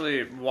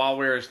actually, while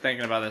we were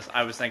thinking about this,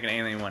 I was thinking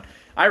Alien 1.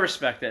 I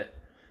respect it.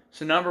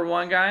 So number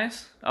 1,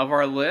 guys, of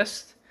our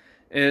list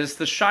is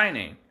The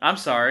Shining. I'm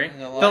sorry. The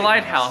The Lighthouse.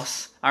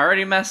 Lighthouse. I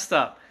already messed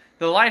up.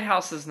 The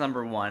Lighthouse is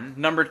number 1.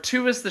 Number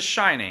 2 is The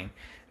Shining.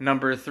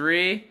 Number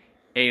 3,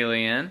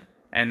 Alien.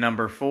 And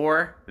number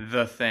 4,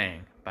 The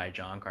Thing by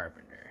John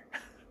Carpenter.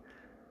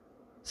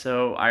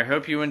 So I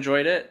hope you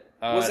enjoyed it.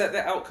 Was that the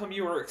outcome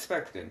you were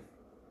expecting?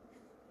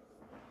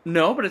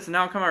 No, but it's an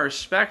outcome I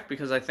respect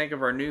because I think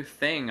of our new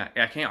thing.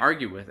 I can't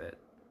argue with it.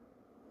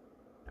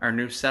 Our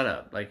new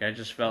setup. Like, I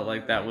just felt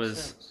like that makes was...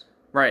 sense.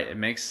 Right, it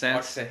makes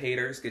Watch sense. the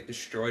haters get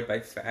destroyed by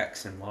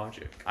facts and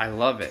logic. I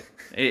love it.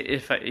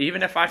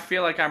 Even if I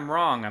feel like I'm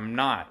wrong, I'm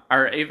not.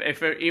 Or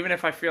even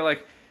if I feel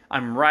like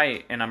I'm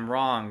right and I'm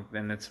wrong,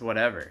 then it's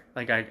whatever.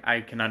 Like,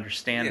 I can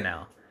understand Yeah.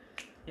 now.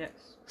 Yes.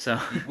 So...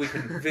 We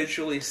can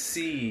visually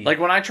see. Like,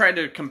 when I tried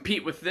to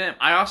compete with them,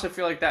 I also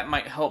feel like that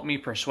might help me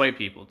persuade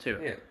people, too.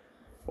 Yeah.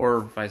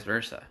 Or vice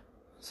versa.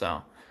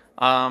 So,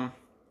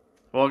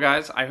 well,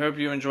 guys, I hope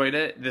you enjoyed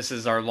it. This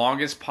is our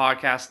longest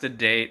podcast to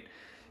date.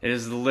 It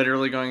is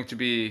literally going to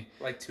be...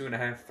 Like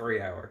 2.5,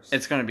 3 hours.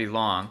 It's going to be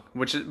long,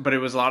 but it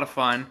was a lot of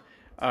fun.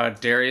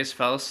 Darius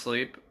fell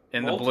asleep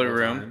in the blue Multiple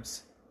room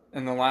times.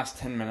 in the last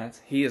 10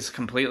 minutes. He is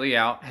completely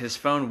out. His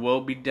phone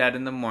will be dead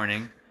in the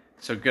morning,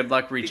 so good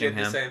luck He reaching did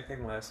the him. same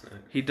thing last night.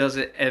 He does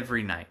it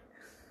every night.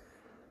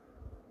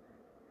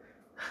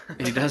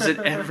 He does it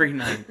every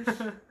night.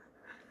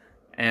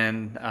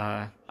 And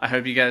I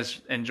hope you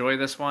guys enjoy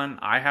this one.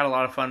 I had a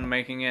lot of fun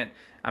making it.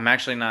 I'm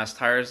actually not as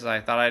tired as I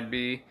thought I'd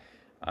be.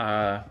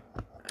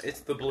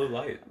 It's the blue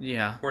light.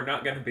 Yeah. We're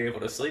not going to be able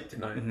to sleep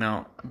tonight.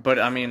 No. But,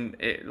 I mean,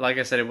 like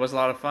I said, it was a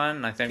lot of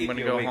fun. I think Keep I'm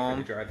you going to go awake for home.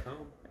 the drive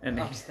home. And,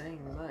 I'm staying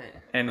the night.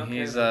 and Okay,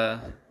 he's, then.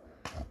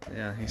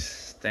 yeah, he's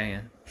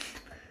staying.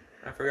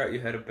 I forgot you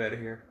had a bed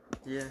here.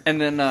 Yeah.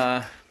 And then,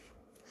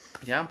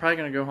 yeah, I'm probably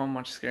going to go home and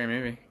watch a scary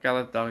movie. Gotta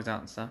let the dogs out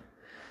and stuff.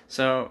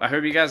 So, I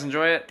hope you guys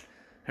enjoy it.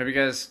 Hope you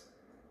guys...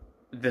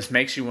 This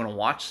makes you want to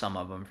watch some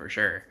of them for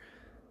sure.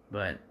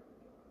 But,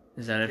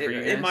 is that it for you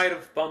guys? It might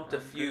have bumped a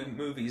few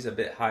movies a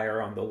bit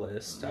higher on the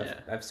list. Yeah.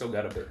 I've still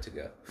got a bit to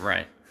go.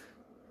 Right.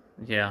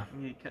 Yeah.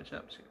 We need to catch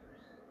up soon.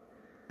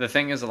 The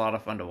Thing is a lot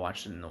of fun to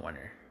watch in the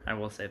winter. I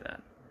will say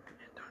that.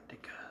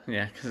 Antarctica.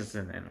 Yeah, because it's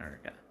in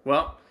Antarctica.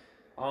 Well,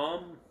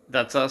 Um,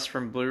 that's us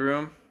from Blue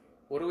Room.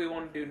 what do we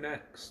want to do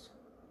next?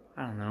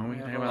 I don't know. We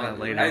can Yeah, talk about like, that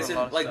later. have As a in,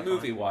 lot of like, stuff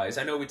movie-wise.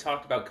 I know we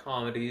talked about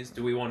comedies.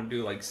 Do we want to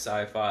do, like,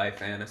 sci-fi,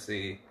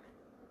 fantasy,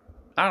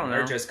 I don't know.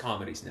 or just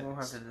comedies We'll have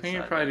next? to I decide think you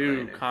that probably do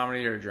later.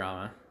 comedy or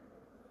drama.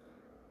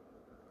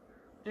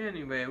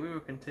 Anyway, we will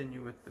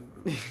continue with the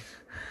movie.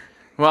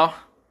 Well,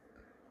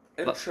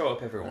 It'll show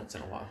up every once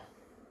in a while.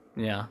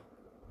 yeah.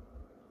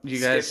 You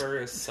guys, Skipper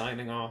is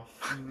signing off.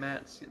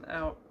 Matt's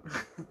out.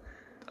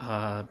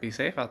 be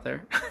safe out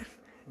there.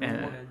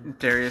 And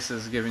Darius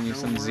is giving you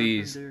some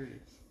Z's.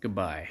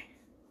 Goodbye.